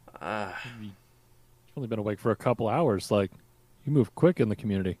 been awake for a couple hours. Like, you move quick in the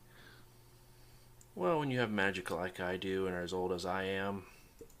community. Well, when you have magic like I do and are as old as I am,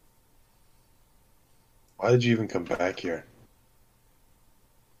 Why did you even come back here?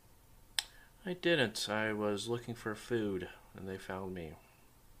 I didn't. I was looking for food, and they found me.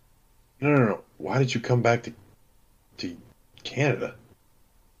 No. Why did you come back to Canada?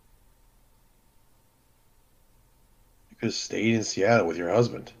 You could have stayed in Seattle with your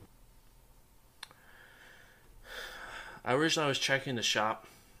husband. Originally, I was checking the shop,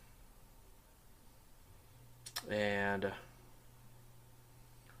 and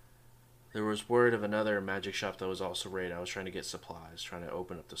there was word of another magic shop that was also raided. I was trying to get supplies, trying to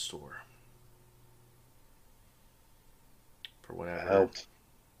open up the store. For That helped.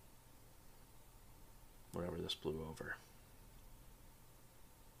 whenever this blew over.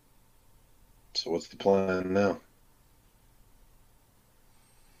 So what's the plan now?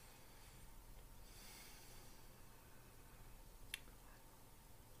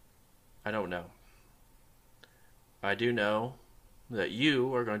 I don't know. I do know that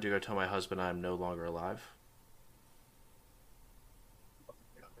you are going to go tell my husband I'm no longer alive.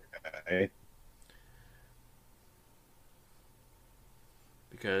 Okay.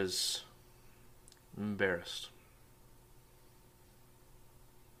 Because I'm embarrassed.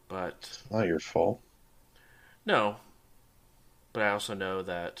 But It's not your fault. no. But I also know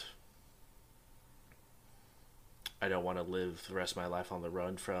that I don't want to live the rest of my life on the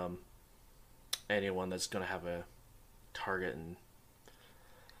run from anyone that's going to have a target and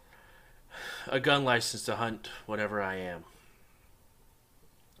a gun license to hunt whatever I am.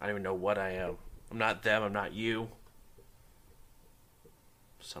 I don't even know what I am. I'm not them, I'm not you.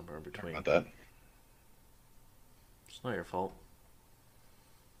 Somewhere in between. About that. It's not your fault.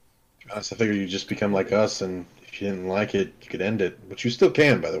 To be honest, I figured you'd just become like us, and if you didn't like it, you could end it. Which you still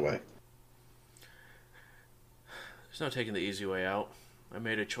can, by the way. There's no taking the easy way out. I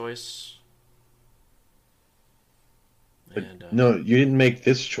made a choice. But And no, you didn't make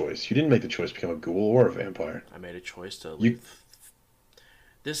this choice. You didn't make the choice to become a ghoul or a vampire. I made a choice to You- leave.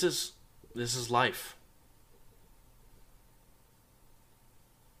 This is life.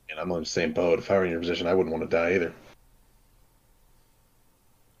 And I'm on the same boat. If I were in your position, I wouldn't want to die either.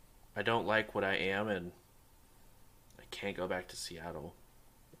 I don't like what I am, and I can't go back to Seattle.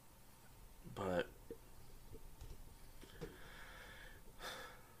 But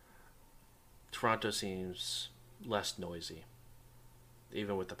Toronto seems less noisy,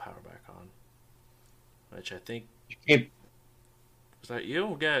 even with the power back on. Which I think, You can't. was that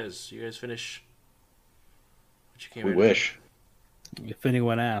you guys? You guys finish what you came We here to do? wish. If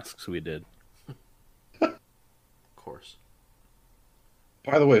anyone asks, we did. Of course.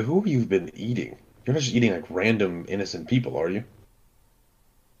 By the way, who have you been eating? You're not just eating like random innocent people, are you?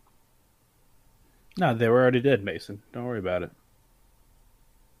 No, they were already dead, Mason. Don't worry about it.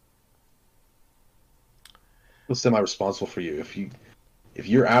 Feel semi-responsible for you. If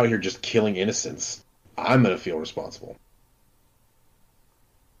you're out here just killing innocents, I'm gonna feel responsible.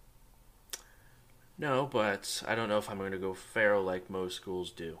 No, but I don't know if I'm going to go feral like most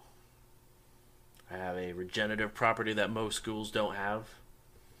schools do. I have a regenerative property that most schools don't have.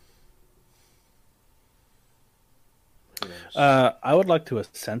 Who knows? I would like to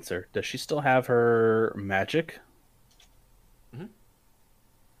censor. Does she still have her magic?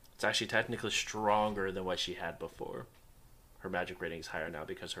 It's actually technically stronger than what she had before. Her magic rating is higher now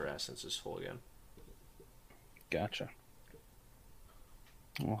because her essence is full again. Gotcha.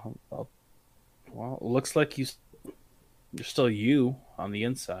 Well, it looks like you're still you on the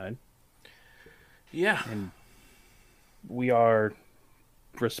inside, Yeah. and we are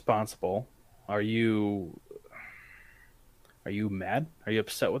responsible. Are you mad? Are you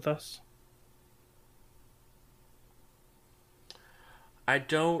upset with us? I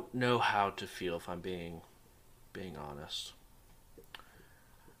don't know how to feel if I'm being honest.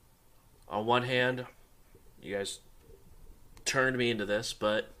 On one hand, you guys turned me into this,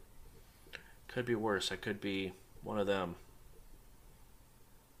 but could be worse. I could be one of them.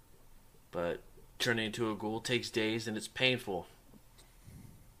 But turning into a ghoul takes days and it's painful.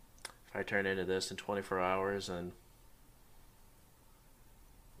 If I turn into this in 24 hours and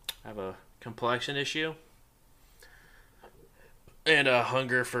have a complexion issue and a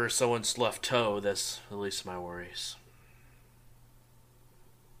hunger for someone's left toe, that's the least of my worries.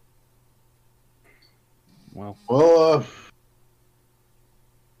 Well, Well,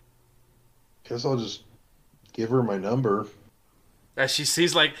 guess I'll just give her my number. As she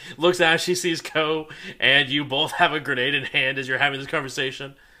sees, looks down, she sees Ko, and you both have a grenade in hand as you're having this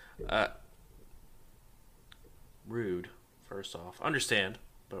conversation. Rude, first off. Understand,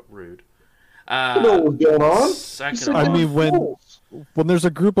 but rude. You know what's going on? Second I off, mean, when there's a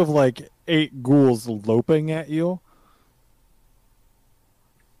group of like 8 ghouls loping at you,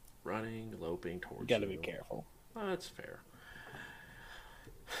 running, loping towards You gotta you. be careful. Oh, that's fair.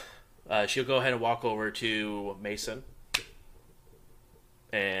 She'll go ahead and walk over to Mason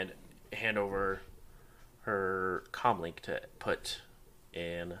and hand over her comlink to put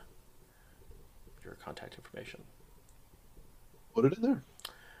in your contact information. Put it in there.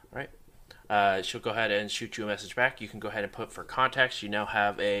 All right. She'll go ahead and shoot you a message back. You can go ahead and put for contacts. You now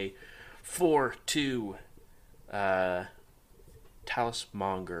have a 4-2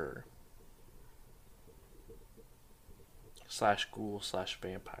 Talismonger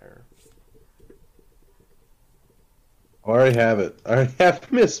 /ghoul/vampire. I already have it. I already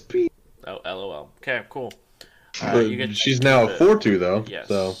have Miss P. Oh, LOL. Okay, cool. She's now a 4-2 though. Yes.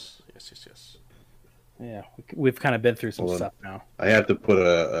 So Yes. Yeah, we've kind of been through some Hold on. stuff now. I have to put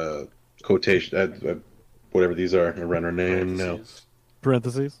a quotation, whatever these are, around her name now. Parentheses.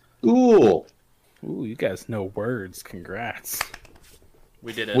 parentheses. Cool. Ooh, you guys know words. Congrats.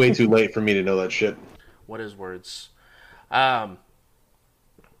 We did it. Way too late for me to know that shit. What is words? You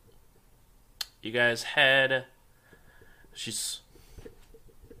guys head.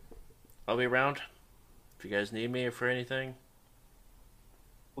 I'll be around if you guys need me for anything.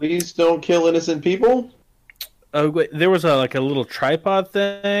 Please don't kill innocent people. Oh, wait, there was a little tripod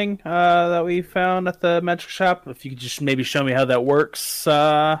thing that we found at the magic shop. If you could just maybe show me how that works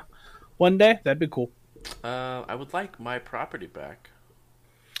one day, that'd be cool. I would like my property back.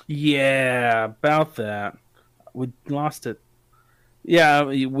 Yeah, about that. We lost it. Yeah,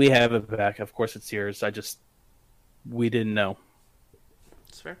 we have it back. Of course, it's yours. We didn't know.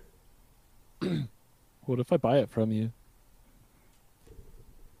 It's fair. What if I buy it from you?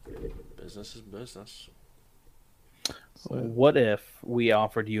 Business is business. So, What if we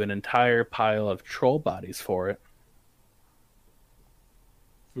offered you an entire pile of troll bodies for it?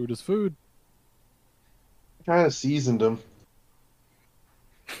 food is food. Kind of seasoned them.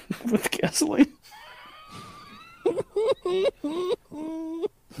 With gasoline?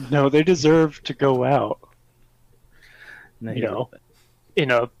 No, they deserve to go out, No, you know,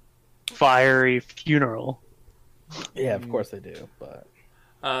 in a fiery funeral. Yeah, of course they do. But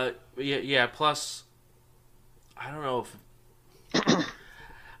Yeah. Plus, I don't know if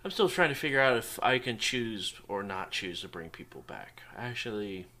I'm still trying to figure out if I can choose or not choose to bring people back. I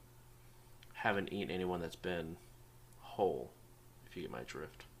actually haven't eaten anyone that's been whole. If you get my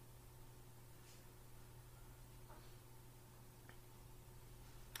drift.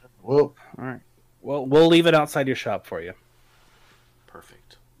 Well, all right. Well, we'll leave it outside your shop for you.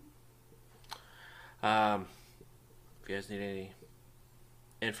 Perfect. If you guys need any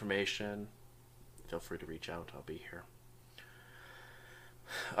information, feel free to reach out. I'll be here.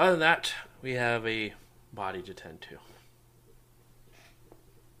 Other than that, we have a body to tend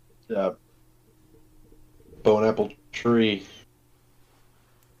to. bone apple tree.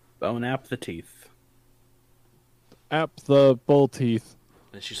 Bone app the teeth. App the bull teeth.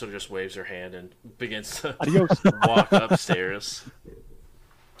 And she sort of just waves her hand and begins to Adios. walk upstairs.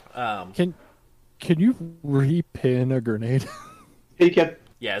 Can you repin a grenade? Hey, you can.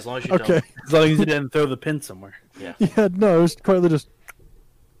 Yeah, as long as you Okay. don't. As long as you didn't throw the pin somewhere. Yeah. Yeah, no, it was quietly just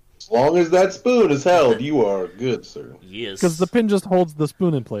As long as that spoon is held, you are good, sir. Yes. because the pin just holds the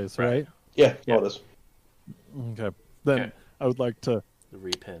spoon in place, right? Yeah, Yeah. all this. Okay. Then Okay. I would like to. The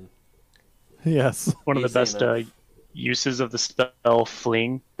repin. Yes. One of the Easy best enough. uses of the spell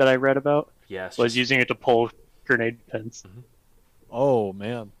Fling that I read about Yes. was using it to pull grenade pins. Oh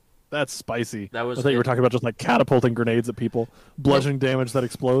man, that's spicy. That was I thought you were talking about just like catapulting grenades at people, bludgeoning damage that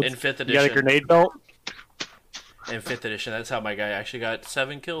explodes. in 5th You got a edition. grenade belt? In 5th edition, that's how my guy actually got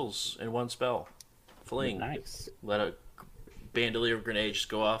 7 kills in one spell. Fling. Nice. Let a bandolier of grenades just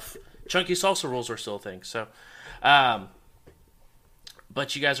go off. Chunky salsa rolls are still a thing. So, but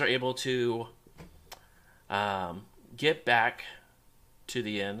you guys are able to get back to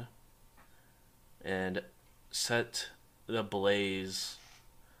the inn and set the blaze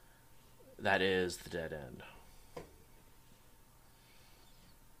that is the dead end.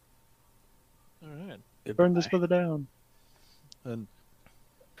 All right. Burn this brother down. And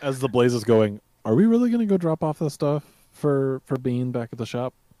as the blaze is going, are we really going to go drop off the stuff for Bean back at the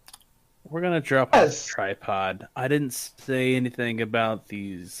shop? We're gonna drop Yes. off the tripod. I didn't say anything about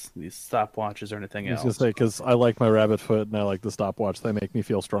these stopwatches or anything I was else. going to say because I like my rabbit foot and I like the stopwatch. They make me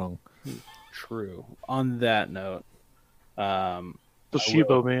feel strong. True. On that note,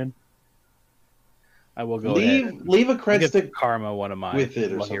 Placebo, man. I will go ahead. Leave a I'll cred give stick. Karma one of my with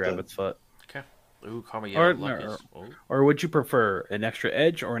it or Lucky something. Rabbit's foot. Okay. Ooh, Karma Or, Yellow Luckies. Oh. or would you prefer an extra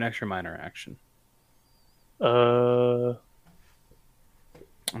edge or an extra minor action? Uh,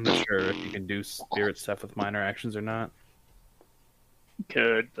 I'm not sure if you can do spirit stuff with minor actions or not.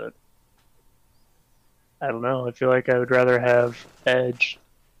 could, but I don't know. I feel like I would rather have edge.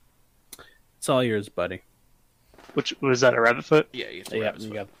 It's all yours, buddy. Which was that a rabbit foot? Yeah, you get the Yeah, rabbit's you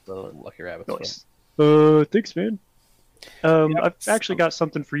foot. got the lucky rabbit. Nice. Thanks, man. I've actually got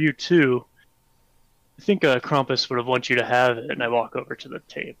something for you too. I think Krampus would have wanted you to have it, and I walk over to the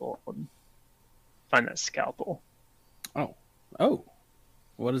table and find that scalpel. Oh,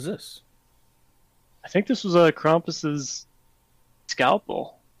 what is this? I think this was Krampus's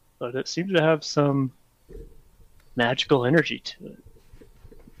scalpel, but it seemed to have some magical energy to it.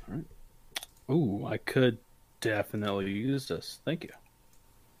 Ooh, I could definitely use this. Thank you.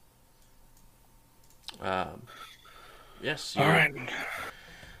 Yes, you All right.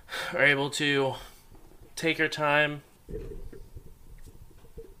 are able to take your time,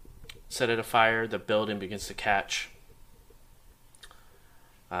 set it afire. The building begins to catch.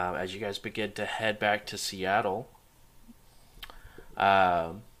 As you guys begin to head back to Seattle,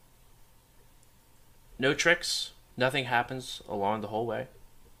 no tricks, nothing happens along the whole way.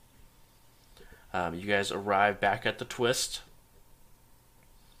 You guys arrive back at the Twist.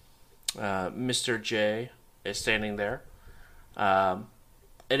 Mr. J is standing there.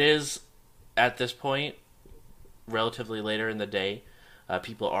 It is, at this point, relatively later in the day.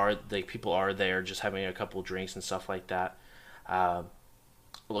 People are there just having a couple drinks and stuff like that.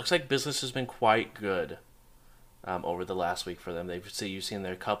 It looks like business has been quite good over the last week for them. You've seen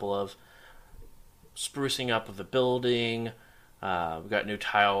there a couple of sprucing up of the building. We've got new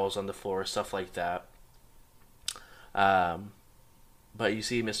tiles on the floor, stuff like that. But you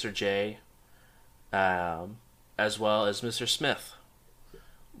see Mr. J, as well as Mr. Smith,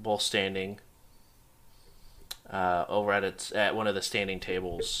 both standing over at one of the standing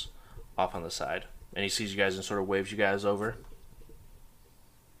tables off on the side. And he sees you guys and sort of waves you guys over.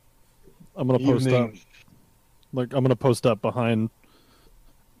 I'm gonna post up. Evening. Like I'm gonna post up behind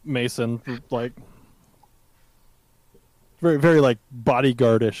Mason, like very, very like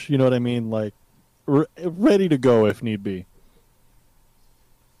bodyguardish. You know what I mean? Like ready to go if need be.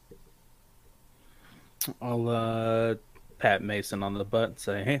 I'll pat Mason on the butt and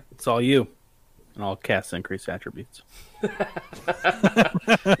say, "Hey, it's all you," and I'll cast increased attributes. That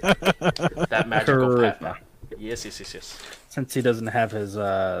magical Charisma. pat. Yes. Since he doesn't have his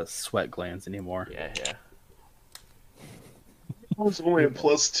sweat glands anymore. Yeah. It's only a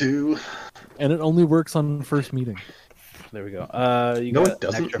 +2. And it only works on first meeting. There we go. You No, got it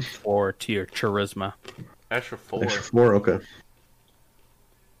doesn't. an extra 4 to your charisma. Extra 4. Extra 4, okay.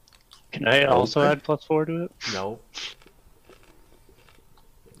 Can I also add +4 to it? No.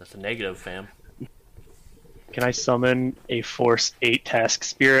 That's a negative, fam. Can I summon a Force 8 task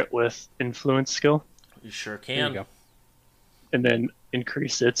spirit with influence skill? You sure There you can. go. And then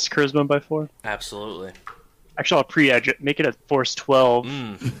increase its charisma by 4? Absolutely. Actually, I'll pre-edge it. Make it a Force 12.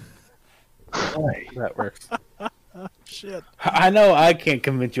 That works. Shit. I know I can't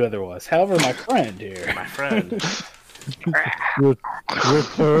convince you otherwise. However, my friend here. My friend.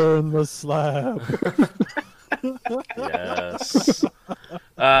 Return the slab. Yes.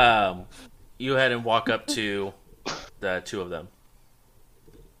 You head and walk up to the two of them.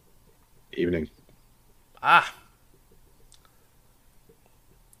 Evening. Ah.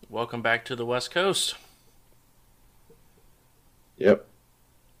 Welcome back to the West Coast. Yep.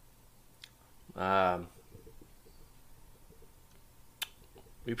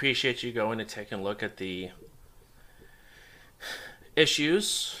 We appreciate you going and taking a look at the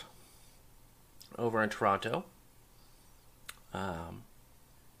issues over in Toronto. And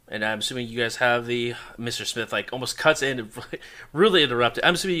I'm assuming you guys have the Mr. Smith like almost cuts in and really interrupted.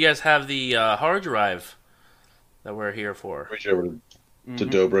 I'm assuming you guys have the hard drive that we're here for. Reach over to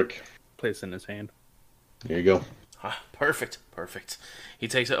Dobrik. Place in his hand. There you go. Ah, perfect. He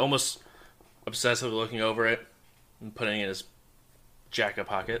takes it, almost obsessively looking over it and putting it in his jacket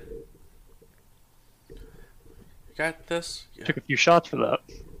pocket. You got this? Yeah. Took a few shots for that.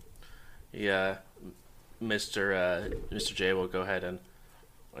 Yeah, Mr. J will go ahead and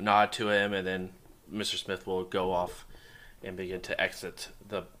nod to him, and then Mr. Smith will go off and begin to exit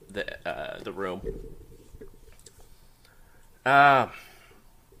the room.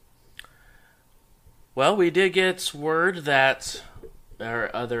 Well, we did get word that our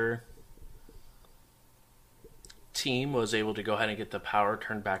other team was able to go ahead and get the power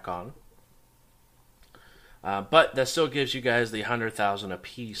turned back on. But that still gives you guys the 100,000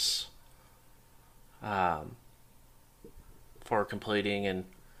 apiece for completing and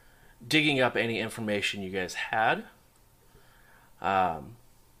digging up any information you guys had.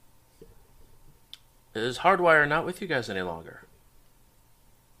 Is Hardwire not with you guys any longer?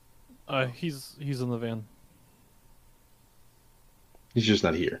 He's in the van. He's just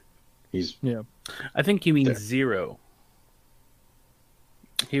not here. He's Yeah. I think you mean There. Zero.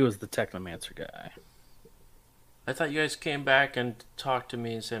 He was the Technomancer guy. I thought you guys came back and talked to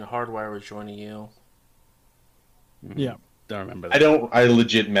me and said Hardwire was joining you. Yeah. Don't remember I that. don't. I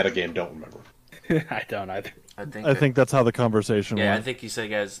legit metagame don't remember. I don't either. I think that's how the conversation Yeah, I went. think you said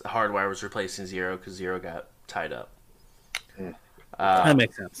guys Hardwire was replacing Zero because Zero got tied up. That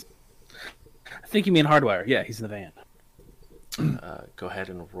makes sense. I think you mean Hardwire. Yeah, he's in the van. Go ahead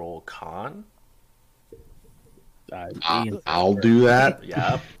and roll con. I'll do that.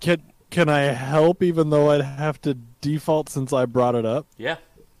 Yeah, Can I help even though I'd have to default since I brought it up? yeah.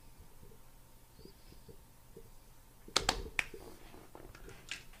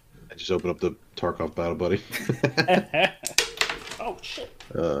 I just open up the Tarkov Battle Buddy. Oh shit.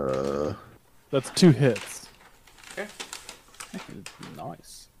 That's 2 hits. Okay.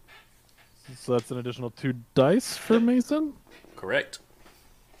 Nice. So that's an additional 2 dice for Mason? Correct.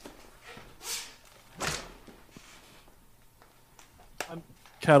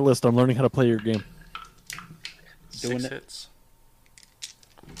 Catalyst, I'm learning how to play your game. Doing 6 it. hits.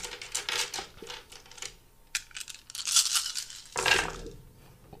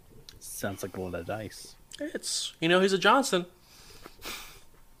 Sounds like a lot of dice. It's he's a Johnson.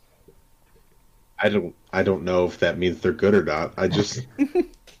 I don't know if that means they're good or not. I just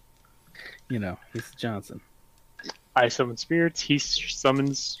You know, he's Johnson. I summon spirits. He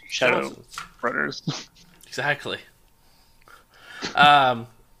summons shadow Johnsons. runners. Exactly.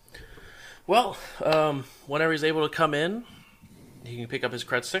 Whenever he's able to come in, he can pick up his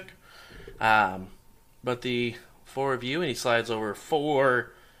cred stick. But the 4 of you, and he slides over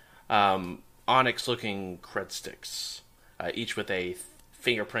 4 onyx-looking cred sticks, each with a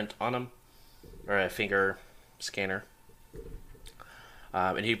fingerprint on them, or a finger scanner.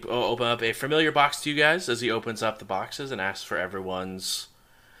 And he open up a familiar box to you guys as he opens up the boxes and asks for everyone's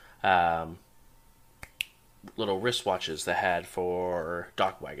little wristwatches they had for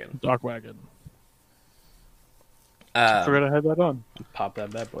Dockwagon. Dockwagon. I forgot I had that on. Pop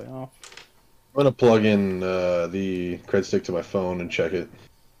that bad boy off. I'm gonna plug in the cred stick to my phone and check it.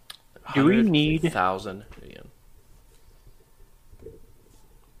 Do we need- 100,000 yen.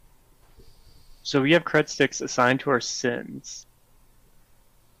 So we have cred sticks assigned to our sins.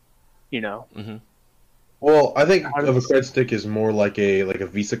 Well, I think How of a does- cred stick is more like a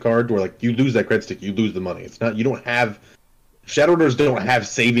Visa card, where like you lose that cred stick, you lose the money. It's not you don't have Shadowrunners don't have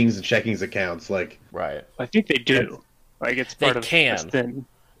savings and checkings accounts like. Right. I think they do. Like it's They part of can. a sin.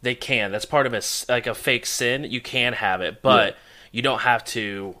 They can. That's part of a fake sin. You can have it, but you don't have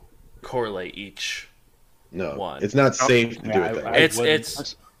to correlate each. No, One. it's not safe to do Yeah, it that I way. It's wouldn't.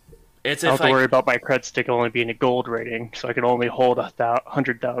 it's I don't if have to worry like about my cred stick only being a gold rating, so I can only hold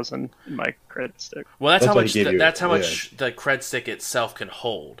 100,000 in my cred stick. well that's That's how what he much gave you, that's how yeah. much the cred stick itself can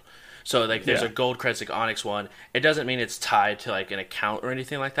hold. So like there's Yeah. a gold cred stick onyx one. It doesn't mean it's tied to like an account or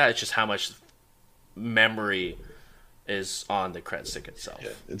anything like that. It's just how much memory is on the cred stick itself.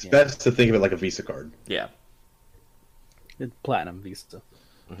 It's best to think of it like a Visa card, Yeah. It's Platinum Vista.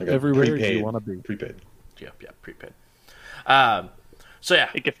 like a Everywhere prepaid, you want to be. Prepaid. Yeah, prepaid. So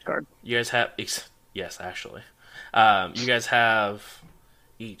yeah, A gift card. you guys have yes, actually, you guys have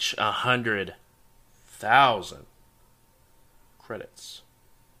each 100,000 credits.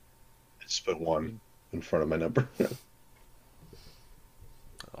 I just put 1 in front of my number. That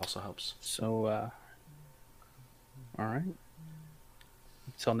also helps. So, all right.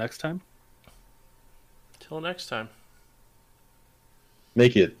 Until next time. Till next time.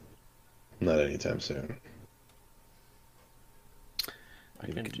 Make it not anytime soon. I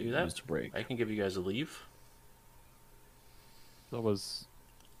can Could do use that. a break. I can give you guys a leave. That was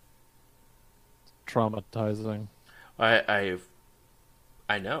traumatizing. I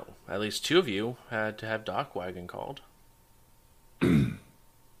know. At least 2 of you had to have Dockwagon called.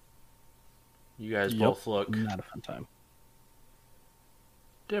 You guys Yep. both look Not a fun time.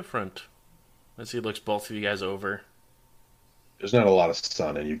 different. As he looks both of you guys over. There's not a lot of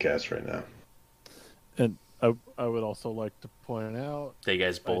sun in UCAS right now. And I would also like to point out They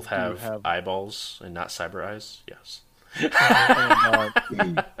guys both do have, have- eyeballs and not cyber eyes. Yes. uh,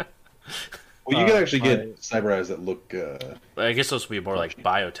 Well, you can actually my- get cyber eyes that look. I guess those would be more like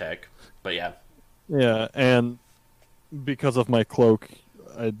biotech. But yeah. yeah, and because of my cloak,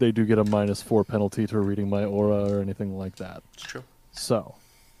 they do get a -4 penalty to reading my aura or anything like that. It's true. So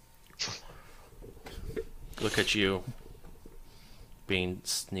Look at you being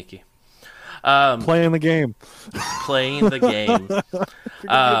sneaky. Playing the game. Playing the game. If you're gonna be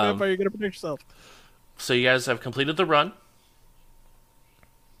a vampire, you're gonna protect yourself. So you guys have completed the run.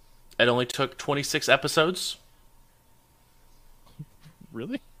 It only took 26 episodes.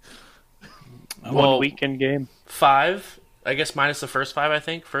 Really? Well, One weekend game. 5, I guess, minus the first 5. I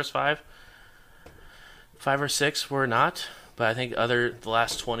think first 5 or 6 were not, but I think the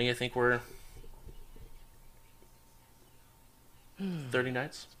last 20 I think were 30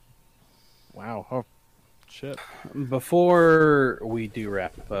 nights. Wow. Oh, shit. Before we do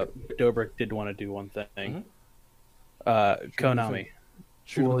wrap up, Dobrik did want to do one thing. Konami,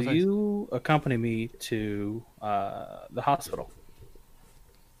 Shoot him in will the face. you accompany me to the hospital?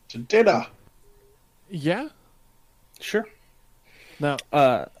 To dinner. Yeah. Sure. Now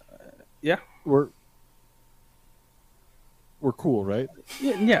Yeah. we're cool, right?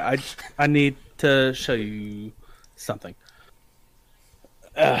 Yeah. I need to show you something.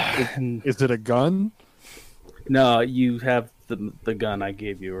 Is it a gun? No, you have the gun I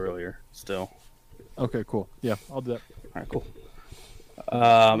gave you earlier. Still. Okay, cool. Yeah, I'll do that. All right, cool.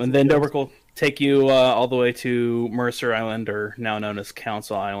 And then Dobrik will take you all the way to Mercer Island, or now known as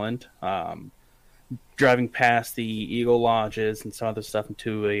Council Island. Driving past the Eagle Lodges and some other stuff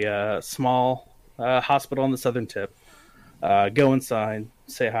into a small hospital on the southern tip. Go inside,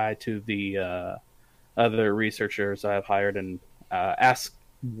 say hi to the other researchers I have hired, and ask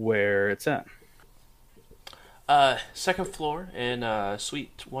where it's at. Second floor in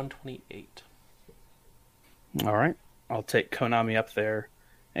suite 128. All right. I'll take Konami up there,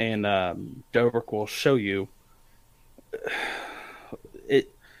 and Dobrik will show you. It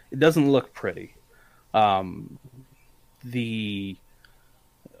doesn't look pretty. The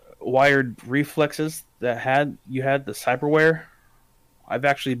wired reflexes that you had the cyberware, I've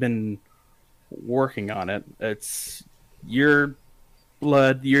actually been working on it. It's your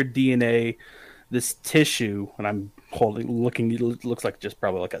blood, your DNA, this tissue, and I'm looking. It looks like just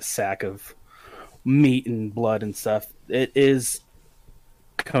probably like a sack of meat and blood and stuff. It is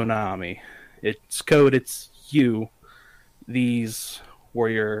Konami. It's code. It's you. These were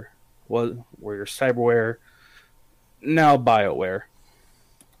your cyberware. Now BioWare.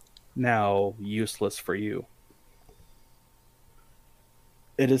 Now useless for you.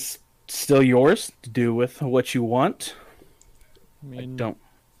 It is still yours to do with what you want. I I mean, don't.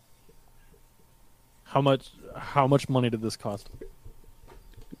 How much money did this cost?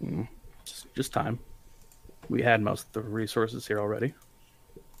 Just time. We had most of the resources here already.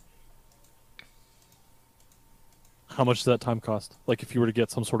 How much does that time cost? Like, if you were to get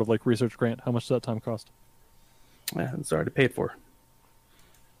some sort of like research grant, how much does that time cost? Yeah, it's already paid for.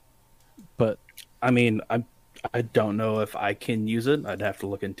 But I mean, I don't know if I can use it. I'd have to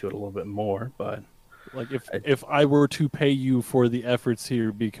look into it a little bit more, but like, if I were to pay you for the efforts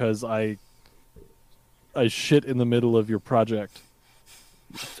here because I shit in the middle of your project,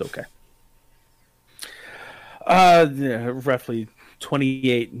 it's okay. Roughly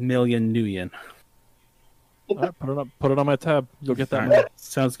 28 million new yen. all right, put it on my tab. You'll get that All money. right,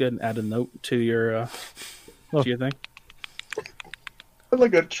 sounds good. Add a note to your thing.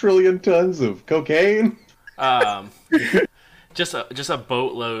 Like a trillion tons of cocaine. Just a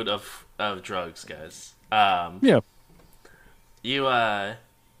boatload of drugs, guys. Yeah. You while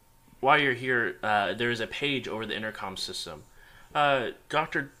you're here, there is a page over the intercom system.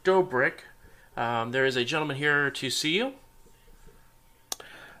 Dr. Dobrik, there is a gentleman here to see you.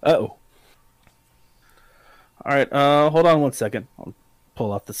 Oh. All right. Hold on one second. I'll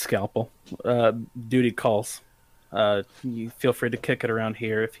pull out the scalpel. Duty calls. You feel free to kick it around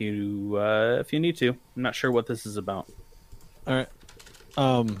here if you need to. I'm not sure what this is about. All right.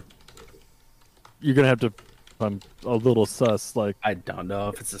 You're gonna have to. I'm a little sus. Like, I don't know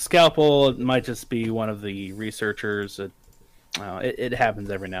if it's a scalpel. It might just be one of the researchers. It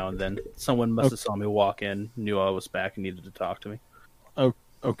happens every now and then. Someone must have saw me walk in, knew I was back, and needed to talk to me. oh,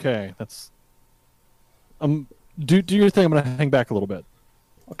 okay. That's. Do your thing. I'm gonna hang back a little bit.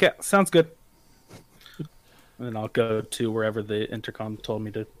 Okay, sounds good. And then I'll go to wherever the intercom told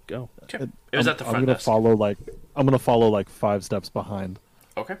me to go. Okay. It was at the front I'm gonna desk. I'm gonna follow like 5 steps behind.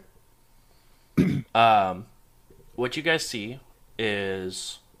 Okay. What you guys see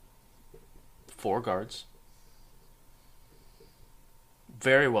is 4 guards,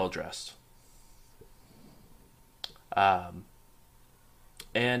 very well dressed, and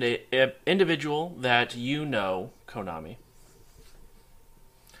a individual that you know, Konami,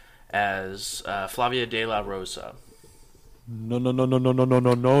 as Flavia de la Rosa. No.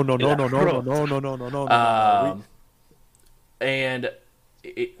 And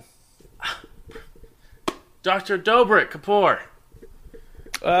Dr. Dobrik Kapoor,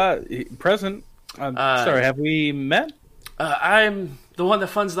 Present. Uh, Sorry, have we met? I'm the one that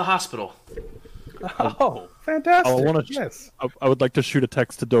funds the hospital. Oh, fantastic! I want to. Yes. I would like to shoot a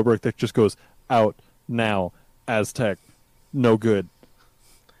text to Dobrik that just goes out now. Aztec, no good.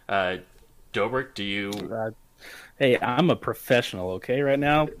 Dobrik, do you? Hey, I'm a professional. Okay, right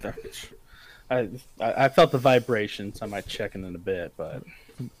now. I felt the vibrations. I might check in a bit, but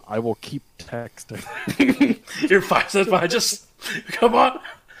I will keep texting. You're fine. That's fine. Just come on.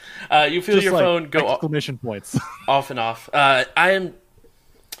 You feel Just your like phone go exclamation points. off and off. I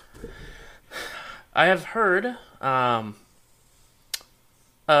have heard of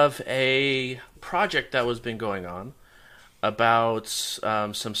a project that was been going on about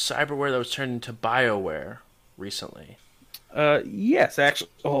some cyberware that was turned into BioWare recently. yes, actually.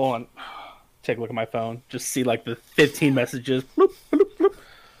 Hold on. Take a look at my phone. Just see like the 15 messages. Bloop, bloop,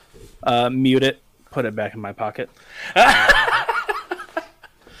 bloop. Mute it. Put it back in my pocket.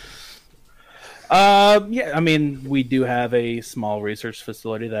 Yeah, I mean, we do have a small research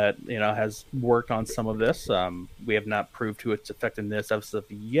facility that has worked on some of this. We have not proved to its effectiveness as of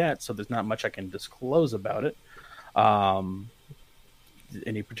yet, so there's not much I can disclose about it.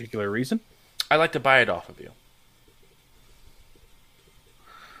 Any particular reason? I'd like to buy it off of you.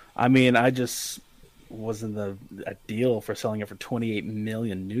 I mean, I just was in a deal for selling it for 28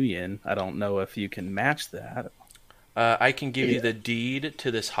 million new yen. I don't know if you can match that. I can give you the deed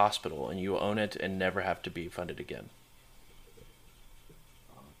to this hospital, and you own it and never have to be funded again.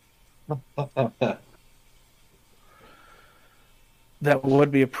 That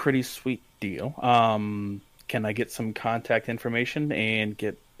would be a pretty sweet deal. Can I get some contact information and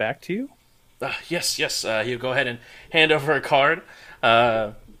get back to you? Yes. He'll go ahead and hand over a card.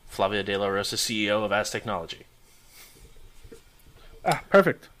 Flavia De La Rosa, CEO of Az Technology.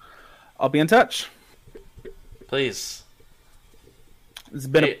 Perfect. I'll be in touch. Please. It's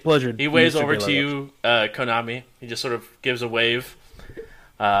been a pleasure. He waves Mr. over De La to Rosa. you, Konami. He just sort of gives a wave.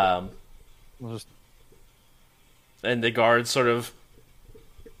 Just- And the guards sort of,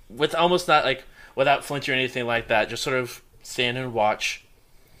 with almost not like, without flinching or anything like that, just sort of stand and watch.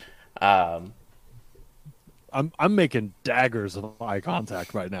 I'm making daggers of eye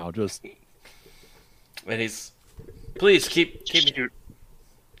contact right now. Just And he's, please keep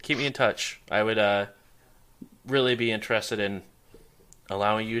me in touch. I would really be interested in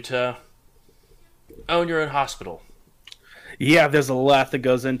allowing you to own your own hospital. Yeah, there's a lot that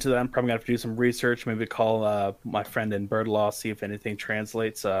goes into that. I'm probably going to have to do some research. Maybe call my friend in Bird Law, see if anything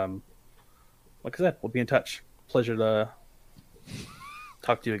translates. Like I said, we'll be in touch. Pleasure to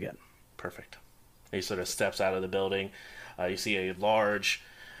talk to you again. Perfect. He sort of steps out of the building. You see a large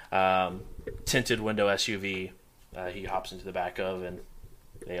tinted window SUV. He hops into the back of, and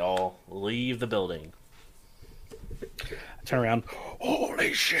they all leave the building. I turn around.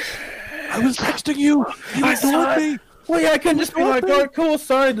 Holy shit! I was texting you. You I saw ignored it. me. Well, yeah, I couldn't just be like, "Oh, cool,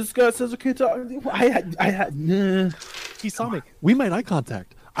 sorry, this guy says I can't talk." Nah. He saw me. We made eye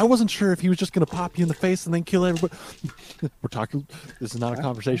contact. I wasn't sure if he was just going to pop you in the face and then kill everybody. We're talking. This is not a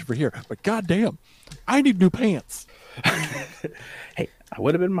conversation for here. But goddamn, I need new pants. Hey, I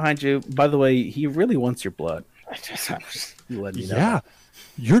would have been behind you. By the way, he really wants your blood. I'm just letting you know. Yeah,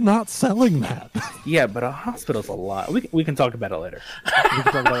 you're not selling that. Yeah, but a hospital's a lot. We can talk about it later. We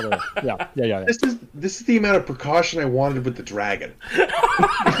can talk about it later. Yeah. This is the amount of precaution I wanted with the dragon.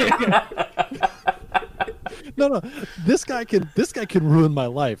 No. This guy can ruin my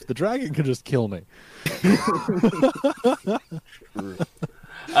life. The dragon can just kill me.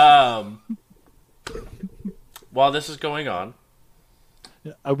 While this is going on,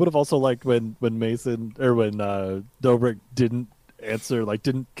 I would have also liked when Mason or when Dobrik didn't answer, like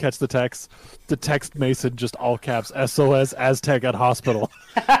didn't catch the text. The text Mason just all caps SOS Aztec at hospital.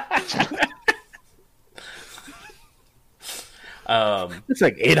 It's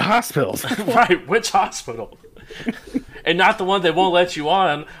like 8 hospitals. right? Which hospital? And not the one they won't let you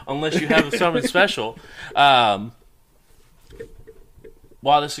on unless you have something special. While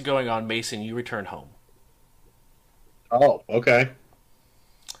this is going on, Mason, you return home. Oh, okay.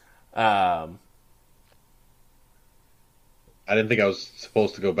 Um, I didn't think I was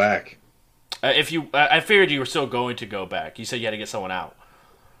supposed to go back. I figured you were still going to go back. You said you had to get someone out.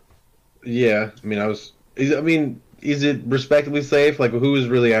 Yeah, I mean, is it respectably safe? Like, who is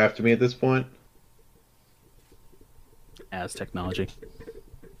really after me at this point? As technology.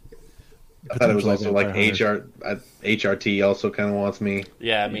 I thought it was also like Vampire HRT also kind of wants me.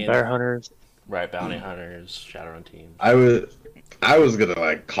 Yeah, I mean, Bear hunters. right? Bounty hunters, Shadowrun teams. I was gonna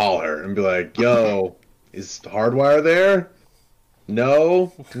like call her and be like, "Yo, is Hardwire there?"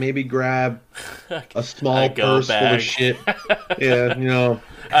 No, maybe grab a small go purse full bag. of shit. Yeah, you know.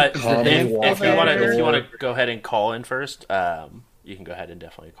 Calmly walk if you out want the to, if you door. want to go ahead and call in first, you can go ahead and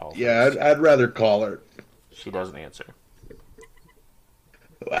definitely call. Yeah, first. I'd rather call her. She doesn't answer,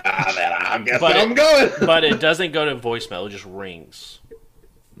 Then I guess But I'm it- going. but it doesn't go to voicemail. It just rings.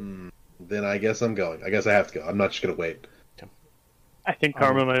 Then I guess I'm going. I guess I have to go. I'm not just gonna wait. I think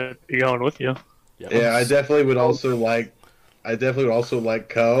Karma might be going with you. Yep. Yeah, I definitely would also like. I definitely would also like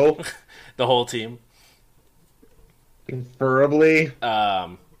Co. The whole team. Preferably.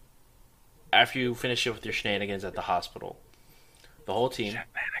 After you finish it with your shenanigans at the hospital, the whole team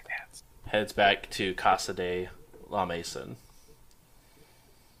heads back to Casa de la Mason.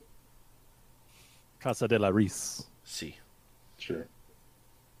 Casa de la Ris. See, Sure.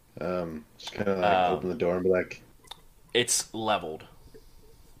 Just kind of like open the door and be like, it's leveled.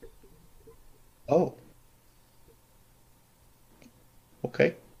 "Oh,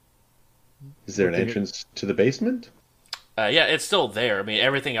 okay." Is there an Okay. entrance to the basement? Yeah, it's still there. I mean,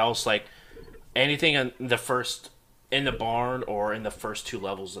 everything else, like anything in the barn or in the first 2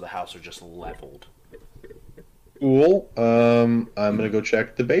 levels of the house, are just leveled. Cool. I'm gonna go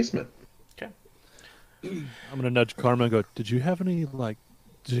check the basement. Okay. I'm gonna nudge Karma and go, Did you have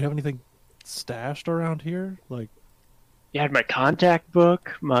anything stashed around here? Like You had my contact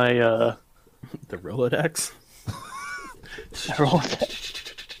book, my The Rolodex.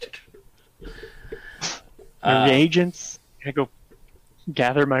 my reagents. I go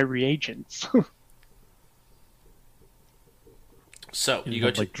gather my reagents. So you you go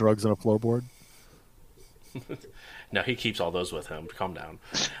have, to like drugs on a floorboard? No, he keeps all those with him. Calm down.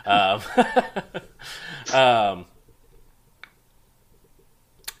 Um,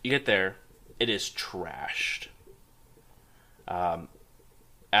 you get there. It is trashed.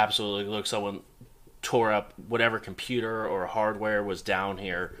 Absolutely looks like someone tore up whatever computer or hardware was down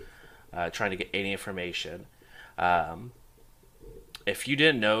here, trying to get any information. If you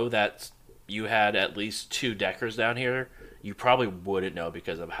didn't know that you had at least 2 Deckers down here, you probably wouldn't know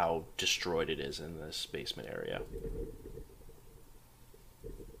because of how destroyed it is in this basement area.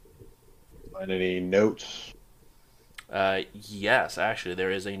 Find any notes? Yes, actually,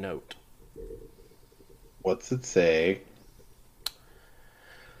 there is a note. What's it say?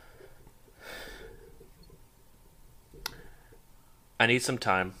 I need some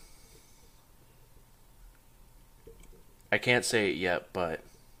time. I can't say it yet, but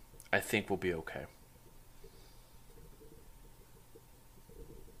I think we'll be okay.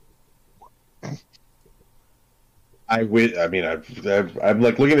 I mean, I'm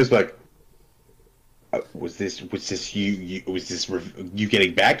like looking at this like, was this you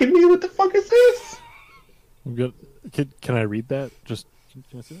getting back at me? What the fuck is this? I'm good. Can I read that? Just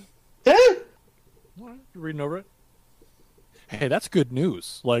can I see that? Yeah. All right, you're reading over it. Hey, that's good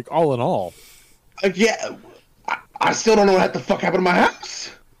news. Like all in all, Yeah. I still don't know what the fuck happened to my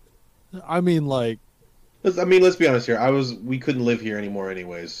house. I mean, like, I mean, let's be honest here. We couldn't live here anymore,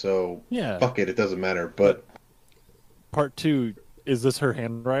 anyways. So yeah. fuck it. It doesn't matter. But Part 2, is this her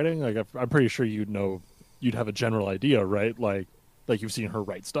handwriting? Like, I'm pretty sure you'd have a general idea, right? Like you've seen her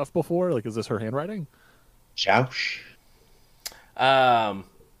write stuff before. Like, is this her handwriting? Joush.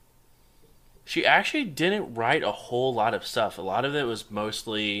 She actually didn't write a whole lot of stuff. A lot of it was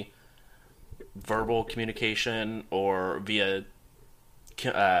mostly verbal communication or via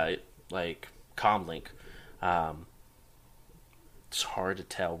like comlink. It's hard to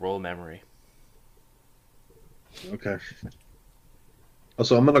tell. Roll memory. Okay.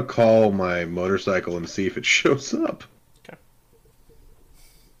 Also, I'm gonna call my motorcycle and see if it shows up.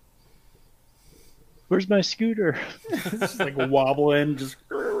 Where's my scooter? Just like wobbling, just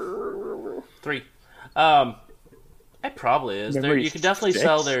 3. It probably is. There, Memory you can definitely 6?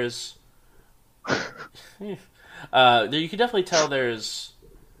 tell there's. You can definitely tell there's.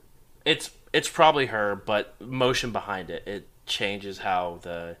 It's probably her, but motion behind it. It changes how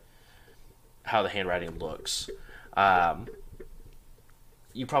the handwriting looks.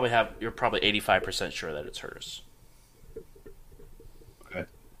 You're probably 85% sure that it's hers. Okay.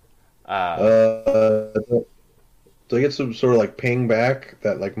 Do I get some sort of like ping back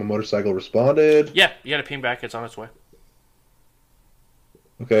that like my motorcycle responded? Yeah, you got a ping back. It's on its way.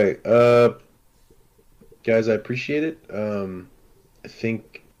 Okay. Guys, I appreciate it. I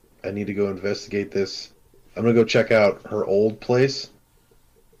think I need to go investigate this. I'm gonna go check out her old place.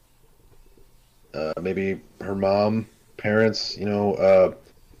 Maybe her mom, parents,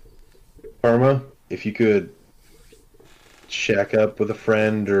 Karma, if you could shack up with a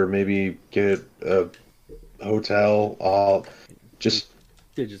friend or maybe get a hotel,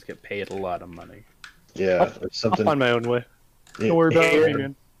 they just get paid a lot of money. yeah, or I'll something. find my own way. Don't worry about it,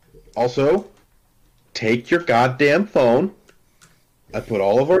 man. Also, take your goddamn phone. I put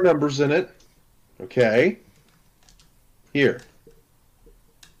all of our numbers in it. Okay. Here.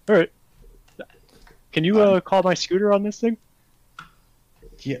 All right. Can you call my scooter on this thing?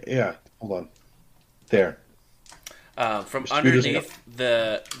 Yeah. Hold on. There. From Scooters underneath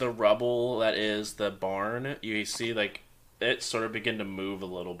the rubble that is the barn, you see like it sort of begin to move a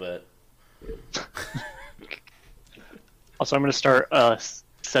little bit. Also, I'm going to start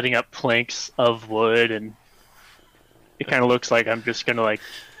setting up planks of wood, and it kind of looks like I'm just going to like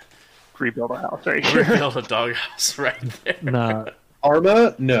rebuild a house right here. Rebuild a doghouse right there. Nah,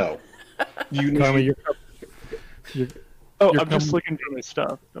 Arma, no. Karma, you're Oh, You're I'm just coming- looking for my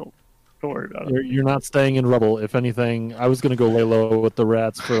stuff. Don't worry about it. you're not staying in rubble. If anything, I was gonna go lay low with the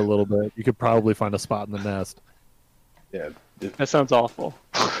rats for a little bit. You could probably find a spot in the nest. Yeah. That sounds awful.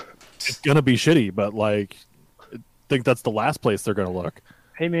 It's gonna be shitty, but like, I think that's the last place they're gonna look.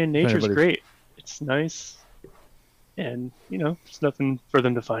 Hey man, nature's Anybody's- great. It's nice, and there's nothing for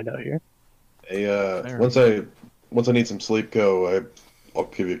them to find out here. Hey, Fair. once I need some sleep, I'll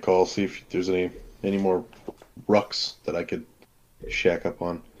give you a call. See if there's any more rucks that I could shack up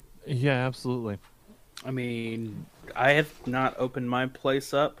on. Yeah, absolutely. I mean, I have not opened my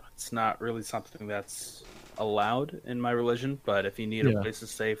place up. It's not really something that's allowed in my religion, but if you need Yeah. a place to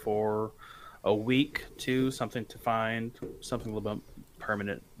stay for a week, something to find, something a little bit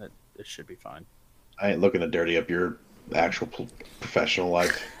permanent, it should be fine. I ain't looking to dirty up your actual professional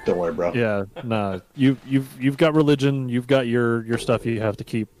life. Don't worry, bro. Yeah, nah. You've got religion. You've got your stuff you have to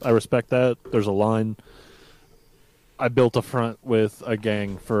keep. I respect that. There's a line. I built a front with a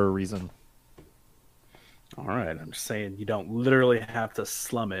gang for a reason. All right, I'm just saying you don't literally have to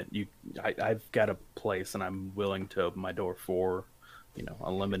slum it. I've got a place, and I'm willing to open my door for,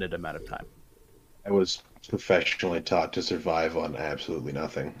 a limited amount of time. I was professionally taught to survive on absolutely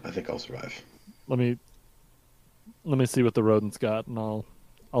nothing. I think I'll survive. Let me see what the rodent's got, and I'll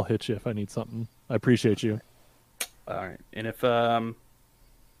hit you if I need something. I appreciate you. All right, and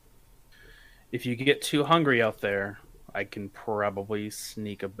if you get too hungry out there, I can probably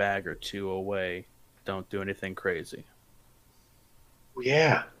sneak a bag or two away. Don't do anything crazy.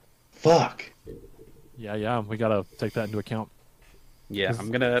 Yeah. Fuck. Yeah. We gotta take that into account. Yeah,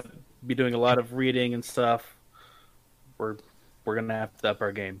 I'm gonna be doing a lot of reading and stuff. We're gonna have to up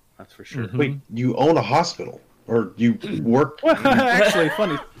our game. That's for sure. Mhm. Wait, you own a hospital? Or you work? Actually,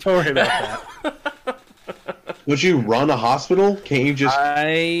 funny story about that. Would you run a hospital? Can't you just?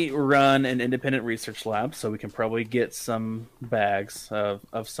 I run an independent research lab, so we can probably get some bags of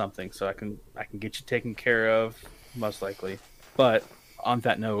something, so I can get you taken care of, most likely. But on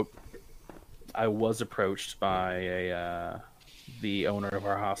that note, I was approached by the owner of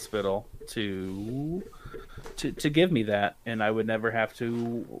our hospital to give me that, and I would never have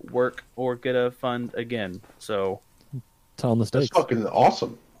to work or get a fund again. So Tell them the That's stakes. fucking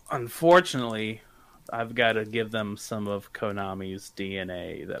awesome. unfortunately, I've got to give them some of Konami's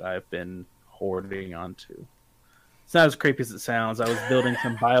DNA that I've been hoarding onto. It's not as creepy as it sounds. I was building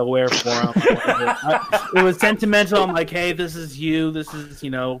some Bioware for them. It was sentimental. I'm like, hey, this is you. This is,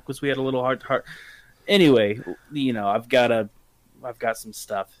 because we had a little heart to heart. Anyway, I've got some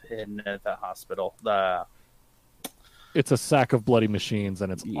stuff hidden at the hospital. It's a sack of bloody machines,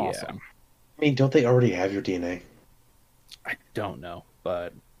 and it's Yeah. awesome. I mean, don't they already have your DNA? I don't know,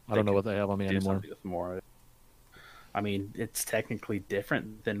 but I don't know what they have on me do anymore. something with more of it. I mean, it's technically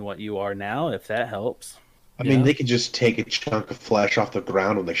different than what you are now, if that helps. I mean, Yeah. they could just take a chunk of flesh off the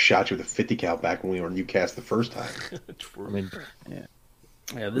ground when they shot you with a 50 cal back when we were in UCAS the first time. I mean,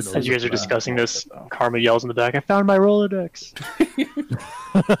 Yeah, this As you guys are is, discussing this, though. Karma yells in the back, "I found my Rolodex."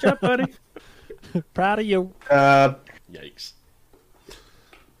 Good job, buddy. proud of you. Yikes.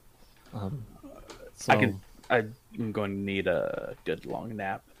 So, I'm going to need a good long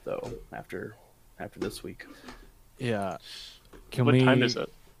nap though after this week. yeah. Can What we? time is it?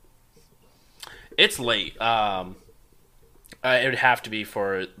 It's late. It would have to be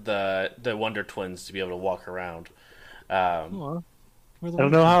for the Wonder Twins to be able to walk around. I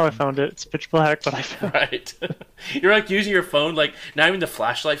don't know how I found it. It's pitch black, but I found Right. You're like using your phone, like not even the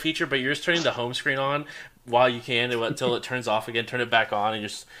flashlight feature, but you're just turning the home screen on while you can until it turns off again, turn it back on, and you're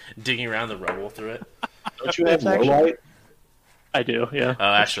just digging around the rubble through it. Don't you have It's low actually- light? I do, yeah. Oh,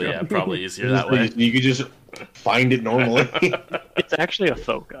 actually, yeah, probably easier that way. You could just find it normally. It's actually a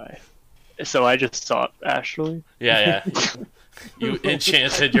foci. So I just saw it, actually. Yeah. You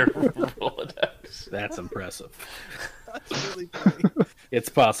enchanted your Rolodex. That's impressive. That's really funny. It's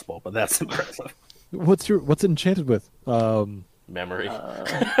possible, but that's impressive. What's it enchanted with? Memory.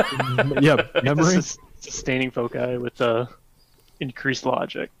 Yeah, memory. It's a sustaining foci with the increased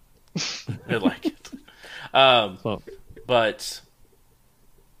logic. I like it. So, But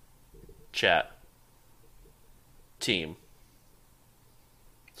chat team.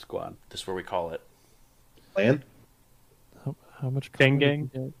 Squad. This is where we call it. Plan? how much? Gang karma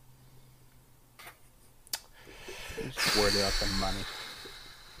did gang. you get? Just worried about the money.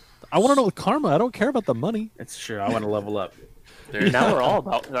 I want to know the karma. I don't care about the money. It's true. I want to level up. There's Now we're all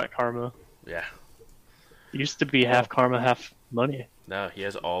about that karma. yeah. It used to be half karma, half money. No, he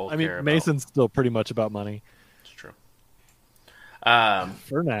has all. I mean, care about. Mason's still pretty much about money It's true.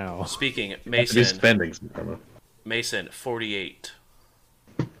 for now. Speaking, Just Mason. spending some karma. Mason 48.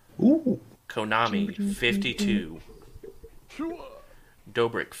 Ooh. Konami 52.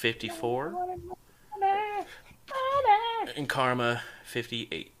 Dobrik 54. And Karma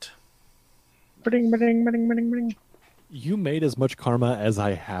 58. Bring, bring, bring, bring, bring. You made as much karma as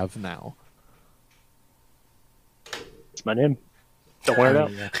I have now. It's my name. Don't wear it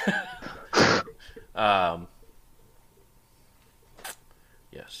out.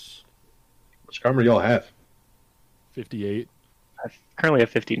 Yes. How much karma do y'all have? 58. I currently have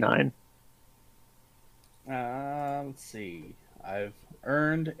 59. Let's see. I've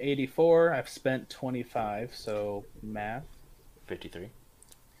earned 84. I've spent 25. So math, 53.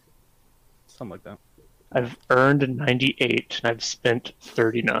 something like that. I've earned 98, and I've spent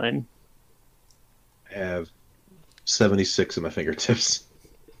 39. I have 76 in my fingertips.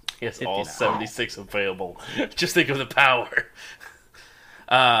 He has all 59. 76 available. Just think of the power.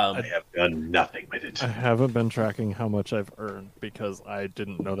 I have done nothing with it. I haven't been tracking how much I've earned because I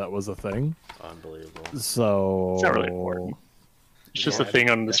didn't know that was a thing. Unbelievable. So It's not really important. It's just Yeah, a thing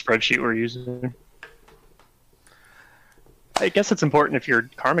on the spreadsheet we're using. I guess it's important if your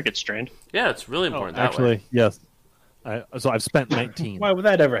karma gets drained. Yeah, it's really Oh, important that actually, way. yes. So I've spent 19. Why would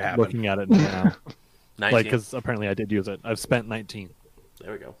that ever happen? Looking at it now, 19. like because apparently I did use it. I've spent 19.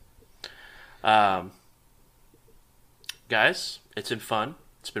 There we go. Guys, it's been fun.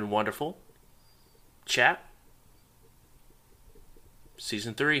 It's been wonderful. Chat.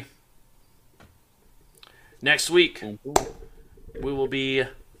 Season 3. Next week, we will be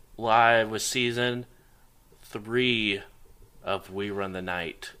live with Season 3 of We Run the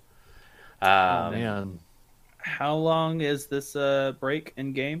Night. Oh man, How long is this break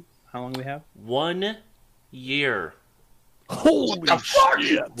in game? How long do we have? 1 year holy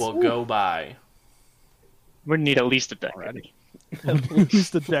shit! will go by. We need at least a decade. Already.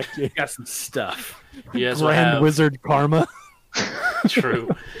 Used a decade. Got some stuff. You guys will Grand have Wizard karma. true.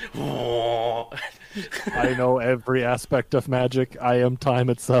 I know every aspect of magic. I am time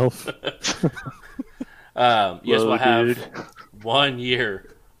itself. You guys will Whoa, have dude. 1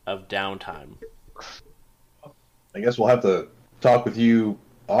 year of downtime. I guess we'll have to talk with you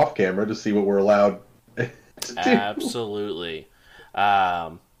off camera to see what we're allowed to do. Absolutely.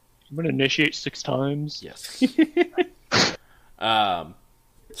 I'm going to initiate 6 times. Yes.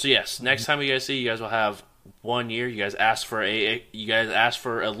 So yes, next time we guys see you guys will have 1 year. You guys asked for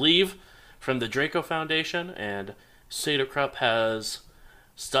a leave from the Draco Foundation, and Seder Krupp has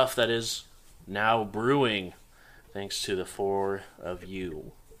stuff that is now brewing thanks to the 4 of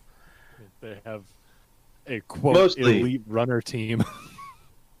you. They have a quote Mostly. elite runner team.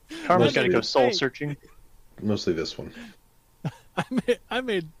 Karma's got to go Mostly soul mistake. searching. Mostly this one. I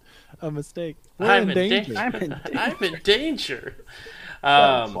made a mistake. We're I'm in danger. I'm in danger. I'm in danger.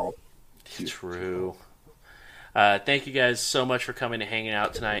 True. Thank you guys so much for coming and hanging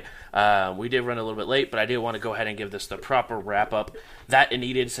out tonight. We did run a little bit late, but I did want to go ahead and give this the proper wrap up that it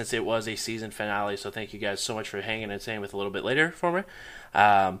needed since it was a season finale. So thank you guys so much for hanging and staying with a little bit later for me.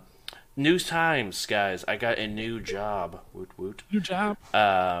 News times, guys. I got a new job. Woot woot. Good job.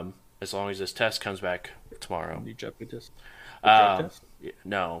 As long as this test comes back tomorrow. New drug test. Drug Um, test?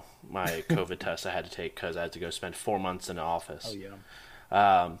 no, my COVID test I had to take because I had to go spend 4 months in the office. Oh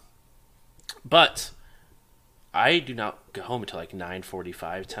yeah. But I do not go home until like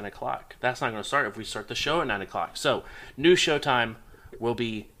 9:45, 10 o'clock. That's not going to start if we start the show at 9 o'clock. So, new show time will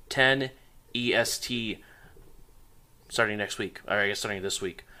be 10 EST starting next week. Or I guess starting this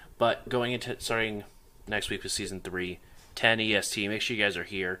week. But starting next week with Season 3, 10 EST. Make sure you guys are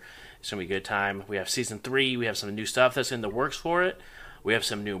here. It's going to be a good time. We have Season 3. We have some new stuff that's in the works for it. We have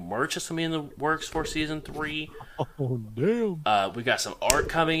some new merch that's going to be in the works for Season 3. Oh damn. We got some art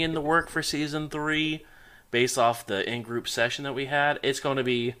coming in the work for Season 3 based off the in-group session that we had. It's going to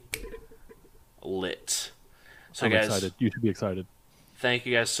be lit. So, I'm guys, excited. You should be excited. thank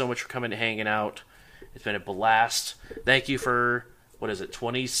you guys so much for coming and hanging out. It's been a blast. Thank you for,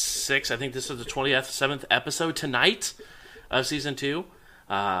 26? I think this is the 27th episode tonight of Season 2.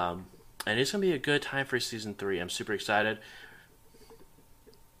 And it's going to be a good time for Season 3. I'm super excited.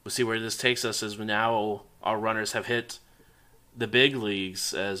 we'll see where this takes us as now our runners have hit the big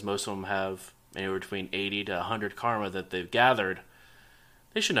leagues, as most of them have anywhere between 80 to 100 karma that they've gathered.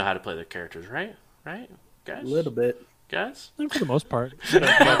 They should know how to play their characters, right? Right, guys? A little bit. Guys? For the most part.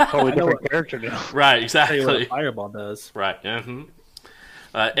 Totally different character now. Right, Tell you what exactly. a fireball does. Right. Mm-hmm.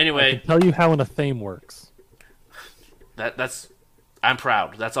 I Anyway, can tell you how an Athame works. that's I'm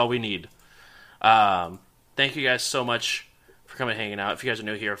proud. That's all we need. Thank you guys so much for coming and hanging out. If you guys are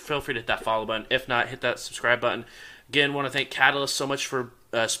new here, feel free to hit that follow button. If not, hit that subscribe button. Again, want to thank Catalyst so much for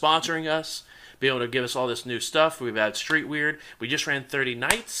sponsoring us, being able to give us all this new stuff. We've had Street Weird. We just ran 30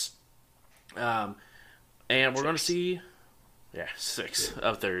 nights. And we're going to see 6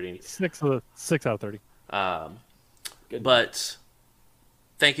 of 30. 6 out of 30. But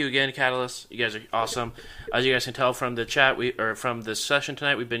thank you again, Catalyst. You guys are awesome. As you guys can tell from the chat, from the session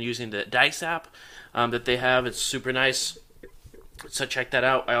tonight, we've been using the Dice app that they have. It's super nice. So check that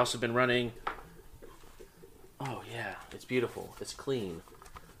out. I also been running. Oh yeah, it's beautiful. It's clean.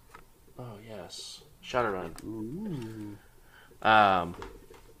 Oh yes, Shadowrun.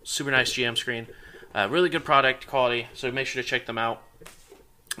 Super nice GM screen. Really good product quality. So make sure to check them out.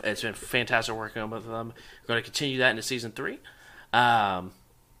 It's been fantastic working with them. We're going to continue that into season 3.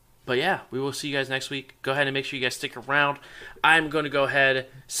 But yeah, we will see you guys next week. Go ahead and make sure you guys stick around. I'm going to go ahead,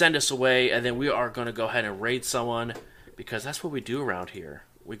 send us away, and then we are going to go ahead and raid someone, because that's what we do around here.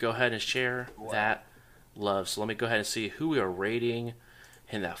 We go ahead and share that love. So let me go ahead and see who we are raiding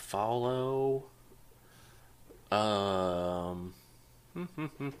in that follow.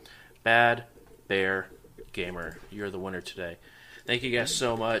 Bad Bear Gamer. You're the winner today. Thank you guys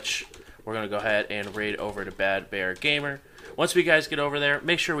so much. We're going to go ahead and raid over to Bad Bear Gamer. Once we guys get over there,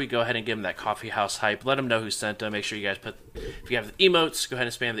 make sure we go ahead and give them that coffee house hype. Let them know who sent them. Make sure you guys if you have the emotes, go ahead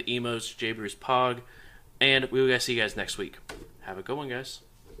and spam the emotes, JBruce Pog. And we will see you guys next week. Have a good one, guys.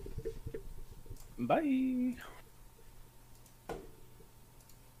 Bye.